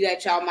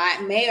that y'all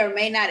may or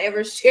may not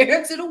ever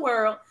share to the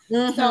world.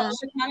 Mm-hmm. So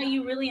Shekinah,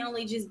 you really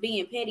only just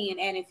being petty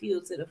and adding fuel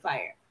to the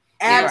fire.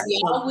 If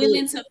y'all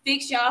willing to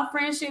fix y'all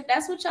friendship,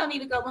 that's what y'all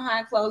need to go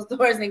behind closed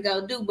doors and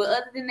go do. But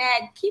other than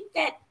that, keep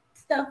that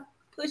stuff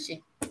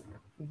pushing.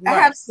 Right.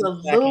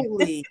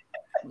 Absolutely.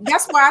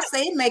 That's why I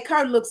say it make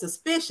her look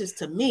suspicious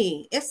to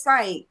me. It's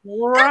like, that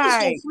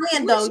was your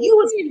friend, though. You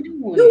was in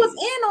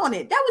on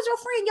it. That was your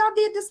friend. Y'all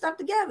did this stuff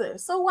together.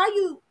 So why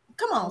you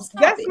come on?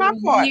 That's my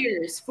part.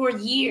 For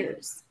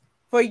years.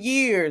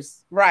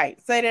 Right.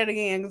 Say that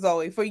again,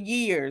 Zoe. For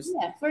years.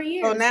 Yeah, for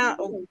years. So now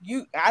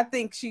I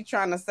think she's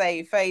trying to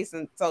save face,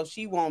 and so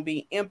she won't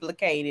be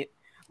implicated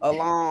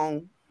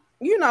along,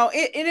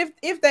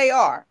 if they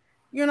are.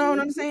 You know what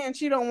I'm saying?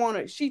 She don't want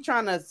to. She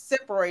trying to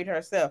separate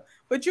herself.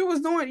 But you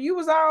was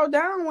all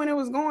down when it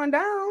was going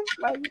down.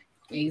 Like,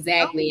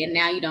 exactly. And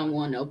now you don't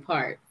want no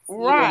part.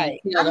 Right.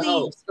 Tell the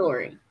whole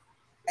story.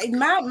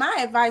 My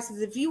advice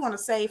is, if you want to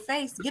save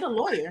face, get a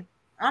lawyer.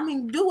 I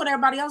mean, do what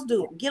everybody else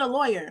do. Get a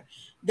lawyer.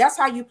 That's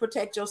how you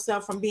protect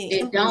yourself from being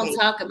implicated. Don't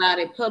talk about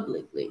it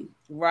publicly.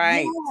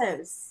 Right.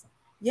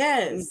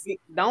 Yes.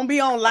 Don't be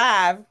on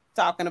live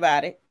talking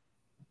about it.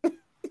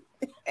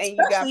 And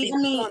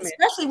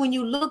especially when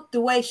you look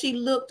the way she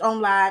looked on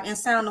live and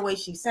sound the way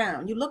she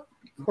sound. You look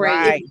crazy.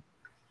 Right.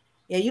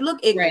 Yeah, you look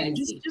ignorant.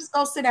 Just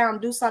go sit down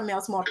and do something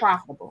else more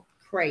profitable.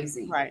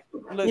 Crazy. Right.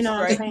 What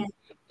I'm saying?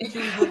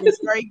 She's looking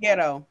straight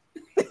ghetto.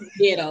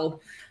 Ghetto.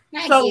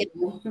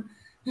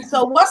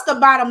 So what's the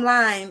bottom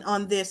line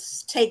on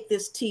this? Take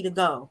this tea to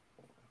go.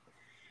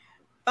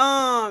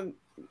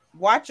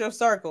 Watch your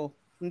circle.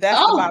 That's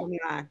the bottom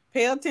line.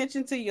 Pay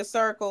attention to your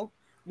circle,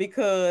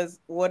 because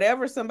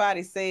whatever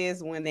somebody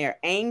says when they're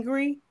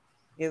angry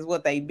is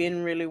what they've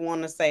been really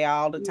want to say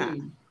all the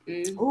time.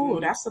 Mm-hmm. Oh,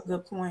 that's a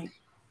good point.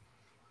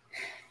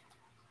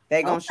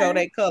 They're gonna show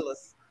their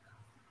colors.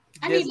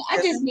 I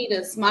just need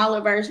a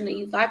smaller version of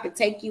you, so I could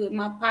take you in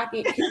my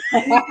pocket and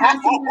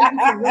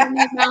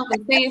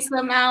say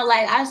something out.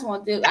 Like, I just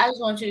want you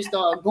to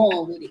start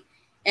going with it.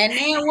 And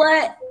then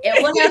what?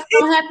 And what else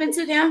gonna happen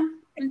to them?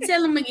 And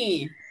tell them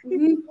again.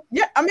 Mm-hmm.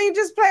 Yeah, I mean,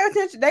 just pay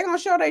attention. They're gonna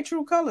show their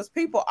true colors.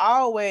 People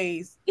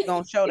always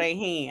gonna show their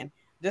hand.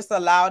 Just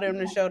allow them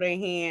to show their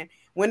hand.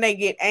 When they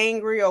get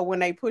angry or when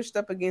they pushed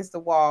up against the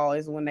wall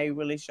is when they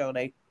really show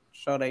their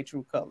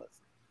true colors.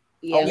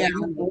 Yeah,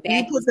 when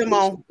you put them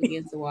on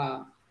against the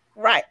wall.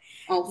 Right.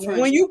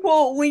 When you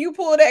pull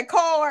that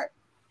card,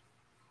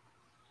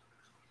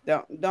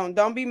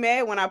 don't be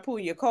mad when I pull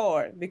your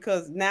card,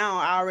 because now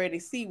I already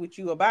see what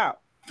you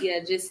about.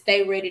 Yeah, just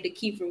stay ready to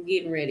keep from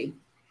getting ready.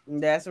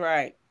 That's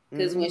right.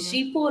 Because when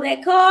she pulled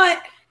that card,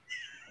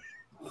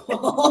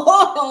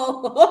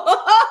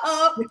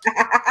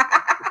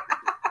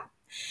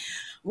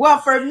 well,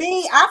 for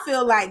me, I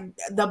feel like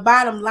the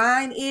bottom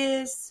line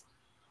is,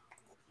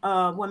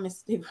 what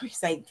Miss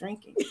say,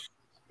 drinking.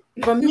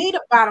 For me,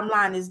 the bottom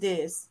line is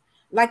this: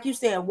 like you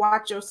said,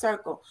 watch your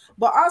circle,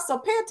 but also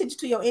pay attention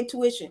to your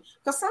intuition,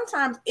 because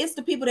sometimes it's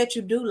the people that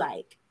you do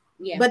like,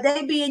 but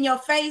they be in your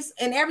face,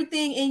 and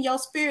everything in your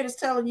spirit is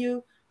telling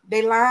you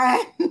they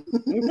lie.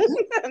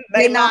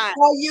 They're not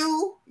for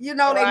you. They're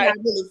not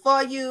really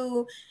for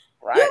you.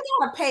 Right. You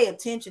gotta pay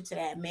attention to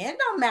that, man. It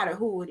don't matter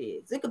who it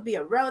is. It could be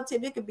a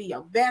relative. It could be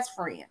your best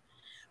friend.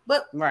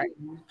 But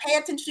pay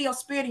attention to your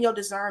spirit and your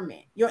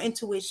discernment, your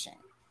intuition,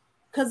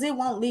 because it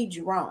won't lead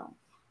you wrong.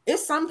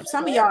 It's some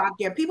of y'all out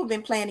there, people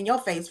been playing in your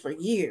face for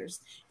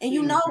years, and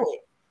you know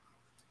it.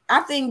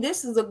 I think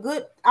this is a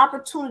good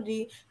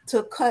opportunity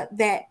to cut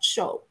that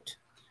short.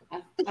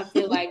 I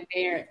feel like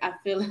they're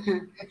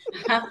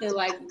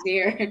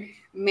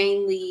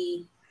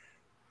mainly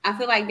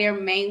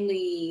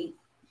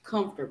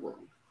comfortable.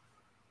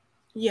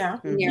 Yeah.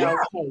 And they're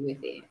okay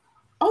with it.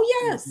 Oh,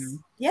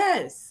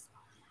 yes.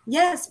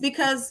 Yes,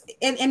 because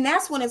and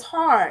that's when it's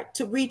hard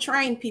to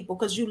retrain people,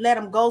 because you let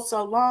them go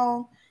so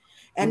long,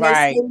 and they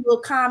say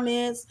little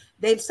comments,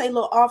 they say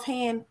little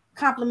offhand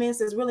compliments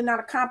that's really not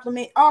a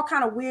compliment, all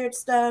kind of weird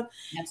stuff.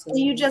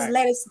 Absolutely. And you just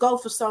let it go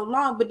for so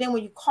long, but then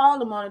when you call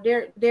them on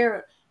it,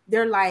 they're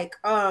like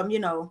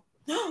oblivious,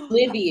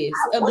 clueless.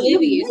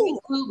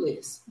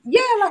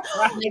 Yeah,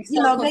 like they're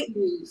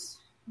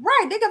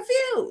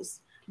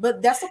confused,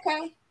 but that's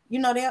okay.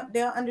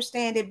 They'll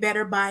understand it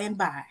better by and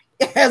by,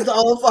 as the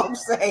old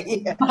folks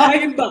say. By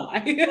and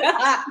by.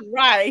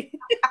 Right.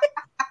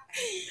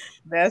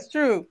 That's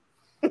true.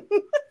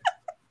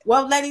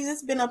 Well, ladies,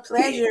 it's been a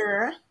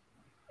pleasure.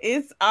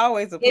 It's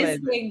always a pleasure.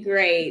 It's been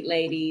great,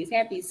 ladies.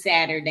 Happy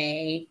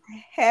Saturday.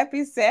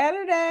 Happy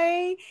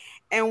Saturday.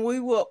 And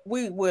we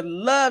would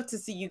love to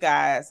see you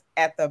guys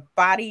at the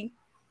Body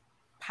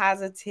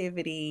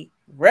Positivity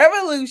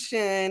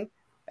Revolution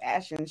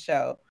Fashion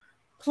Show.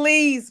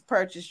 Please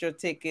purchase your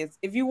tickets.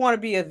 If you want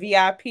to be a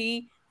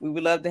VIP, we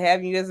would love to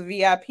have you as a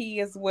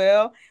VIP as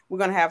well. We're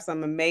going to have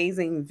some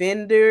amazing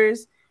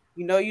vendors.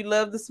 You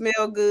love the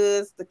smell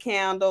goods, the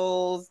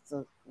candles.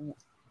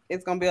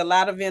 It's going to be a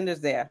lot of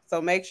vendors there.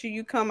 So make sure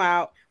you come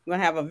out. We're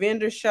going to have a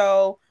vendor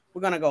show.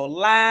 We're going to go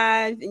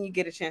live, and you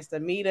get a chance to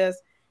meet us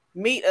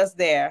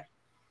there.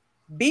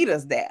 Beat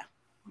us there.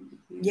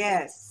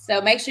 Yes.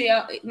 So make sure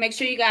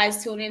you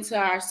guys tune into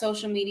our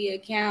social media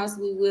accounts.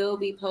 We will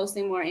be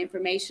posting more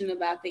information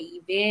about the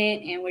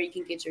event and where you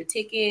can get your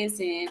tickets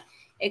and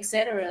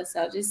etc.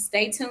 So just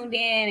stay tuned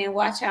in and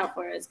watch out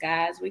for us,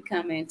 guys. We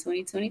come in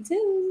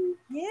 2022.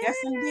 Yes,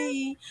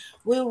 indeed.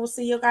 We will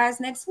see you guys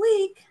next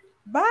week.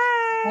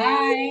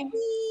 Bye.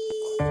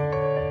 Bye.